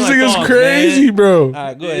Yo, this nigga's crazy, bro. All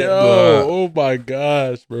right, go ahead. Yo, oh my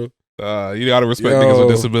gosh, bro. You gotta respect Yo. niggas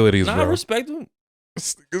with disabilities, Nah, I bro. respect him.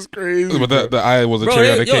 This nigga's crazy. But bro. the eye was a Bro,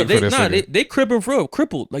 cherry on they, the cake for they, this nah, nigga. they crippled for real,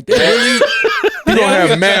 crippled. Like they really. He gonna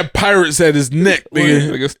have mad pirates at his neck,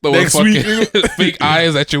 nigga. Niggas throwing Next week, fucking fake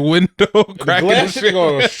eyes at your window, cracking the Glass shit. shit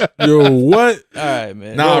gonna- Yo, what? All right,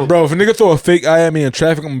 man. Nah, bro. If a nigga throw a fake eye at me in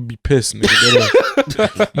traffic, I'm gonna be pissed,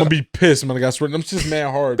 nigga. I'm gonna be pissed, man. I swear, them shit's mad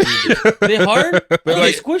hard. Dude. They hard, but like,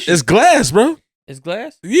 they squishy. It's glass, bro. It's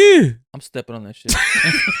glass. Yeah. I'm stepping on that shit.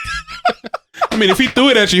 I mean, if he threw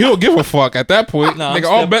it at you, he'll give a fuck at that point. Nah, I'm Nigga,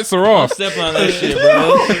 all step- bets are I'm off. stepping on that shit,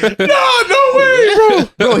 bro. No way,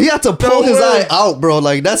 bro. Bro, he had to pull No his way. eye out, bro.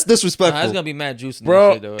 Like that's Nah, it's disrespectful. gonna be mad juice in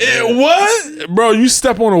Bro, that shit, though. what? Bro, you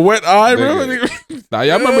step on a wet eye, bro. Nigga. Nah,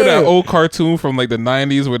 y'all remember that old cartoon from like the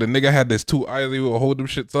 90s where the nigga had this 2 eyes, he would hold them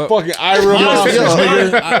shits up? Fucking Ira Monsters, Monsters, yo.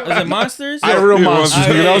 nigga. Is it monsters? Ira Yeah, Monsters,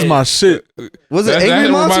 Monsters. nigga. That was my shit. Was it That- Angry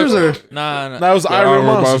that Monsters remind- or? Nah. That was Yeah, Ira Ira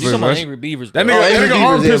Monsters. Monsters. You talking about That's- Angry Beavers? That bro. nigga, Oh, that Angry nigga Beavers,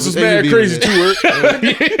 armpits yeah, was Angry mad Beavers, crazy yeah. too,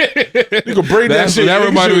 right? You could braid that shit. That nigga.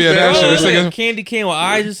 reminded me of that Bro, shit. it's This like nigga a candy cane with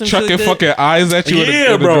eyes or some chucking shit like that. fucking eyes at you. in the- Yeah,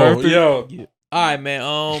 in the bro. drive-thru. Yo. All right,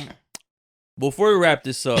 man. Before we wrap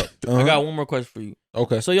this up, I Uh-huh. got one more question for you.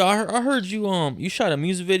 Okay. So, y'all, I heard you you shot a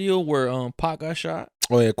music video where Pac got shot.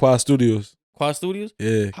 Oh yeah, Quad Studios. Quad Studios.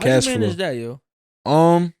 Yeah, How cash you flow. manage that, yo?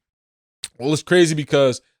 Well, it's crazy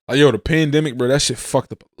because like yo, the pandemic, bro. That shit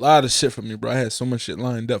fucked up a lot of shit for me, bro. I had so much shit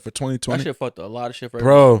lined up for That 2020, shit fucked up a lot of shit for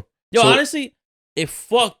bro. Yo, so- honestly, it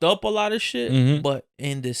fucked up a lot of shit, Mhm. but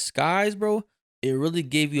in disguise, bro, it really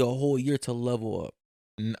gave you a whole year to level up.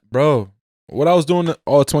 Bro, what I was doing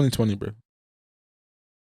all 2020, bro.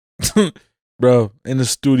 Bro, in the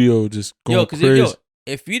studio, just going Yo, crazy.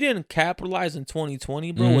 if you didn't capitalize in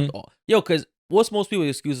 2020, bro, Mhm. with all, because what's most people's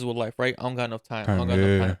excuses with life, right? I don't got enough time. I don't got Yeah.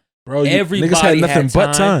 enough time. Bro, Everybody niggas had nothing had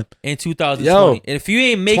but time. In 2020, Yo, and if you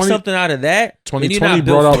ain't make 20 something out of that, then you're 2020 not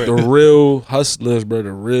built brought for out it. the real hustlers, bro.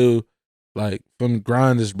 The real, like, from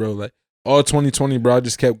grinders, bro. Like, all 2020, bro, I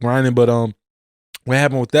just kept grinding. But what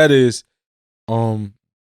happened with that is, I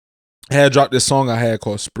had dropped this song I had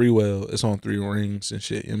called Spreewell. It's on 3 Rings and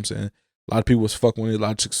shit. You know what I'm saying? A lot of people was fucking with it. A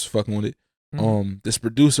lot of chicks was fucking with it. This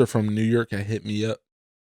producer from New York had hit me up.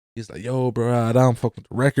 He's like, yo, bro, I don't fuck with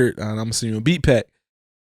the record. And I'm gonna send you a beat pack.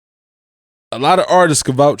 A lot of artists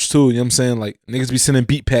could vouch too. You know what I'm saying? Like, niggas be sending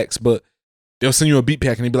beat packs, but they'll send you a beat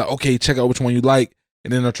pack and they be like, okay, check out which one you like.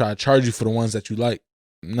 And then they'll try to charge you for the ones that you like.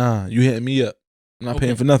 Nah, you hitting me up. I'm not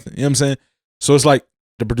paying for nothing. You know what I'm saying? So it's like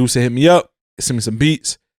the producer hit me up, sent me some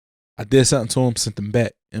beats. I did something to him, sent them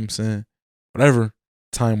back. You know what I'm saying? Whatever.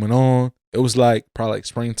 Time went on. It was like probably like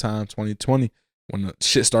springtime 2020 when the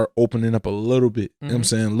shit started opening up a little bit. You know what I'm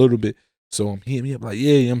saying? A little bit. So he hit me up like,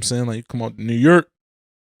 yeah, you know what I'm saying? Like, you come out to New York.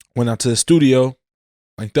 Went out to the studio,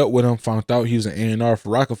 linked up with him, found out he was an A&R for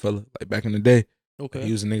Rockefeller, like back in the day. Okay.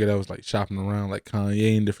 He was a nigga that was like shopping around like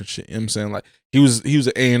Kanye and different shit. You know what I'm saying? Like he was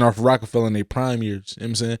an A&R for Rockefeller in their prime years. You know what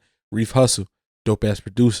I'm saying? Reef Hustle, dope ass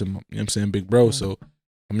producer, you know what I'm saying? Big bro. So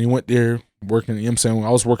I mean, went there working, you know what I'm saying? I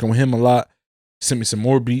was working with him a lot. Sent me some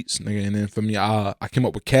more beats, nigga. And then for me, I came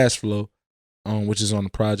up with Cash Flow, which is on the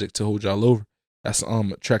project To Hold Y'all Over. That's a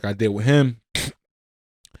track I did with him.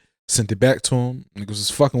 Sent it back to him. Niggas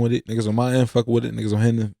was fucking with it. Niggas on my end fucking with it. Niggas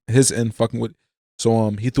on his end fucking with it. So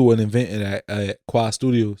he threw an event at Quad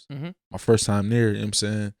Studios. Mhm. My first time there, you know what I'm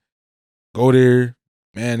saying? Go there.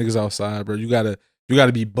 Man, niggas outside, bro. You gotta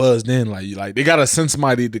be buzzed in. Like they gotta send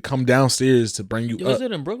somebody to come downstairs to bring you Yo, up. is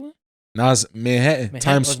it in Brooklyn? Nas Manhattan,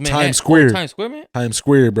 Times Manhattan. Square. Oh, Times Square, man. Times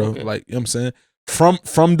Square, bro. Okay. Like, you know what I'm saying?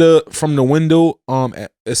 From the window,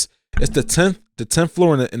 it's the 10th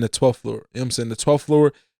floor and the 12th floor. You know what I'm saying? The 12th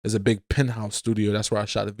floor is a big penthouse studio. That's where I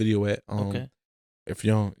shot the video at. Okay. If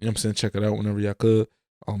y'all, you know what I'm saying, check it out whenever y'all could.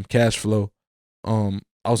 Cash flow. I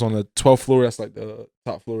was on the 12th floor. That's like the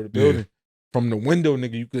top floor of the building. From the window,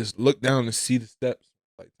 nigga, you could just look down and see the steps,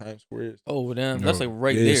 like Times Square. Oh, damn. That's like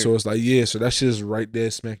right Yeah, there. so it's like, so that shit is right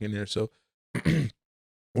there, smack in there. So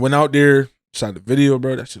went out there, shot the video,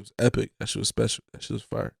 bro. That shit was epic. That shit was special. That shit was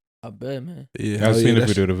fire. I bet, man. Yeah, I've seen the that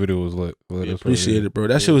video. The video was lit. Yeah, appreciate it, bro.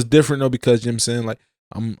 That shit was different though, because you know what I'm saying, like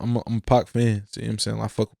I'm a Pac fan. See, you know what I'm saying, like, I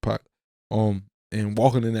fuck with Pac. And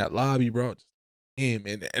walking in that lobby, bro. Damn,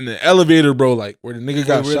 and the elevator, bro, like where the nigga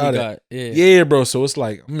got Really shot at. Yeah, bro. So it's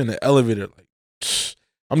like I'm in the elevator, like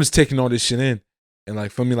I'm just taking all this shit in, and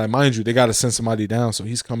like for me, like, mind you, they gotta send somebody down. So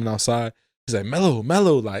he's coming outside. He's like, Mellow,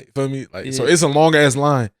 like, for me, like, so it's a long ass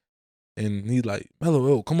line. And he like,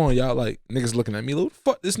 Mellow, come on, y'all. Like, niggas looking at me, like,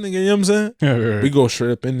 fuck this nigga, you know what I'm saying? Yeah, We go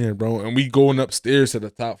straight up in there, bro. And we going upstairs to the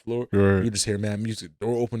top floor. right. You just hear mad music,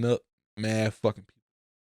 door open up, mad fucking people.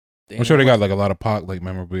 I'm sure they got like a lot of Pac like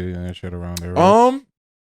memorabilia and shit around there. Right?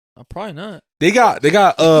 Probably not. They got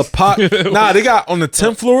Pac. Nah, they got on the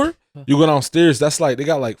 10th floor. You go downstairs, that's like, they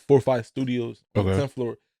got like 4 or 5 studios on the 10th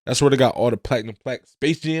floor. That's where they got all the platinum plaques.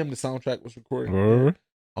 Space Jam, the soundtrack was recorded.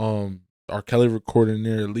 R. Kelly recording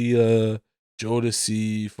there, Leah,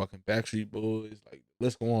 Jodeci, fucking Backstreet Boys, like,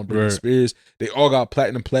 let's go on, Britney Spears. They all got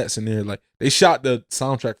platinum plaques in there. Like, they shot the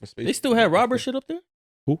soundtrack for Space. They still had Robert shit up there?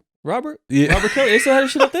 Who? Robert? Yeah. Robert Kelly? They still had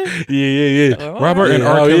his shit up there? Yeah. Robert and Yeah,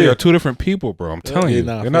 R. oh, Kelly yeah. are two different people, bro. I'm telling you,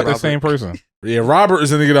 nah, they're not the Robert. same person. Yeah, Robert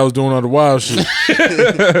is the nigga that was doing all the wild shit.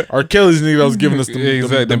 R. Kelly's the nigga that was giving us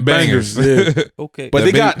the bangers. Yeah. Okay. But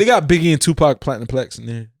they got Biggie and Tupac platinum plaques in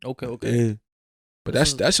there. Okay. Yeah. But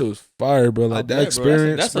that shit was fire, bro. Like, that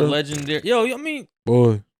experience, That's bro. a legendary. Yo, I mean,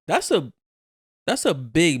 Boy. that's a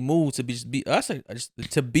big move to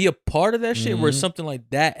to be a part of that shit where something like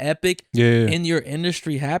that epic in your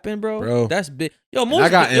industry happened, bro. That's big. Yo, I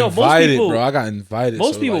got invited, bro. I got invited.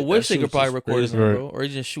 Most so, people like, wish they could probably record it, bro, Right. or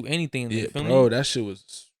just shoot anything. Yeah, Feel bro. me? That shit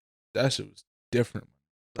was different.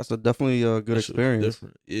 That's definitely a good That shit was experience.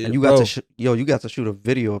 different. Yeah, And you bro. got to you got to shoot a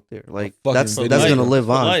video up there. Like, fucking that's video. that's gonna Life, live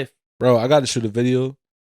for on. life. Bro, I got to shoot a video.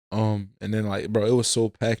 And then, like, bro, it was so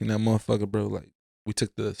packed in that motherfucker, bro. Like, we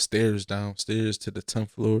took the stairs downstairs to the 10th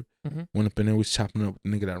floor. Went up in there, we was chopping up with the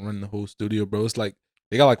nigga that run the whole studio, bro. It's like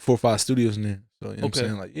they got like 4 or 5 studios in there. So, you know what I'm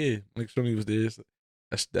saying? Like, yeah, Nick Stoney was there. So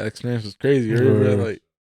that experience was crazy, right, bro? Like,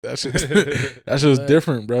 that shit was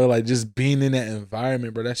different, bro. Like, just being in that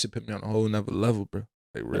environment, bro, that shit put me on a whole nother level, bro.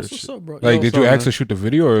 Like, real That's shit. what's up, bro. Like, Yo, did so, you man, actually shoot the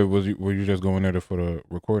video, or were you just going there for the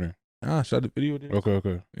recording? Nah, I shot the video there.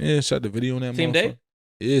 Okay. Yeah, shot the video on that Same day?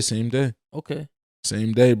 Yeah, same day. Okay.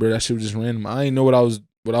 Same day, bro. That shit was just random. I ain't know what I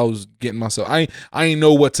was getting myself. I ain't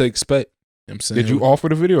know what to expect. You know what I'm saying? Did you offer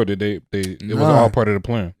the video, or did it was all part of the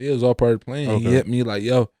plan? It was all part of the plan. Okay. He hit me like,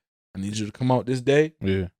 yo, I need you to come out this day.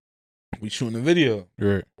 Yeah. We shooting a video.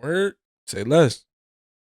 Right. Word. Say less.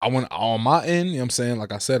 I went on my end, you know what I'm saying?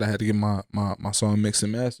 Like I said, I had to get my song mixed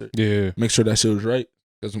and mastered. Yeah. Make sure that shit was right.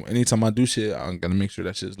 Because anytime I do shit, I gotta make sure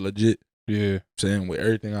that shit's legit. Yeah. You know what I'm saying, with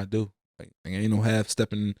everything I do. Like, ain't no half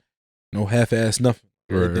stepping, no half ass nothing.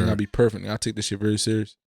 Everything I be perfect. I take this shit very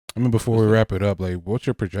serious. I mean, before we wrap it up, like, what's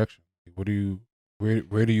your projection? What do you,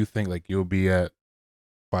 where do you think like you'll be at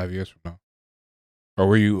 5 years from now, or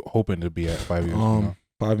were you hoping to be at 5 years from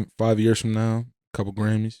now? 5 years from now, a couple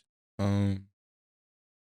Grammys.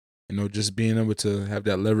 You know, just being able to have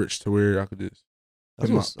that leverage to where I could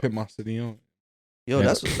just put my city on. Yo, Yeah.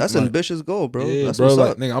 that's Like, an ambitious goal, bro. Yeah, That's bro. what's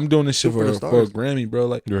Like, up. nigga, I'm doing this shit Shoot for the for a stars. Grammy, bro.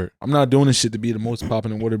 Like, Right. I'm not doing this shit to be the most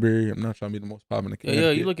popping in Waterbury. I'm not trying to be the most popping in Yo,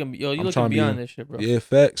 Connecticut. you looking I'm looking trying to be beyond on- this shit, bro. Yeah,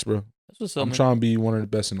 facts, bro. That's what's up, I'm man. trying to be one of the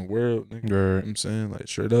best in the world, nigga. You know what Right. I'm saying? Like,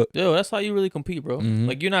 straight up. Yo, that's how you really compete, bro. Mhm.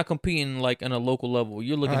 Like, you're not competing like on a local level.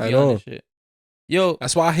 You're looking Not at beyond all. this shit. Yo,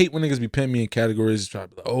 That's why I hate when niggas be pinning me in categories and try to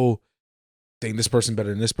be like, oh, think this person better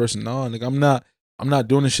than this person. No, nigga, I'm not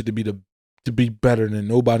doing this shit to be better than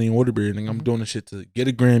nobody in Waterbury. Nigga, I'm doing this shit to get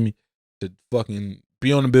a Grammy, to fucking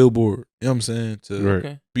be on the Billboard. You know what I'm saying? To Right.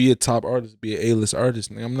 okay. be a top artist, be an A-list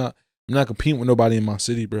artist. Nigga, I'm not competing with nobody in my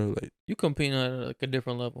city, bro. Like, You competing at like a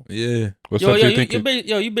different level. yeah. What Yo, steps yo, do you think?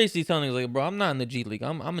 you basically telling niggas like, bro, I'm not in the G League.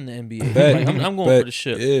 I'm in the NBA. Fact. Like, I'm going for the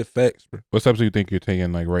ship. Yeah, facts, bro. What steps do you think you're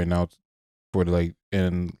taking like right now for like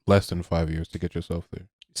in less than 5 years to get yourself there?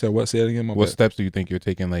 You said what? Say it again. My What bad. steps do you think you're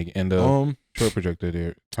taking like in the short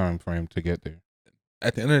projected time frame to get there?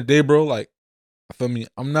 At the end of the day, bro, like, I feel me,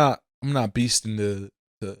 I'm not beasting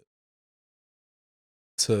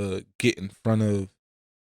to get in front of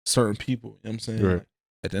certain people. You know what I'm saying? Right. Like,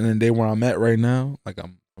 at the end of the day, where I'm at right now, like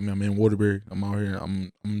I'm in Waterbury. I'm out here.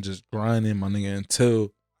 I'm just grinding, my nigga,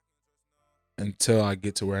 until I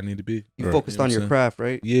get to where I need to be. You Right. focused You know on what your I'm craft,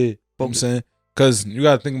 right? Yeah, you know what I'm saying? Because you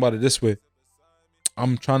got to think about it this way.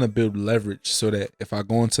 I'm trying to build leverage so that if I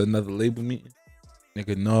go into another label meeting,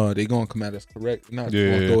 nigga, no, they going to come at us correct. They're not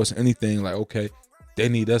going to throw us anything like, okay, they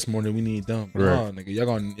need us more than we need them. Right. Nah, nigga, y'all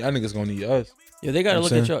niggas going to need us. Yeah, they gotta You know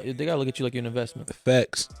look what at I'm you. They gotta look at you like you're an investment. The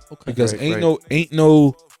facts. Okay. Because Right, ain't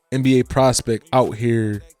no NBA prospect out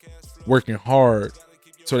here working hard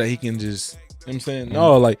so that he can just, you know what I'm saying?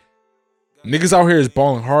 No, like, niggas out here is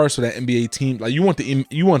balling hard so that NBA team, like, you want the NBA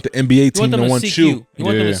You want team them to to want seek you. you. You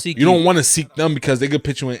want them Yeah. to seek You don't want to seek them because they could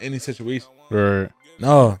put you in any situation. Right.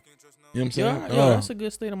 No. You know what I'm saying? Yeah, No. that's a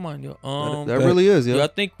good state of mind, yo. That really is, yo, yo. I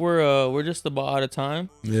think we're just about out of time.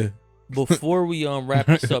 Yeah. Before we wrap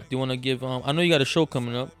this up, do you want to give I know you got a show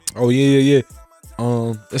coming up. Oh, yeah.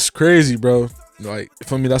 It's crazy, bro. Like,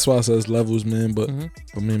 for me, that's why I says levels, man. But Mhm.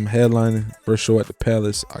 I mean, headlining first show at the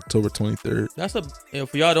Palace, October 23rd. That's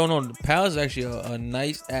if y'all don't know, the Palace is actually a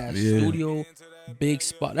nice ass Yeah. studio, big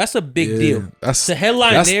spot. That's a big Yeah. deal. That's The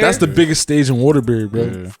headline that's the biggest stage in Waterbury, bro.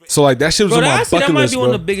 Yeah. So like that shit was Bro, on my honestly, that bucket might list, be bro.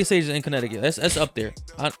 one of the biggest stages in Connecticut. That's up there.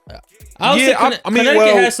 I would say I mean,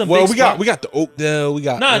 Connecticut has some big we spots. got the Oakdale, we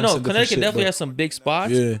got No, you know, some no, different Connecticut shit, definitely but- has some big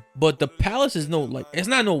spots. Yeah, But the Palace is it's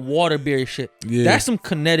not no Waterbury shit. yeah, That's some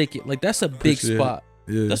Connecticut. Like that's a big Appreciate it. spot.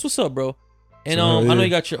 yeah. That's what's up, bro. And So, I know yeah. you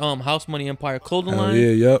got your House Money Empire clothing Hell line. yeah,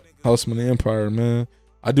 yep. House Money Empire, man.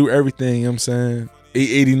 I do everything. You know what I'm saying?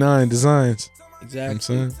 889 designs. You know what Exactly. I'm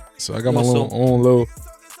saying? So I got my Yo, so- own little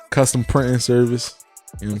custom printing service.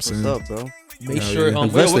 You know what I'm What's saying? up, bro? Make Hell sure. yeah. Where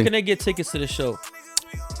Investing. can they get tickets to the show?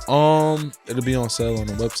 It'll be on sale on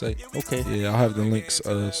the website. Okay. Yeah, I'll have the links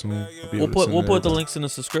soon. I'll be We'll able to put send the everybody. links in the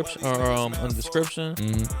description or on the description.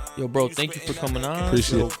 Mhm. Yo, bro, thank you for coming on.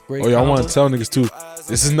 Appreciate Yo, it. great Oh yeah, I want convo. to tell niggas too.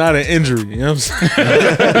 This is not an injury. You know what I'm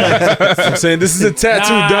saying? I'm saying this is a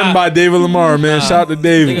tattoo Nah. done by David Lamar, man. Nah. Shout out to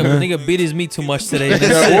David, Nigga, man. nigga beat his meat too much today.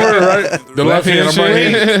 Yeah, word, right? The left hand, I'm right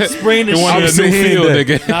hand. Sprained his He wanted a shit. new Opposite feel, hand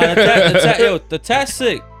nigga. Nah, the tat's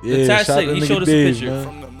sick. The Yeah, tat's shout sick. out He to showed nigga us a Dave, picture.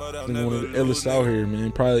 man. Nigga one of the illest out here,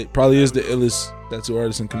 man. Probably is the illest tattoo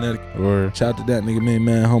artist in Connecticut. Word. Shout out to that nigga,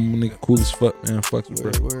 man, humble nigga, cool as fuck, man. Fuck you,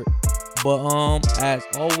 bro. Word. But as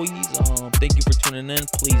always, thank you for tuning in.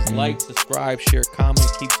 Please like, subscribe, share, comment,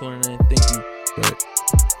 keep tuning in. Thank you. Right.